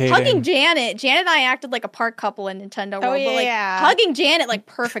suffocating. Hugging Janet and I acted like a park couple in Nintendo World. yeah, but like yeah. hugging Janet, like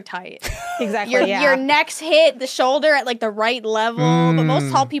perfect height. Exactly. Your necks hit the shoulder at like the right level. But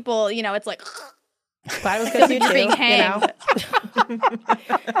most tall people, you know, it's like Glad it was good for you you're too. being You hanged. know?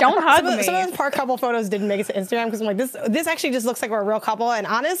 Don't hug me. Some of those park couple photos didn't make it to Instagram because I'm like, this actually just looks like we're a real couple. And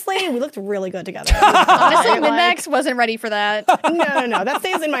honestly, we looked really good together. Honestly, Like- Min-Max wasn't ready for that. No. That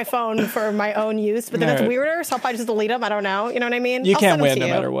stays in my phone for my own use. But then that's Right. weirder, so I'll probably just delete them. I don't know. You know what I mean? You I'll can't send them win to no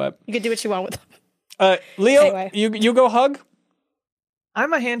you. matter what. You could do what you want with them. Leo, Anyway. you go hug?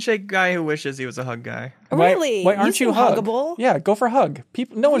 I'm a handshake guy who wishes he was a hug guy. Really? Why aren't you seem hug? huggable. Yeah, go for a hug.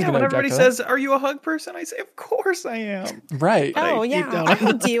 People, no one's Yeah, going when to everybody object to says, "Are you a hug person?" I say, "Of course I am." that. Right. Oh, deep yeah. down- I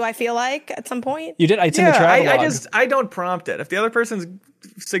hugged you, I feel like, at some point. You did. It's in the Yeah, travel I don't prompt it. If the other person's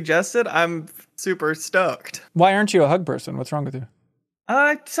suggested, I'm super stoked. Why aren't you a hug person? What's wrong with you?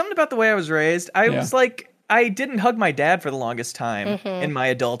 Something about the way I was raised. I Yeah. was like, I didn't hug my dad for the longest time in my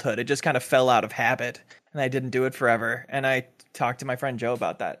adulthood. It just kind of fell out of habit, and I didn't do it forever. And I talked to my friend Joe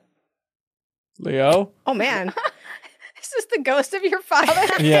about that. Leo? Oh, man. Is this the ghost of your father?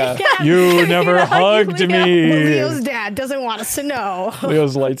 Yeah. Yeah. You never gonna hug hugged you, Leo. me. Leo's dad doesn't want us to know.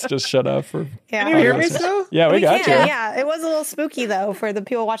 Leo's lights just shut off. For Yeah. Can you hear me listeners. still? Yeah, we got you. Yeah, it was a little spooky, though, for the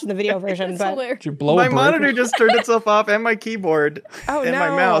people watching the video version. It's But hilarious. Did you blow My a breaker? monitor just turned itself off, and my keyboard, Oh, and my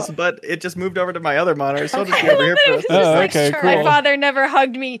no. mouse, but it just moved over to my other monitor, so I'll just be over here for a second. Oh, like, okay, sure. My cool. father never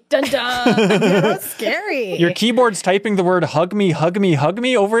hugged me. Dun dun. That's scary. Your keyboard's typing the word hug me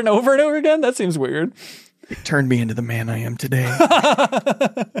over and over and over again? That seems weird. It turned me into the man I am today. My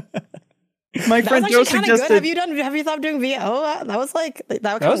That friend was Joe actually kind of good. suggested. Have you thought of doing VO? That was like that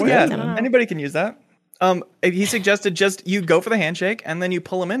was was good. good. Yeah, I don't know. anybody can use that. He suggested just you go for the handshake and then you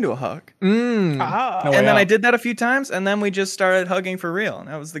pull him into a hug. Oh. No way And then out. I did that a few times, and then we just started hugging for real. And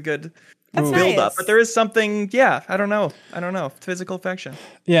that was the good That's build up. nice. But there is something, yeah, I don't know. Physical affection.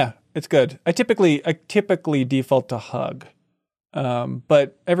 Yeah, it's good. I typically default to hug.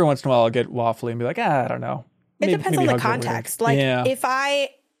 But every once in a while I'll get waffly and be like, I don't know. It depends on the hugs are weird. context. Like yeah. if I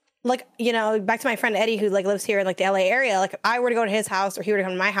like, you know, back to my friend Eddie who like lives here in like the LA area, like if I were to go to his house or he were to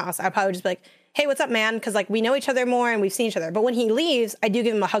come to my house, I'd probably just be like, hey, what's up, man? Because like we know each other more and we've seen each other. But when he leaves, I do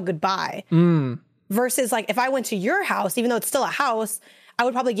give him a hug goodbye. Versus like if I went to your house, even though it's still a house, I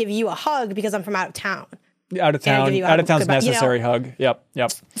would probably give you a hug because I'm from out of town. out of and I town. give you a Out of town's goodbye. You know- necessary hug. Yep.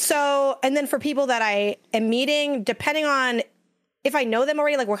 So, and then for people that I am meeting, depending on if I know them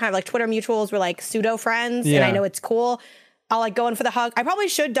already, like we're kind of like Twitter mutuals, we're like pseudo friends, and Yeah. I know it's cool, I'll like go in for the hug. I probably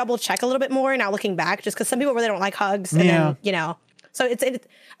should double check a little bit more now looking back, just because some people really don't like hugs, and Yeah. then you know. So it's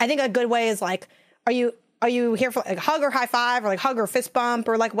I think a good way is like, are you here for like a hug or high five or like hug or fist bump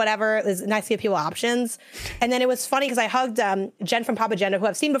or like whatever? It's nice to give people options. And then it was funny because I hugged Jen from Papa Agenda, who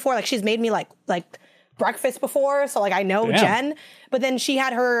I've seen before. Like she's made me like breakfast before, so like I know Damn. Jen. But then she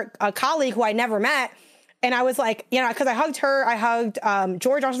had her colleague who I never met. And I was like, you know, because I hugged her, I hugged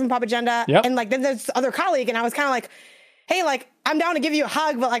George also from Pop Agenda. Yep. And like then there's this other colleague, and I was kind of like, hey, like I'm down to give you a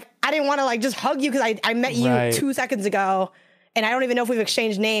hug, but like I didn't want to like just hug you because I met you Right. 2 seconds ago, and I don't even know if we've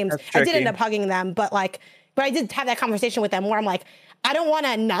exchanged names. That's I did tricky. end up hugging them, but like But I did have that conversation with them where I'm like, I don't want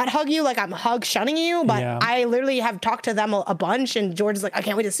to not hug you, like I'm hug shunning you, but I literally have talked to them a bunch, and George is like, I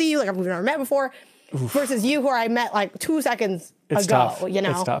can't wait to see you, like we've never met before. Versus you, who I met like 2 seconds ago. Tough. You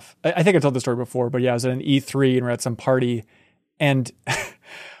know, it's tough. I think I told the story before, but yeah, I was at an E3 and we're at some party, and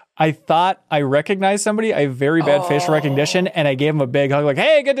I thought I recognized somebody. I have very bad facial recognition, and I gave him a big hug, like,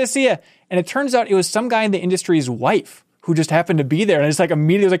 "Hey, good to see you." And it turns out it was some guy in the industry's wife who just happened to be there, and I just like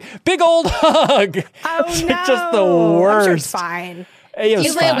immediately was like, "Big old hug!" Oh it's no, like just the worst. I'm sure it's fine. It was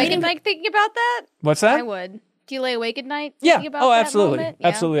Do you lay fine. awake at night thinking about that? What's that? I would. Do you lay awake at night Yeah. thinking about Oh, that absolutely. moment? Yeah.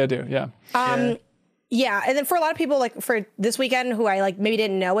 Absolutely, I do. Yeah. Yeah, and then for a lot of people, like for this weekend, who I like maybe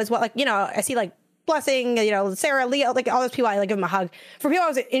didn't know as well, like I see like Blessing, Sarah, Leo, like all those people, I like give them a hug. For people I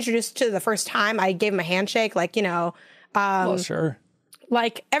was introduced to the first time, I gave them a handshake, like Well, sure.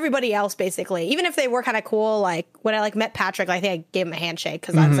 like everybody else, basically. Even if they were kind of cool, like when I like met Patrick, I think I gave him a handshake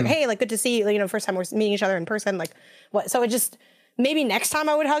because I was like, hey, like good to see you. First time we're meeting each other in person, like what? So it just. Maybe next time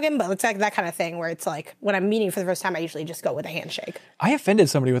I would hug him, but it's like that kind of thing where it's like when I'm meeting for the first time, I usually just go with a handshake. I offended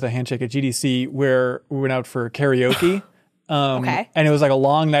somebody with a handshake at GDC where we went out for karaoke. Okay. And it was like a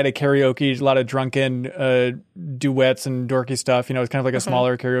long night of karaoke, a lot of drunken duets and dorky stuff. It's kind of like a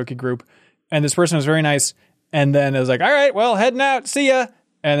smaller karaoke group. And this person was very nice. And then it was like, all right, well, heading out. See ya.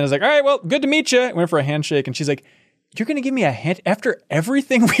 And it was like, all right, well, good to meet you. Went for a handshake. And she's like, you're going to give me a hand after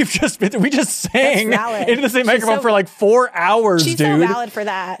everything we've just been through? We just sang into the same microphone for like 4 hours, she's dude. so valid for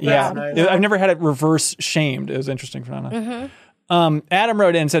that. Yeah. Nice. I've never had it reverse shamed. It was interesting phenomenon. Adam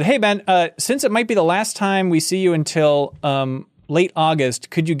wrote in and said, hey, Ben, since it might be the last time we see you until late August,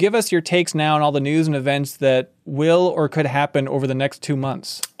 could you give us your takes now on all the news and events that will or could happen over the next 2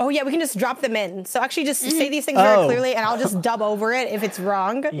 months? Oh, yeah, we can just drop them in. So actually just say these things very clearly, and I'll just dub over it if it's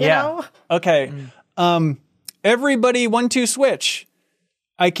wrong, you know? Okay. Everybody 1-2 switch.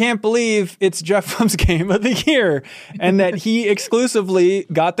 I can't believe it's Jeff Fum's game of the year, and that he exclusively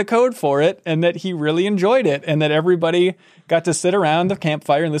got the code for it, and that he really enjoyed it, and that everybody got to sit around the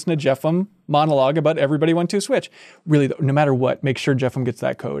campfire and listen to Jeff Fum monologue about everybody 1-2 switch. Really, though, no matter what, make sure Jeff Fum gets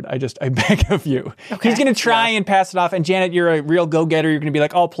that code. I beg of you. Okay. He's going to try and pass it off, and Janet, you're a real go-getter. You're going to be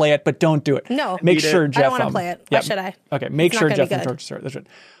like, I'll play it, but don't do it. No. Make sure Jeff Fum. I don't want to play it. Why should I? Okay, make It's sure not gonna Jeff be Fum good. starts it.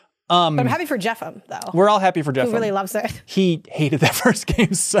 But I'm happy for Jeffem, though. We're all happy for Jeff Who Fum. really loves it. He hated that first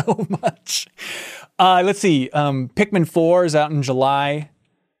game so much. Let's see. Pikmin 4 is out in July.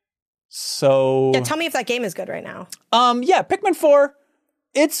 So Yeah, tell me if that game is good right now. yeah, Pikmin 4.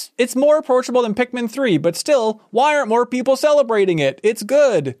 It's more approachable than Pikmin 3, but still, why aren't more people celebrating it? It's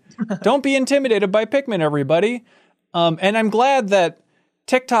good. Don't be intimidated by Pikmin, everybody. And I'm glad that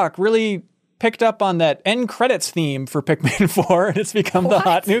TikTok really picked up on that end credits theme for Pikmin 4, and it's become the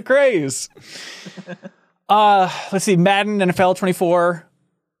hot new craze. Let's see, Madden NFL 24.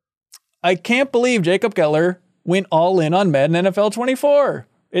 I can't believe Jacob Geller went all in on Madden NFL 24.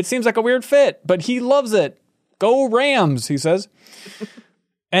 It seems like a weird fit, but he loves it. Go Rams, he says.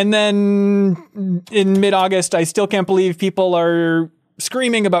 And then in mid-August, I still can't believe people are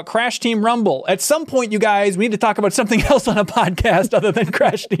screaming about Crash Team Rumble. At some point, you guys, we need to talk about something else on a podcast other than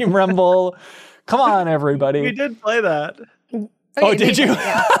Crash Team Rumble. Come on, everybody. We did play that. Oh, did you?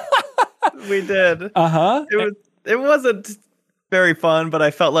 Yeah. We did. Uh-huh. It wasn't very fun, but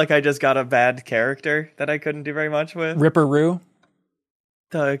I felt like I just got a bad character that I couldn't do very much with. Ripper Roo?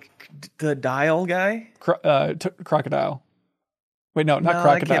 The dial guy? Crocodile. Wait, no, not No,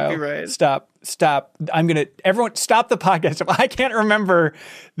 Crocodile. that can't be right. Stop. Everyone, stop the podcast. I can't remember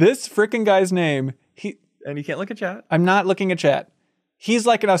this freaking guy's name. And you can't look at chat. I'm not looking at chat. He's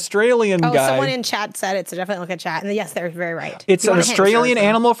like an Australian guy. Someone in chat said it, so definitely look at chat. And yes, they're very right. It's You an want a hint? Australian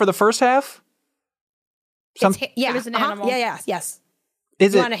animal for the first half? Yeah, It was an animal. Yeah, yes.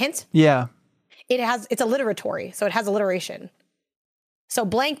 Is You it? want a hint? Yeah. It's alliteratory, so it has alliteration. So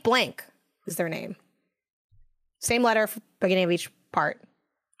blank blank is their name. Same letter for beginning of each part,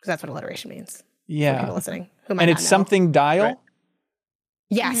 because that's what alliteration means. For Yeah. people listening who might And not it's know. something dial? Right.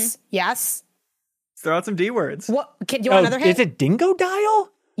 Yes, yes. Throw out some D words. What? Do you want another hint? Is it dingo dial?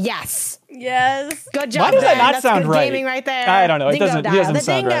 Yes. Yes. Good job. Why does that Ben. not That's sound good right? gaming right there. I don't know. It Dingo doesn't- it dial. doesn't the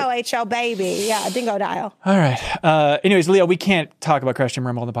sound dingo right. HL baby. Yeah, dingo dial. All right. Anyways, Leo, we can't talk about Crash Team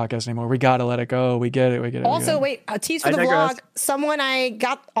Rumble on the podcast anymore. We got to let it go. We get it. Also, wait, a tease for I the digress. vlog. Someone I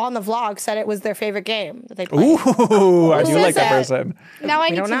got on the vlog said it was their favorite game that they played. Ooh, I do says like that that? person. Now I We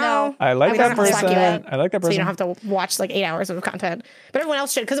need don't to know. I like We that don't have to person. suck you in, I like that So you person. don't have to watch like 8 hours of content. But everyone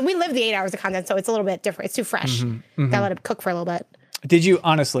else should, because we live the 8 hours of content, so it's a little bit different. It's too fresh. Gotta let it cook for a little bit. Did you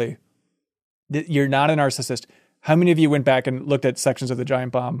honestly? You're not a narcissist. How many of you went back and looked at sections of the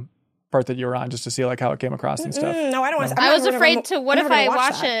Giant Bomb part that you were on just to see like how it came across and stuff? No, I don't want to. I was afraid to. What if I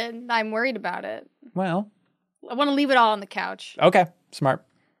watch it? I'm worried about it. Well, I want to leave it all on the couch. Okay, smart.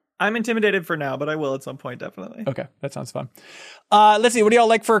 I'm intimidated for now, but I will at some point, definitely. Okay, that sounds fun. Let's see. What do y'all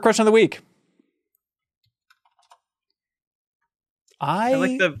like for a question of the week? I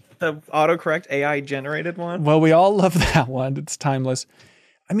like the autocorrect AI generated one. Well, we all love that one. It's timeless.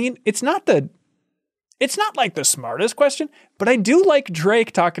 I mean, it's not like the smartest question, but I do like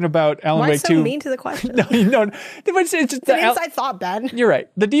Drake talking about Alan Wake 2. Why so mean to the question? No, it's just It's an inside thought, Ben. You're right.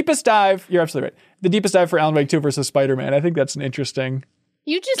 The deepest dive. You're absolutely right. The deepest dive for Alan Wake 2 versus Spider-Man. I think that's an interesting.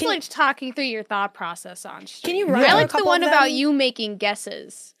 You just liked talking through your thought process on stream. Can you run I a like the couple one of them? about you making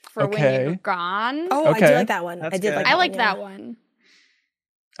guesses for when you're gone. Oh, I Okay. do like that one. That's I did good. like. I that like one, that yeah. one.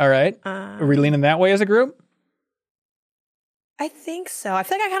 All right. Are we leaning that way as a group? I think so. I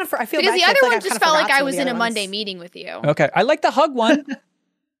feel like I feel Because bad the other I feel one like just I felt forgot like I some of was the in a other Monday ones. meeting with you. Okay. I like the hug one.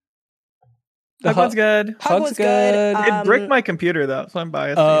 That one's good. Hug was good. It bricked my computer though, so I'm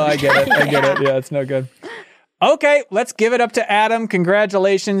biased. Oh, I get it. I get it. Yeah, it's no good. Okay, let's give it up to Adam.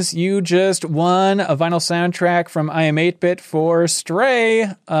 Congratulations. You just won a vinyl soundtrack from I Am 8-Bit for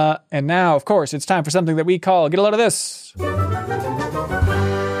Stray. And now, of course, it's time for something that we call Get a Load of This.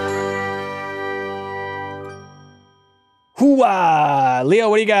 Hooah! Leo,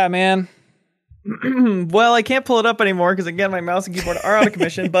 what do you got, man? Well, I can't pull it up anymore because again, my mouse and keyboard are out of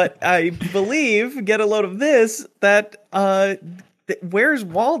commission. But I believe, get a load of this, that where's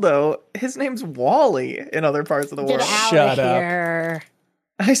Waldo? His name's Wally in other parts of the Get world. out Shut of up. here.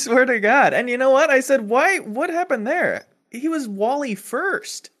 I swear to God. And you know what? I said, why? What happened there? He was Wally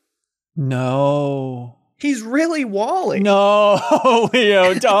first. No. He's really Wally. No,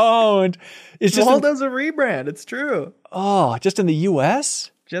 Leo, don't. It's just Waldo's a rebrand. It's true. just in the US?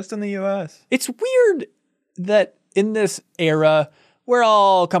 Just in the U.S. It's weird that in this era where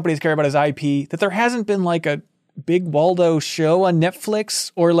all companies care about is IP, that there hasn't been like a big Waldo show on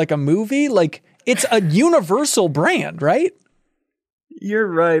Netflix or like a movie. Like it's a universal brand, right? You're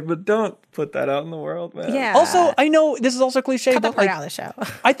right, but don't put that out in the world, man. Yeah. Also, I know this is also cliche, cut that but part like, out of the show.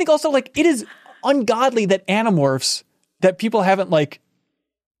 I think also like it is ungodly that Animorphs, that people haven't like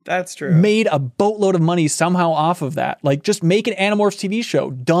That's true. made a boatload of money somehow off of that. Like just make an Animorphs TV show.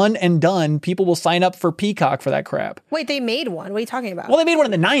 Done and done. People will sign up for Peacock for that crap. Wait, they made one. What are you talking about? Well, they made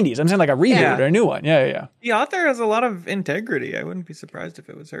one in the 90s. I'm saying like a reboot Yeah. or a new one. Yeah. The author has a lot of integrity. I wouldn't be surprised if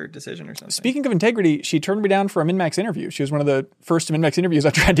it was her decision or something. Speaking of integrity, she turned me down for a MinMax interview. She was one of the first MinMax interviews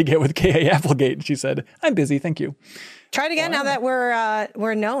I tried to get with K.A. Applegate. And she said, I'm busy. Thank you. Try it again now that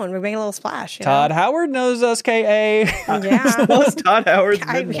we're known. We're making a little splash. You Todd Howard knows us, K.A. know? Yeah. What was Todd Howard's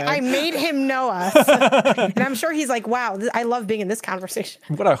I midnight? made him know us. And I'm sure he's like, wow, I love being in this conversation.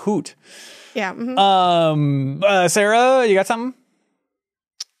 What a hoot. Yeah. Mhm. Sarah, you got something?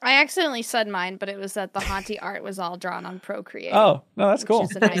 I accidentally said mine, but it was that the Haunty art was all drawn on Procreate. Oh, no, that's cool.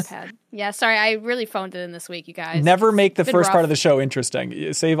 Which is an iPad. Yeah, sorry, I really phoned it in this week, you guys. Never make the Been first part rough. of the show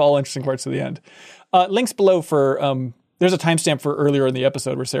interesting. Save all interesting parts to the end. Links below for, there's a timestamp for earlier in the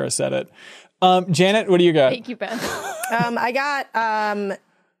episode where Sarah said it. Janet, what do you got? Thank you, Ben. I got,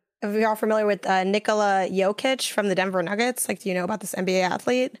 if you're all familiar with Nikola Jokic from the Denver Nuggets, like, do you know about this NBA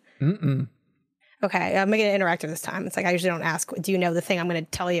athlete? Mm-mm. Okay, I'm making it interactive this time. It's like I usually don't ask, do you know the thing I'm going to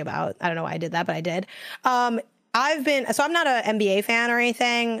tell you about? I don't know why I did that, but I did. I'm not an NBA fan or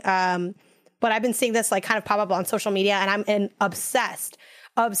anything, but I've been seeing this like kind of pop up on social media, and I'm obsessed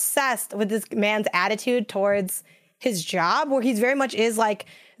with this man's attitude towards his job, where he's very much is like,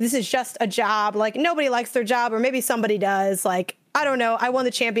 this is just a job. Like nobody likes their job, or maybe somebody does. Like, I don't know. I won the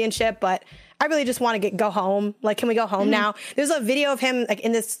championship, but I really just want to go home. Like, can we go home now? There's a video of him like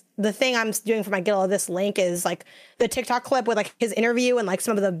in this, the thing I'm doing for my Gittle, this link is like the TikTok clip with like his interview and like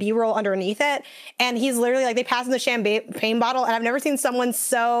some of the B-roll underneath it. And he's literally like, they pass him the champagne bottle. And I've never seen someone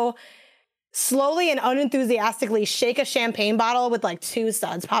so slowly and unenthusiastically shake a champagne bottle with like two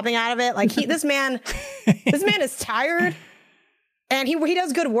studs popping out of it. Like this man is tired. And he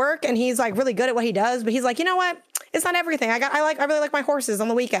does good work, and he's like really good at what he does. But he's like, you know what? It's not everything. I really like my horses on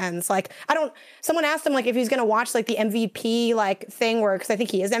the weekends. Like someone asked him like if he's gonna watch like the MVP like thing where, because I think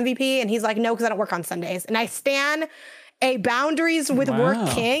he is MVP, and he's like, no, because I don't work on Sundays. And I stan a boundaries with work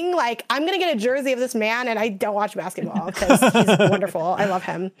king. Like I'm gonna get a jersey of this man, and I don't watch basketball because he's wonderful. I love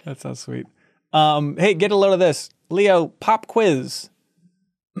him. That sounds sweet. Hey, get a load of this. Leo, pop quiz.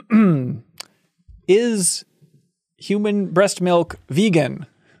 Is human breast milk vegan?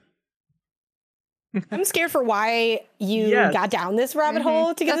 I'm scared for why you got down this rabbit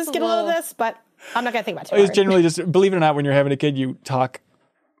hole to get a little of this, but I'm not gonna think about it too It's hard. generally just, believe it or not, when you're having a kid, you talk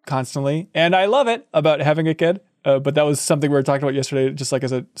constantly. And I love it about having a kid. But that was something we were talking about yesterday, just like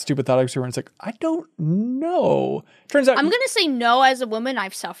as a stupid thought experiment. It's like, I don't know. Turns out I'm going to say no as a woman.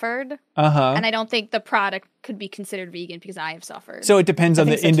 I've suffered. And I don't think the product could be considered vegan because I have suffered. So it depends on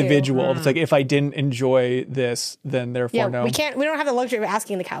the think so, too. individual. It's like if I didn't enjoy this, then therefore no. We don't have the luxury of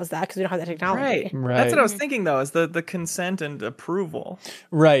asking the cows that because we don't have that technology. Right. That's what I was thinking, though, is the consent and approval.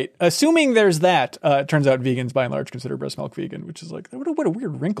 Right. Assuming there's that, it turns out vegans by and large consider breast milk vegan, which is like, what a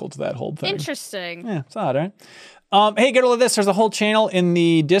weird wrinkle to that whole thing. Interesting. Yeah, it's odd, right? Hey, get all of this. There's a whole channel in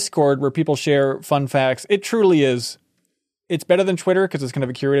the Discord where people share fun facts. It truly is. It's better than Twitter because it's kind of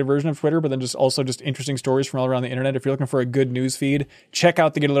a curated version of Twitter, but then just interesting stories from all around the internet. If you're looking for a good news feed, check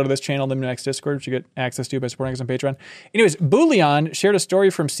out the Get a Load of This channel, the Min-Max Discord, which you get access to by supporting us on Patreon. Anyways, Bouillon shared a story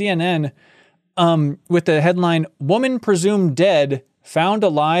from CNN with the headline, "Woman Presumed Dead Found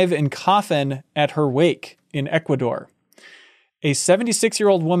Alive in Coffin at Her Wake in Ecuador." A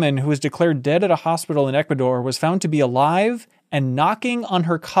 76-year-old woman who was declared dead at a hospital in Ecuador was found to be alive and knocking on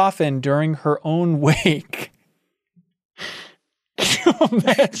her coffin during her own wake.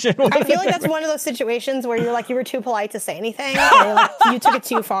 Imagine I feel like that's one of those situations where you're like, you were too polite to say anything. Or like, you took it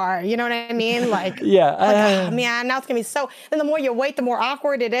too far. You know what I mean? Like, yeah. Man, now it's going to be so. Then the more you wait, the more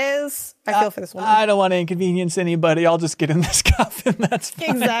awkward it is. I feel for this woman. I don't want to inconvenience anybody. I'll just get in this coffin. That's fine.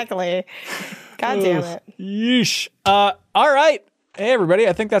 Exactly. God damn it. Yeesh. All right. Hey, everybody.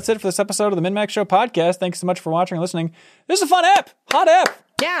 I think that's it for this episode of the Min-Max Show podcast. Thanks so much for watching and listening. This is a fun app. Hot app.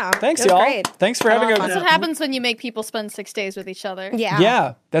 Yeah. Thanks, y'all. Great. Thanks for having us. That's what happens when you make people spend 6 days with each other. Yeah.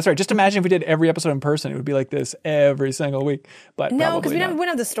 Yeah, that's right. Just imagine if we did every episode in person. It would be like this every single week. But no, because we don't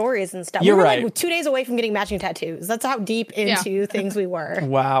have the stories and stuff. You're we were right. like 2 days away from getting matching tattoos. That's how deep into things we were.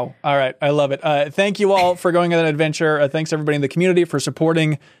 Wow. All right. I love it. Thank you all for going on that adventure. Thanks everybody in the community for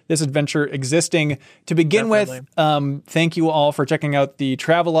supporting this adventure existing. To begin with, thank you all for checking out the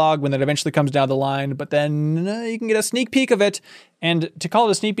travelogue when that eventually comes down the line. But then you can get a sneak peek of it. And to call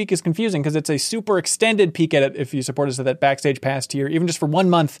it a sneak peek is confusing because it's a super extended peek at it if you support us at that Backstage Pass tier. Even just for 1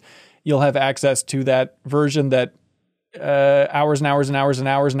 month, you'll have access to that version that hours and hours and hours and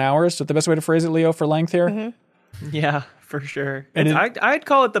hours and hours. So the best way to phrase it, Leo, for length here? Mm-hmm. Yeah, for sure. I'd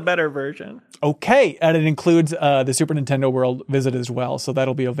call it the better version. Okay. And it includes the Super Nintendo World visit as well. So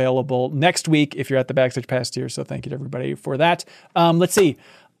that'll be available next week if you're at the Backstage Pass tier. So thank you to everybody for that. Let's see.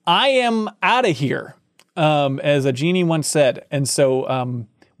 I am out of here. As a genie once said. And so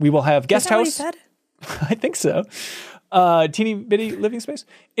we will have guest hosts. Is that what he said? I think so. Teeny bitty living space.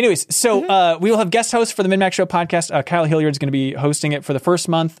 Anyways, so we will have guest hosts for the Min-Max Show podcast. Kyle Hilliard's going to be hosting it for the first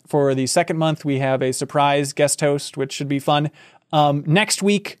month. For the second month, we have a surprise guest host, which should be fun. Next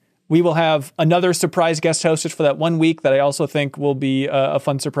week, we will have another surprise guest host just for that 1 week that I also think will be a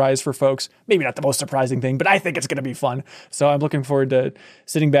fun surprise for folks. Maybe not the most surprising thing, but I think it's going to be fun. So I'm looking forward to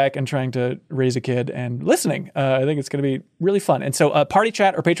sitting back and trying to raise a kid and listening. I think it's going to be really fun. And so Party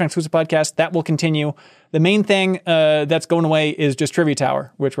Chat, or Patreon exclusive podcast, that will continue. The main thing that's going away is just Trivia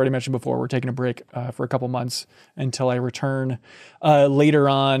Tower, which I already mentioned before. We're taking a break for a couple months until I return later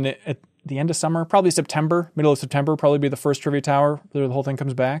on at the end of summer, probably September, middle of September, probably be the first Trivia Tower. The whole thing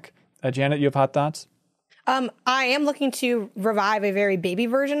comes back. Janet, you have hot thoughts? I am looking to revive a very baby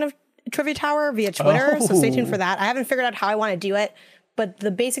version of Trivia Tower via Twitter, so stay tuned for that. I haven't figured out how I want to do it,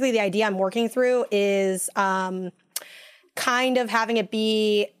 but basically the idea I'm working through is kind of having it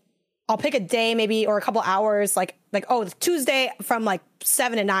be, I'll pick a day maybe or a couple hours, like it's Tuesday from like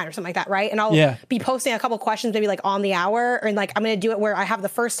 7 to 9 or something like that, right? And I'll be posting a couple questions maybe like on the hour, and like I'm going to do it where I have the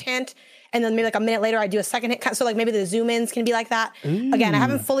first hint, and then maybe like a minute later I do a second hint. So like maybe the zoom ins can be like that. Ooh. Again, I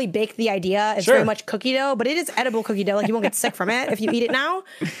haven't fully baked the idea. It's very much cookie dough, but it is edible cookie dough. Like you won't get sick from it if you eat it now.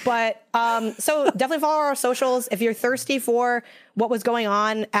 But so definitely follow our socials. If you're thirsty for what was going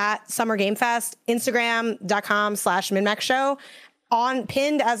on at Summer Game Fest, Instagram.com/MinMaxShow.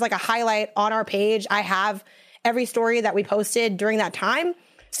 Pinned as like a highlight on our page, I have every story that we posted during that time.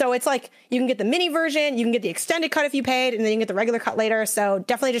 So it's like you can get the mini version, you can get the extended cut if you paid, and then you can get the regular cut later. So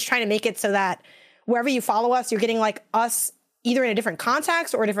definitely just trying to make it so that wherever you follow us, you're getting like us either in a different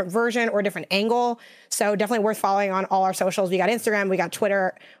context or a different version or a different angle. So definitely worth following on all our socials. We got Instagram, we got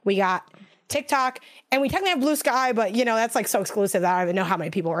Twitter, we got TikTok, and we technically have Blue Sky, but that's like so exclusive that I don't even know how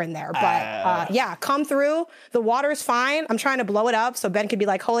many people are in there. But come through. The water's fine. I'm trying to blow it up so Ben could be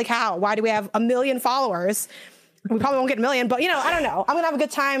like, holy cow, why do we have 1 million followers? We probably won't get 1 million, but I don't know. I'm going to have a good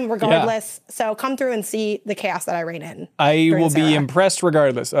time regardless. Yeah. So come through and see the chaos that I reign in. I will be impressed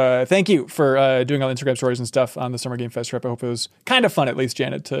regardless. Thank you for doing all the Instagram stories and stuff on the Summer Game Fest trip. I hope it was kind of fun, at least,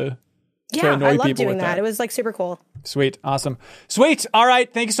 Janet, to annoy I love people doing with that. It was like super cool. Sweet. Awesome. Sweet. All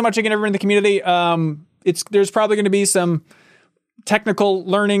right. Thank you so much again, everyone in the community. There's probably going to be some technical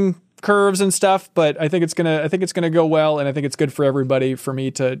learning curves and stuff, but I think it's gonna go well, and I think it's good for everybody for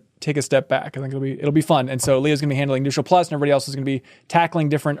me to take a step back. I think it'll be fun. And so Leah's gonna be handling Neutral Plus, and everybody else is gonna be tackling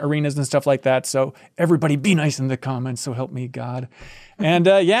different arenas and stuff like that. So everybody be nice in the comments, so help me God. And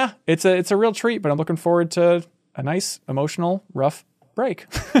it's a real treat, but I'm looking forward to a nice, emotional, rough break.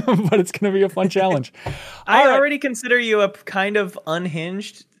 But it's gonna be a fun challenge. I already consider you a kind of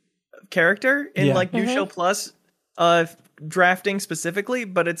unhinged character in like Neutral Plus drafting specifically,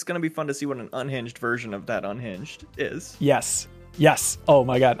 but it's going to be fun to see what an unhinged version of that unhinged is. Yes. Oh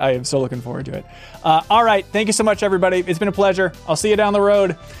my God. I am so looking forward to it. All right. Thank you so much, everybody. It's been a pleasure. I'll see you down the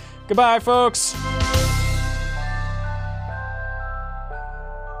road. Goodbye, folks.